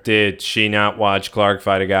sense to her. Did she not watch Clark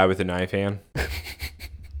fight a guy with a knife hand?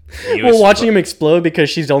 Well, watching him explode because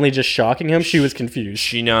she's only just shocking him, she was confused.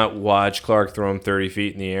 She not watch Clark throw him 30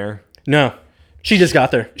 feet in the air? No, she just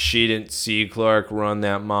got there. She didn't see Clark run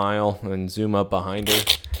that mile and zoom up behind her.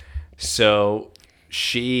 So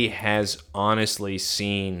she has honestly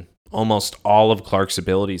seen almost all of Clark's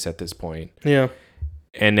abilities at this point. Yeah.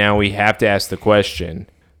 And now we have to ask the question,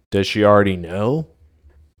 does she already know?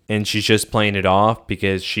 And she's just playing it off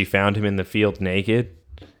because she found him in the field naked?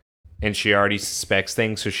 And she already suspects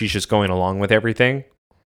things, so she's just going along with everything?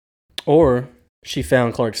 Or she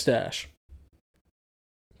found Clark's stash.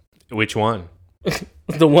 Which one?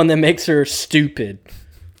 The one that makes her stupid.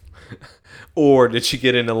 Or did she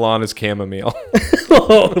get into Lana's chamomile?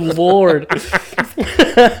 Oh, Lord.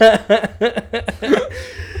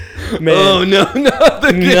 Man. Oh, no, not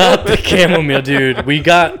the Not the chamomile, dude.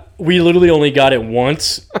 We literally only got it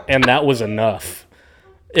once, and that was enough.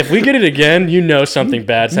 If we get it again, you know something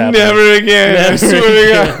bad's happening. Never again. I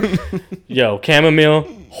swear to God. Yo, chamomile,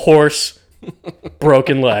 horse,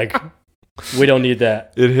 broken leg. We don't need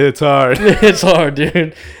that. It hits hard. It's hard,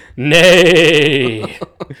 dude. Nay.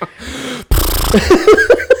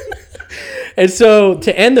 And so,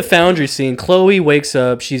 to end the foundry scene, Chloe wakes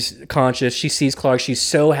up. She's conscious. She sees Clark. She's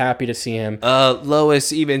so happy to see him.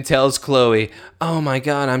 Lois even tells Chloe, "Oh my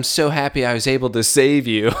God, I'm so happy I was able to save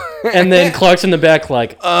you." And then Clark's in the back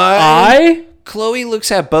like, Chloe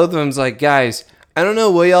looks at both of them and is like, "Guys, I don't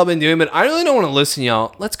know what y'all been doing, but I really don't want to listen to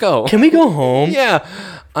y'all. Let's go." Can we go home? Yeah.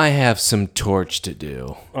 I have some torch to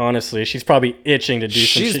do. Honestly, she's probably itching to do some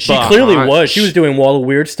She's shit. She clearly behind. was. She was doing all the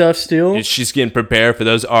weird stuff still. She's getting prepared for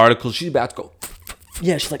those articles. She's about to go.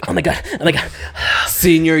 Yeah, she's like, oh my god.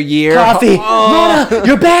 Senior year. Coffee! Lana,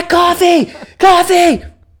 you're back, coffee! Coffee!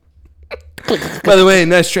 By the way,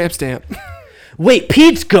 nice tramp stamp. Wait,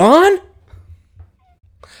 Pete's gone?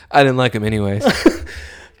 I didn't like him anyways.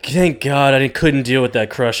 Thank God I couldn't deal with that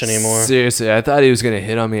crush anymore. Seriously, I thought he was going to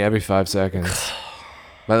hit on me every 5 seconds.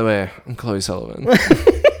 By the way, I'm Chloe Sullivan.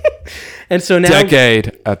 And so now...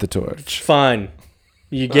 Decade at the torch. Fine.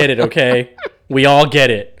 You get it, okay? We all get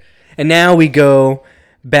it. And now we go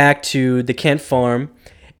back to the Kent farm,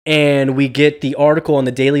 and we get the article on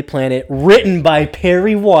the Daily Planet written by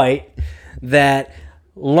Perry White that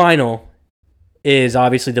Lionel is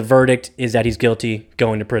obviously the verdict is that he's guilty,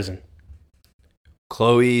 going to prison.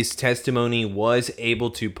 Chloe's testimony was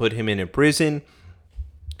able to put him in a prison.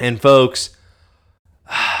 And folks,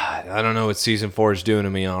 I don't know what season 4 is doing to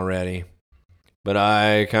me already, but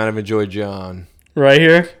I kind of enjoyed John. Right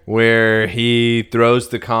here? Where he throws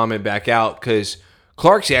the comment back out because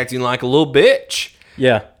Clark's acting like a little bitch.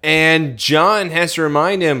 Yeah. And John has to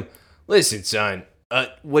remind him, listen, son,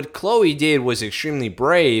 what Chloe did was extremely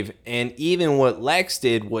brave, and even what Lex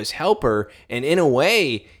did was help her, and in a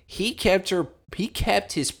way, he kept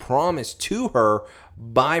his promise to her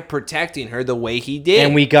by protecting her the way he did.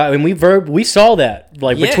 And we saw that,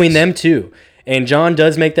 like, between them two. And John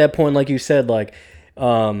does make that point, like you said, like,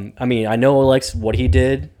 I mean, I know Lex, what he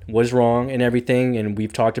did was wrong and everything, and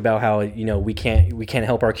we've talked about how, you know, we can't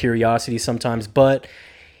help our curiosity sometimes, but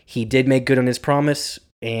he did make good on his promise,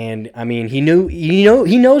 and I mean, he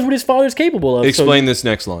knows what his father's capable of. Explain this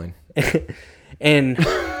next line. and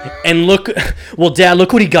look, well, Dad,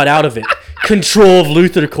 look what he got out of it. Control of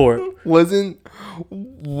Luthor Corp.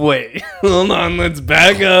 Wait, hold on, let's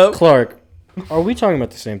back up. Clark, are we talking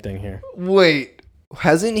about the same thing here? Wait,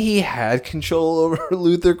 hasn't he had control over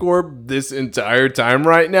Luthor Corp this entire time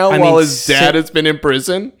right now while his dad has been in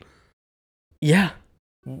prison? Yeah.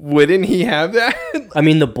 Wouldn't he have that? I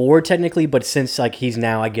mean, the board technically, but since like he's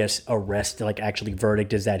now, I guess, arrested, like actually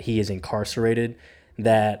verdict is that he is incarcerated,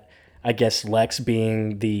 that I guess Lex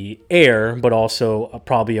being the heir, but also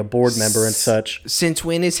probably a board member and such. Since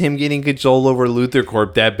when is him getting control over Luthor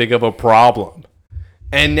Corp that big of a problem?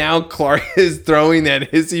 And now Clark is throwing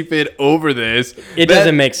that hissy fit over this. It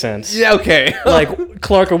doesn't make sense. Yeah, okay. Like,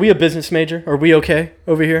 Clark, are we a business major? Are we okay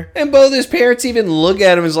over here? And both his parents even look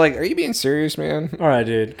at him as like, are you being serious, man? All right,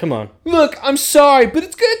 dude. Come on. Look, I'm sorry, but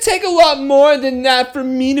it's going to take a lot more than that for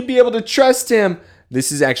me to be able to trust him.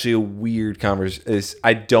 This is actually a weird conversation.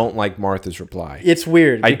 I don't like Martha's reply. It's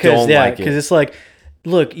weird. Because it's like,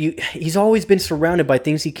 look, he's always been surrounded by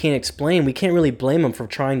things he can't explain. We can't really blame him for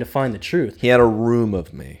trying to find the truth. He had a room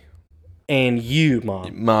of me. And you,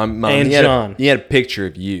 Mom. Mom. And John. He had a picture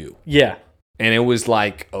of you. Yeah. And it was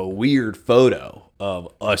like a weird photo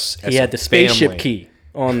of us as He had the spaceship family. key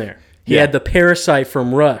on there. He had the parasite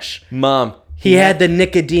from Rush. Mom. He had the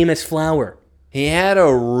Nicodemus flower. He had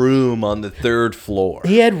a room on the 3rd floor.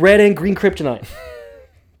 He had red and green kryptonite.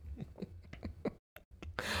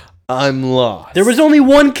 I'm lost. There was only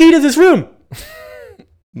one key to this room.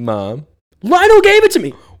 Mom. Lionel gave it to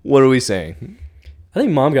me. What are we saying? I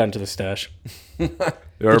think Mom got into the stash.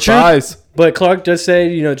 There are pies. But Clark does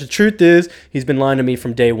say, the truth is, he's been lying to me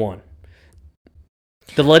from day one.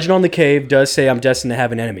 The legend on the cave does say I'm destined to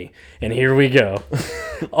have an enemy. And here we go.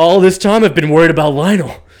 All this time I've been worried about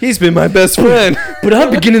Lionel. He's been my best friend. But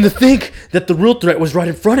I'm beginning to think that the real threat was right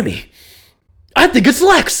in front of me. I think it's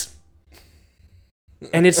Lex.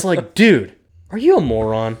 And it's like, dude, are you a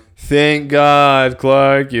moron? Thank God,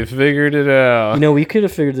 Clark, you figured it out. We could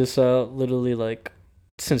have figured this out literally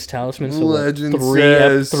since Talisman. So Legend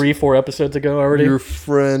says 4 episodes ago already. your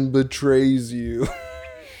friend betrays you.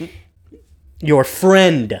 Your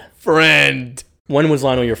friend. Friend. When was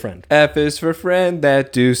Lionel your friend? F is for friend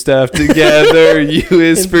that do stuff together. U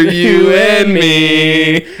is for you and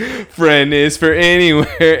me. Friend is for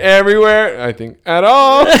anywhere, everywhere. I think at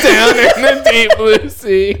all. Down in the deep blue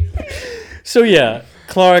sea. So yeah,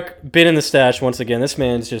 Clark been in the stash once again. This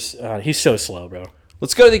man's just he's so slow, bro.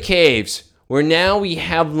 Let's go to the caves, where now we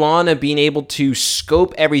have Lana being able to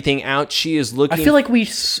scope everything out. She is looking... I feel like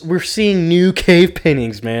we're seeing new cave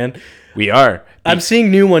paintings, man. We are. I'm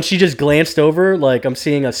seeing new ones. She just glanced over, like I'm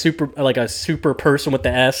seeing a super person with the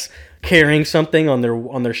S carrying something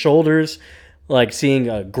on their shoulders, like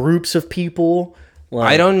seeing groups of people.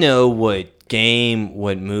 I don't know what game,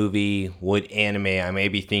 what movie, what anime I may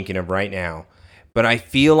be thinking of right now, but I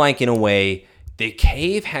feel like in a way the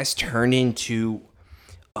cave has turned into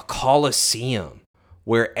a coliseum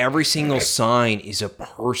where every single sign is a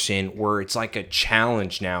person, where it's like a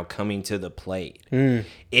challenge now coming to the plate.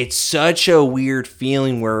 It's such a weird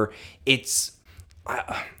feeling where it's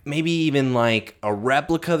maybe even like a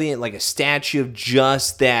replica, like a statue of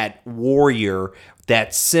just that warrior,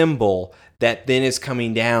 that symbol that then is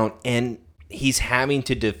coming down, and he's having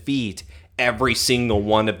to defeat every single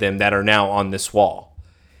one of them that are now on this wall.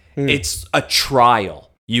 It's a trial,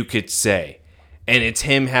 you could say. And it's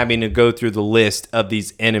him having to go through the list of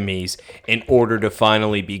these enemies in order to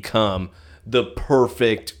finally become the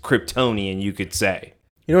perfect Kryptonian, you could say.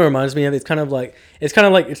 You know what it reminds me of?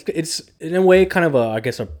 It's in a way kind of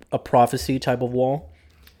a prophecy type of wall.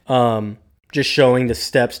 Just showing the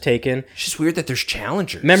steps taken. It's just weird that there's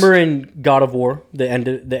challengers. Remember in God of War, the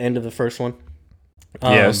end of the first one?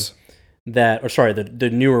 Yes. The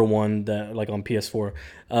newer one that like on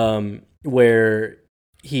PS4, where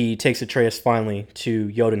he takes Atreus finally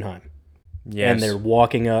to Jotunheim. Yes. And they're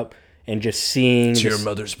walking up and just seeing... To your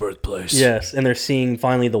mother's birthplace. Yes, and they're seeing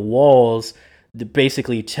finally the walls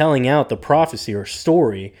basically telling out the prophecy or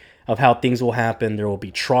story of how things will happen. There will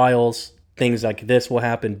be trials, things like this will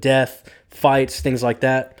happen, death, fights, things like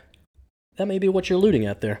that. That may be what you're alluding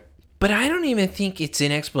at there. But I don't even think it's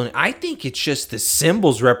an explanation. I think it's just the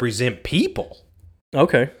symbols represent people.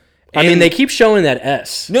 Okay. I mean, they keep showing that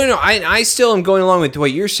S. No, I still am going along with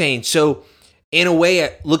what you're saying. So, in a way,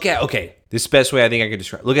 this is the best way I think I could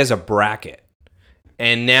describe it. Look as a bracket.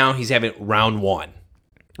 And now he's having round 1,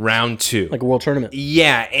 round 2. Like a world tournament.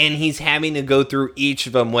 Yeah, and he's having to go through each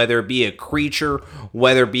of them, whether it be a creature,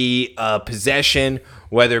 whether it be a possession,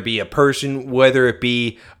 whether it be a person, whether it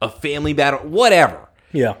be a family battle, whatever.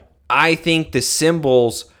 Yeah. I think the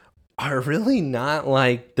symbols are really not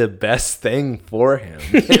like the best thing for him.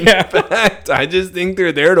 In fact, I just think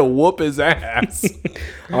they're there to whoop his ass.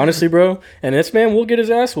 Honestly, bro. And this man will get his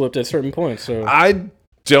ass whooped at certain points. So I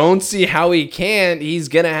don't see how he can't. He's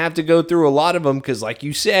going to have to go through a lot of them because, like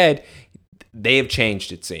you said, they have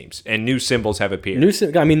changed, it seems, and new symbols have appeared.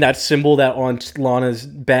 That symbol that on Lana's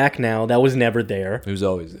back now, that was never there. It was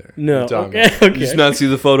always there. No. Okay. You just not see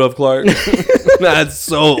the photo of Clark? That's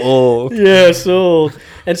so old. Yeah, so old.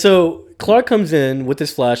 And so Clark comes in with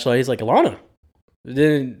his flashlight. He's like, Lana,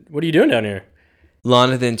 then what are you doing down here?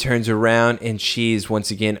 Lana then turns around and she's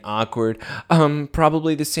once again awkward.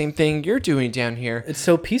 Probably the same thing you're doing down here. It's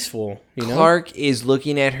so peaceful, you know? Clark is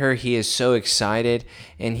looking at her. He is so excited.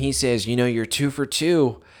 And he says, you're 2 for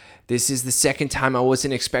 2. This is the second time I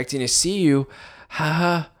wasn't expecting to see you.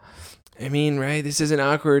 Haha. I mean, right? This isn't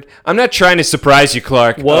awkward. I'm not trying to surprise you,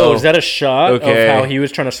 Clark. Whoa, is that a shot okay. of how he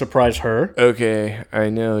was trying to surprise her? Okay,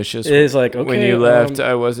 I know. It's just It's like, okay, when you left,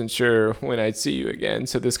 I wasn't sure when I'd see you again,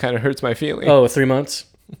 so this kind of hurts my feelings. Oh, 3 months?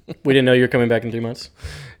 We didn't know you were coming back in 3 months?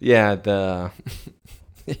 Yeah,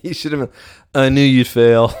 he should have. I knew you'd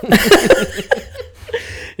fail. I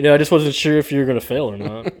just wasn't sure if you were going to fail or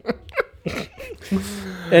not.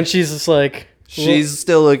 And she's just like... She's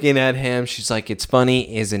still looking at him. She's like, it's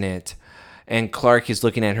funny, isn't it? And Clark is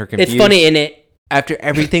looking at her confused. It's funny, isn't it? After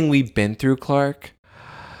everything we've been through, Clark,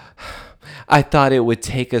 I thought it would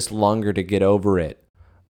take us longer to get over it.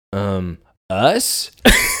 Us?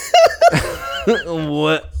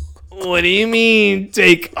 What do you mean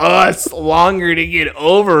take us longer to get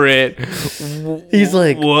over it? He's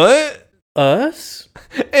like, what? Us?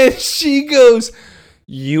 And she goes,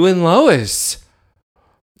 you and Lois.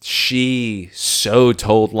 She so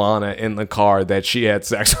told Lana in the car that she had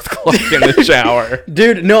sex with Clark in the shower.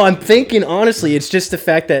 Dude, no, I'm thinking, honestly, it's just the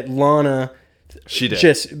fact that Lana She did.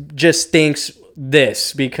 just thinks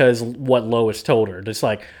this because what Lois told her. Just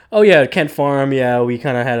like, oh yeah, Kent Farm, yeah, we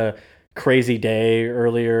kind of had a crazy day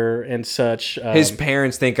earlier and such. His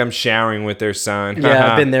parents think I'm showering with their son.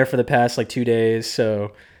 Yeah, I've been there for the past like 2 days,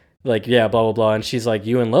 so like, yeah, blah blah blah. And she's like,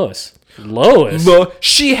 you and Lois.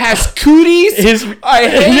 She has cooties. I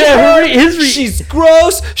hate her. She's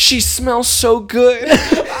gross. She smells so good.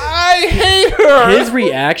 I hate her. His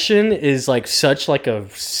reaction is like such like a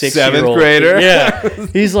 6-year-old 7th grader. Yeah,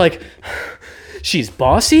 he's like, she's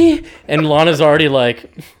bossy, and Lana's already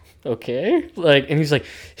like, okay, like, and he's like,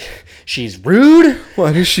 she's rude.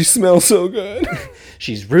 Why does she smell so good?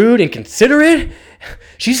 She's rude and considerate.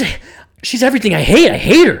 She's everything I hate. I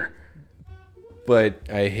hate her. But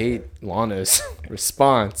I hate Lana's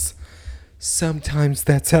response. Sometimes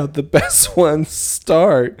that's how the best ones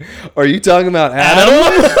start. Are you talking about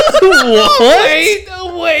Adam?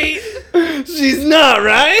 What? Wait. She's not,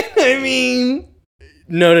 right? I mean...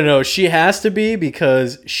 No. She has to be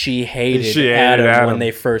because she hated Adam when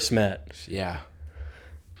they first met. Yeah.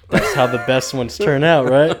 That's how the best ones turn out,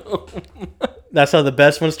 right? That's how the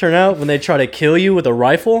best ones turn out when they try to kill you with a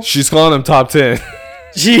rifle. She's calling him top 10.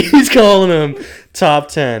 She's calling him top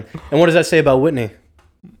 10. And what does that say about Whitney?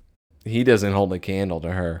 He doesn't hold a candle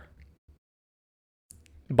to her.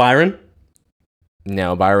 Byron?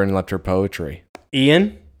 No, Byron left her poetry.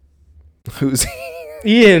 Ian? Who's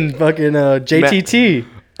Ian, fucking JTT.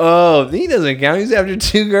 Oh, he doesn't count. He's after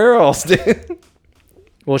 2 girls, dude.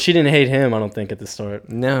 Well, she didn't hate him, I don't think, at the start.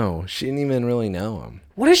 No, she didn't even really know him.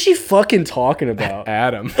 What is she fucking talking about?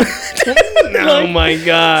 Adam. Oh my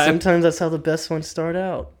God. Sometimes that's how the best ones start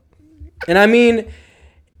out. And I mean...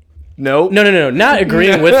 Nope. No. Not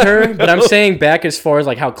agreeing with her, but I'm saying back as far as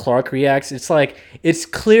like how Clark reacts. It's like it's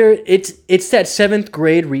clear. It's that 7th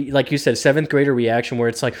grade, like you said, 7th grader reaction where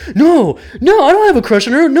it's like, no, I don't have a crush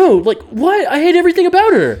on her. No, like what? I hate everything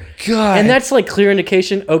about her. God. And that's like clear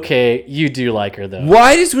indication. Okay, you do like her though.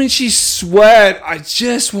 Why does when she sweat, I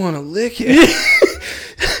just want to lick it?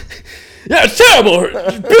 Yeah, it's terrible.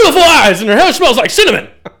 Her beautiful eyes and her hair smells like cinnamon.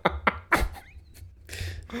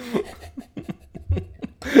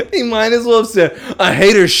 He might as well have said, I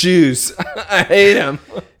hate her shoes. I hate them.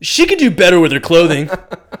 She could do better with her clothing.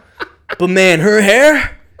 But man, her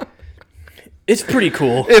hair, it's pretty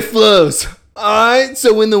cool. It flows. Alright,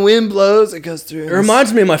 so when the wind blows, it goes through. It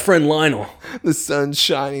reminds me of my friend Lionel. The sun's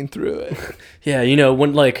shining through it. Yeah, you know,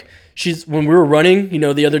 when we were running, you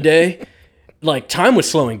know, the other day, like time was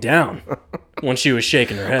slowing down when she was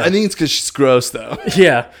shaking her head. I think it's because she's gross, though.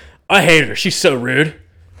 Yeah, I hate her. She's so rude.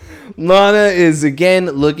 Lana is again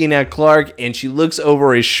looking at Clark, and she looks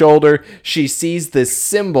over his shoulder. She sees the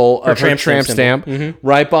symbol of her tramp stamp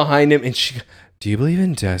right behind him, and she goes, do you believe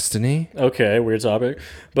in destiny? Okay, weird topic.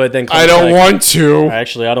 But then I don't want to.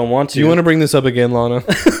 Actually, I don't want to. Do you want to bring this up again, Lana?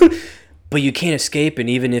 But you can't escape, and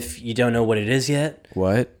even if you don't know what it is yet.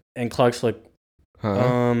 What? And Clark's like,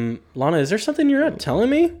 Lana, is there something you're not telling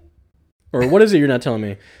me? Or what is it you're not telling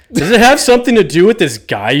me? Does it have something to do with this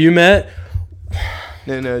guy you met?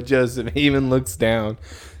 No, Joseph. He even looks down.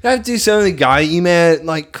 You have to do something with the guy you met.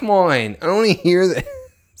 Like, come on. I don't want to hear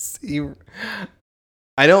this.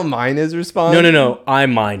 I don't mind his response. No. I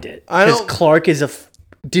mind it. Because Clark is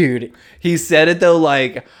dude. He said it, though,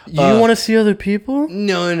 like... You want to see other people?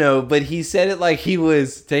 No. But he said it like he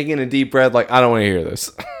was taking a deep breath. Like, I don't want to hear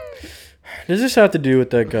this. Does this have to do with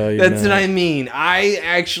that guy? That's what I mean. I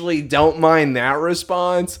actually don't mind that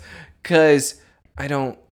response. Because I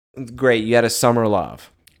don't... Great, you had a summer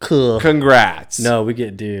love. Cool. Congrats. No,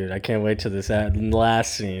 dude, I can't wait till this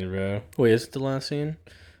last scene, bro. Wait, is it the last scene?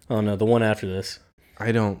 Oh no, the one after this.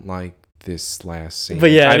 I don't like this last scene.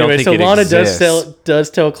 But yeah, anyway, so Lana exists. does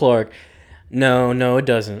tell Clark, no, it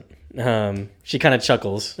doesn't. She kind of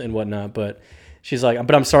chuckles and whatnot, but she's like,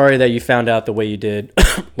 but I'm sorry that you found out the way you did,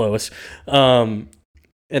 Lois. And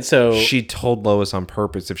so she told Lois on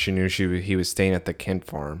purpose if she knew he was staying at the Kent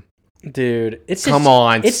farm. Dude, Come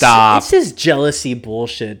on, stop. It's his jealousy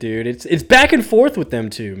bullshit, dude. It's back and forth with them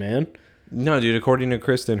two, man. No, dude. According to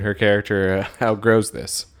Kristen, her character outgrows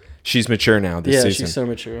this. She's mature now this season. She's so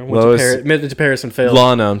mature. Lois, Went to Paris and failed.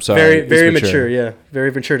 Lana, I'm sorry. Very mature. Yeah,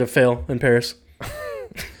 very mature to fail in Paris.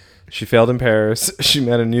 She failed in Paris. She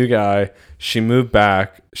met a new guy. She moved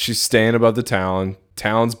back. She's staying above the town.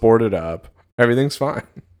 Town's boarded up. Everything's fine.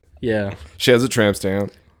 Yeah. She has a tramp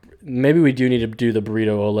stamp. Maybe we do need to do the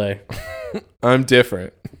burrito ole. I'm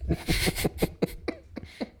different.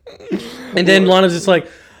 And then Lana's just like,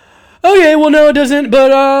 okay, well, no, it doesn't, but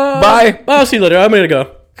Bye. I'll see you later. I'm going to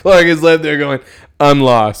go. Clark is left there going, I'm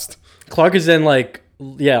lost. Clark is then like,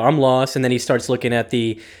 yeah, I'm lost. And then he starts looking at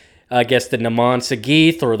the, I guess, the Naman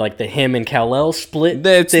Sagith or like the him and Kal-El split.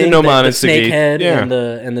 That's thing, the Naman the snake Sagith. head Yeah. and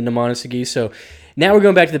the Naman Sagith. So now we're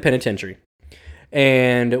going back to the penitentiary.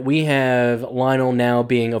 And we have Lionel now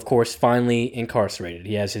being, of course, finally incarcerated.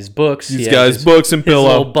 He has his books. He's got his books and his pillow.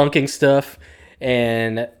 little bunking stuff.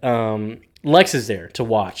 And Lex is there to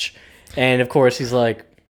watch. And, of course, he's like,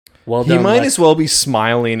 well done, He might Lex. as well be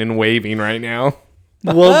smiling and waving right now.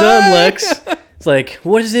 Well done, Lex. It's like,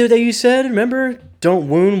 what is it that you said? Remember? Don't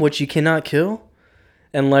wound what you cannot kill.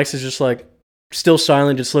 And Lex is just like, still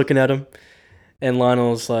silent, just looking at him. And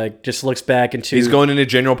Lionel's like, just looks back into... He's going into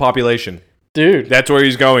general population. Dude. That's where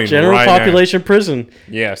he's going. General right population prison. Now.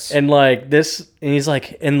 Yes. And like this, and he's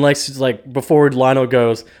like, and Lex is like, before Lionel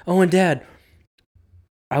goes, oh, and Dad,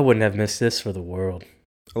 I wouldn't have missed this for the world.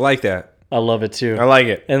 I like that. I love it too. I like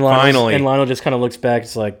it. And Finally. And Lionel just kind of looks back.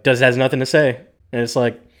 It's like, has nothing to say. And it's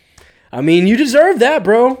like, I mean, you deserve that,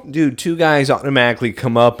 bro. Dude, two guys automatically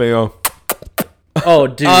come up and go, Oh,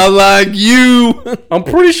 dude. I like you. I'm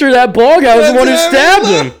pretty sure that ball guy was the one who stabbed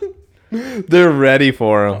him. They're ready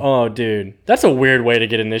for him. Oh, dude. That's a weird way to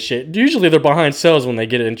get in this shit. Usually they're behind cells when they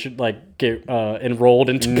get enrolled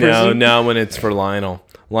into prison. No, when it's for Lionel.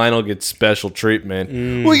 Lionel gets special treatment.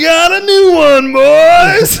 We got a new one,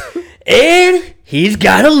 boys. And he's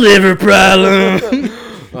got a liver problem.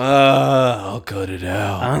 I'll cut it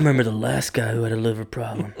out. I remember the last guy who had a liver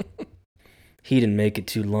problem. He didn't make it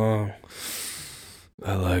too long.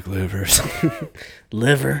 I like livers.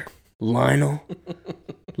 Liver, Lionel,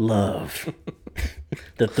 love.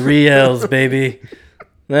 The 3 L's, baby.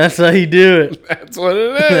 That's how you do it. That's what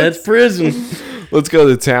it is. That's prison. Let's go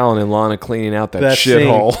to town and Lana cleaning out that Best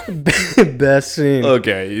shithole. scene. Best scene.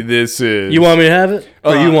 Okay, this is... You want me to have it?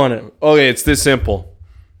 Or you want it? Okay, it's this simple.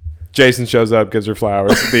 Jason shows up, gives her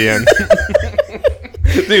flowers at the end.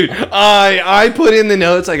 Dude, I put in the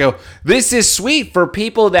notes, I go, this is sweet for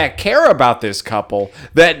people that care about this couple,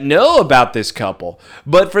 that know about this couple.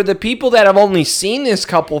 But for the people that have only seen this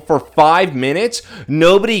couple for 5 minutes,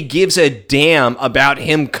 nobody gives a damn about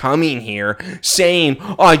him coming here saying,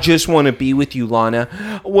 oh, I just want to be with you,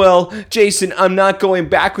 Lana. Well, Jason, I'm not going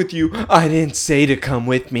back with you. I didn't say to come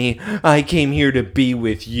with me. I came here to be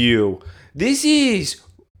with you. This is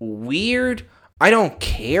weird. I don't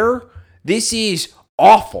care. This is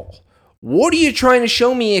awful. What are you trying to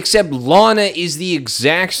show me except Lana is the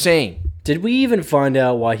exact same? Did we even find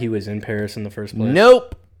out why he was in Paris in the first place?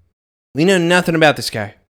 Nope. We know nothing about this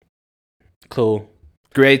guy. Cool.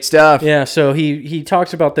 Great stuff. Yeah, so he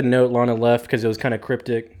talks about the note Lana left because it was kind of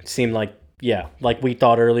cryptic. It seemed like, yeah, like we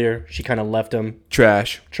thought earlier, she kind of left him.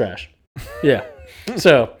 Trash. Yeah.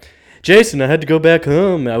 So, Jason, I had to go back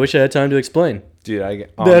home. I wish I had time to explain. Dude,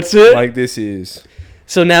 That's it? Like, this is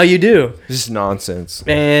So now you do. This is nonsense.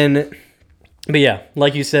 But yeah,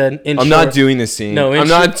 like you said, I'm not doing this scene. No, I'm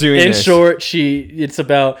not doing in this. In short, it's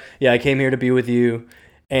about, I came here to be with you.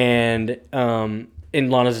 And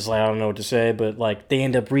Lana's just like, I don't know what to say. But like, they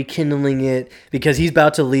end up rekindling it because he's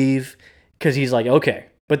about to leave. Because he's like, okay.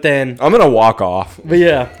 But then... I'm going to walk off. But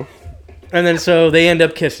yeah. And then so they end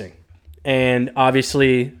up kissing. And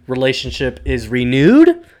obviously, relationship is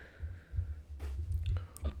renewed.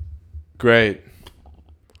 Great.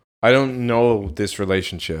 I don't know this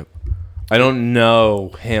relationship. I don't know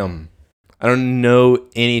him. I don't know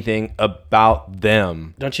anything about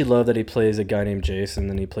them. Don't you love that he plays a guy named Jason,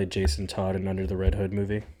 and he played Jason Todd in Under the Red Hood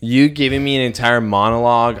movie? You giving me an entire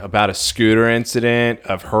monologue about a scooter incident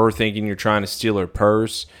of her thinking you're trying to steal her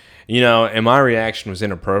purse. You know, and my reaction was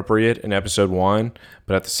inappropriate in episode 1,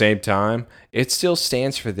 but at the same time, it still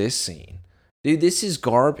stands for this scene. Dude, this is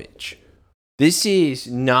garbage. This is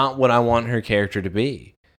not what I want her character to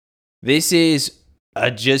be. This is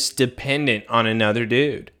just dependent on another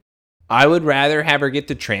dude. I would rather have her get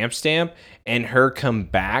the tramp stamp and her come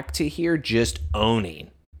back to here just owning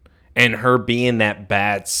and her being that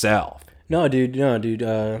bad self. No, dude.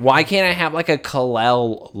 Why can't I have like a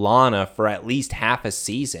Kal-El Lana for at least half a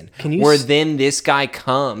season? Can you where then this guy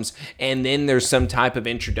comes and then there's some type of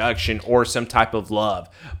introduction or some type of love.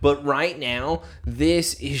 But right now,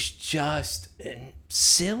 this is just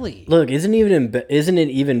silly. Look, isn't it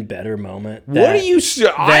even better moment? What are you?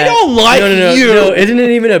 I don't like you. No, isn't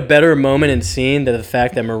it even a better moment and scene that the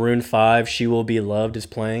fact that Maroon 5, She Will Be Loved is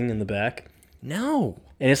playing in the back? No.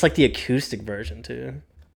 And it's like the acoustic version too.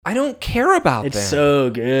 I don't care about It's that. so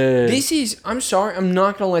good. I'm sorry, I'm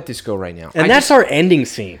not going to let this go right now. And that's our ending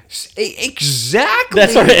scene. Exactly.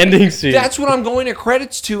 That's our ending scene. That's what I'm going to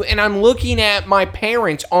credits to, and I'm looking at my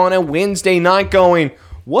parents on a Wednesday night going,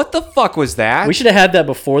 what the fuck was that? We should have had that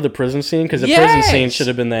before the prison scene, because the prison scene should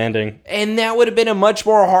have been the ending. And that would have been a much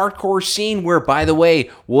more hardcore scene where, by the way,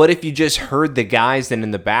 what if you just heard the guys then in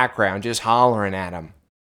the background just hollering at him?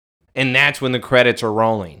 And that's when the credits are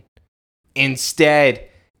rolling. Instead,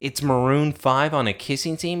 it's Maroon 5 on a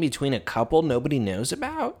kissing scene between a couple nobody knows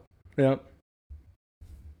about? Yep.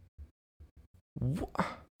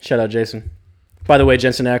 Shout out Jason. By the way,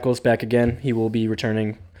 Jensen Ackles back again. He will be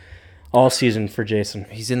returning all season for Jason.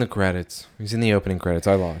 He's in the credits. He's in the opening credits.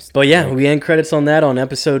 I lost. But yeah, we end credits on that on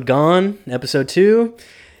episode Gone, episode 2.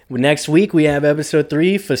 Next week, we have episode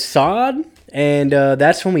 3, Facade. And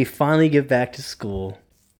that's when we finally get back to school.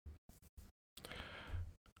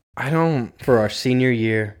 For our senior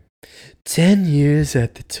year. 10 years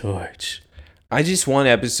at the torch. I just want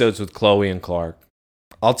episodes with Chloe and Clark.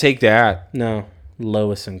 I'll take that. No,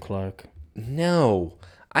 Lois and Clark. No.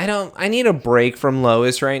 I need a break from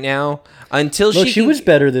Lois right now until Look, she was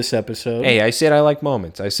better this episode. Hey, I said I like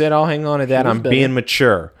moments. I said I'll hang on to that. I'm better. being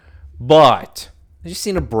mature. But I just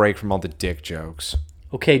need a break from all the dick jokes.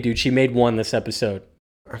 Okay, dude, she made one this episode.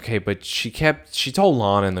 Okay, but she told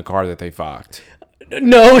Lana in the car that they fucked.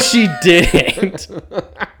 No, she didn't.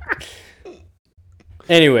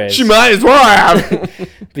 Anyways. She might as well have.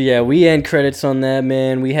 But yeah, we end credits on that,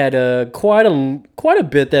 man. We had quite a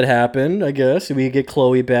bit that happened, I guess. We get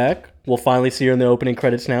Chloe back. We'll finally see her in the opening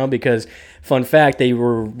credits now because, fun fact, they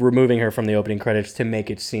were removing her from the opening credits to make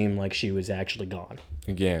it seem like she was actually gone.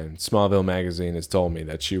 Again, Smallville magazine has told me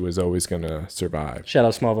that she was always going to survive. Shout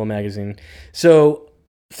out Smallville magazine. So,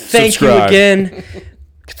 thank Subscribe. you again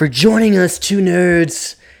for joining us, two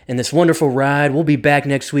nerds, in this wonderful ride. We'll be back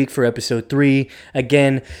next week for episode 3.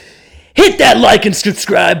 Again, hit that like and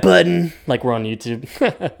subscribe button like we're on YouTube.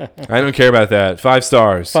 I don't care about that. 5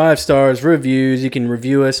 stars. 5 stars, reviews. You can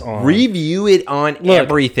review us on... Review it on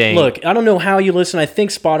everything. Look, I don't know how you listen. I think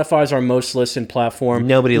Spotify is our most listened platform.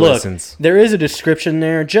 Nobody listens. There is a description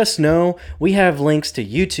there. Just know we have links to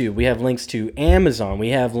YouTube. We have links to Amazon. We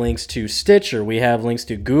have links to Stitcher. We have links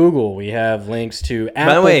to Google. We have links to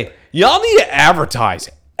Apple. By the way, y'all need to advertise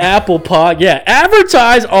it.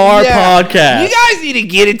 Advertise our podcast. You guys need to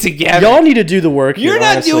get it together. Y'all need to do the work. You're here,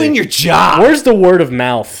 not honestly. doing your job. Where's the word of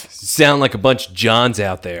mouth? Sound like a bunch of Johns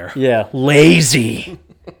out there. Yeah, lazy.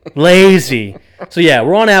 So yeah,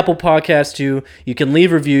 we're on Apple Podcasts too. You can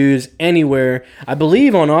leave reviews anywhere. I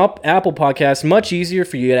believe on Apple Podcasts, much easier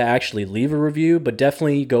for you to actually leave a review, but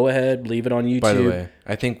definitely go ahead, leave it on YouTube. By the way,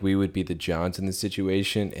 I think we would be the Johns in this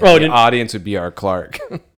situation, and the audience would be our Clark.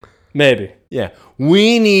 Maybe. Yeah.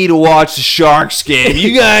 We need to watch the Sharks game.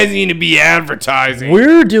 You guys need to be advertising.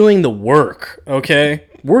 We're doing the work, okay?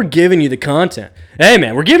 We're giving you the content. Hey,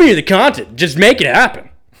 man, we're giving you the content. Just make it happen.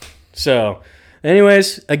 So,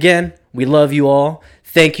 anyways, again, we love you all.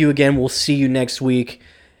 Thank you again. We'll see you next week.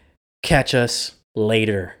 Catch us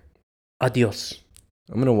later. Adios.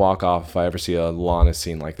 I'm going to walk off if I ever see a Lana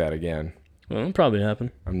scene like that again. Well, it'll probably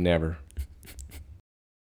happen. I'm never.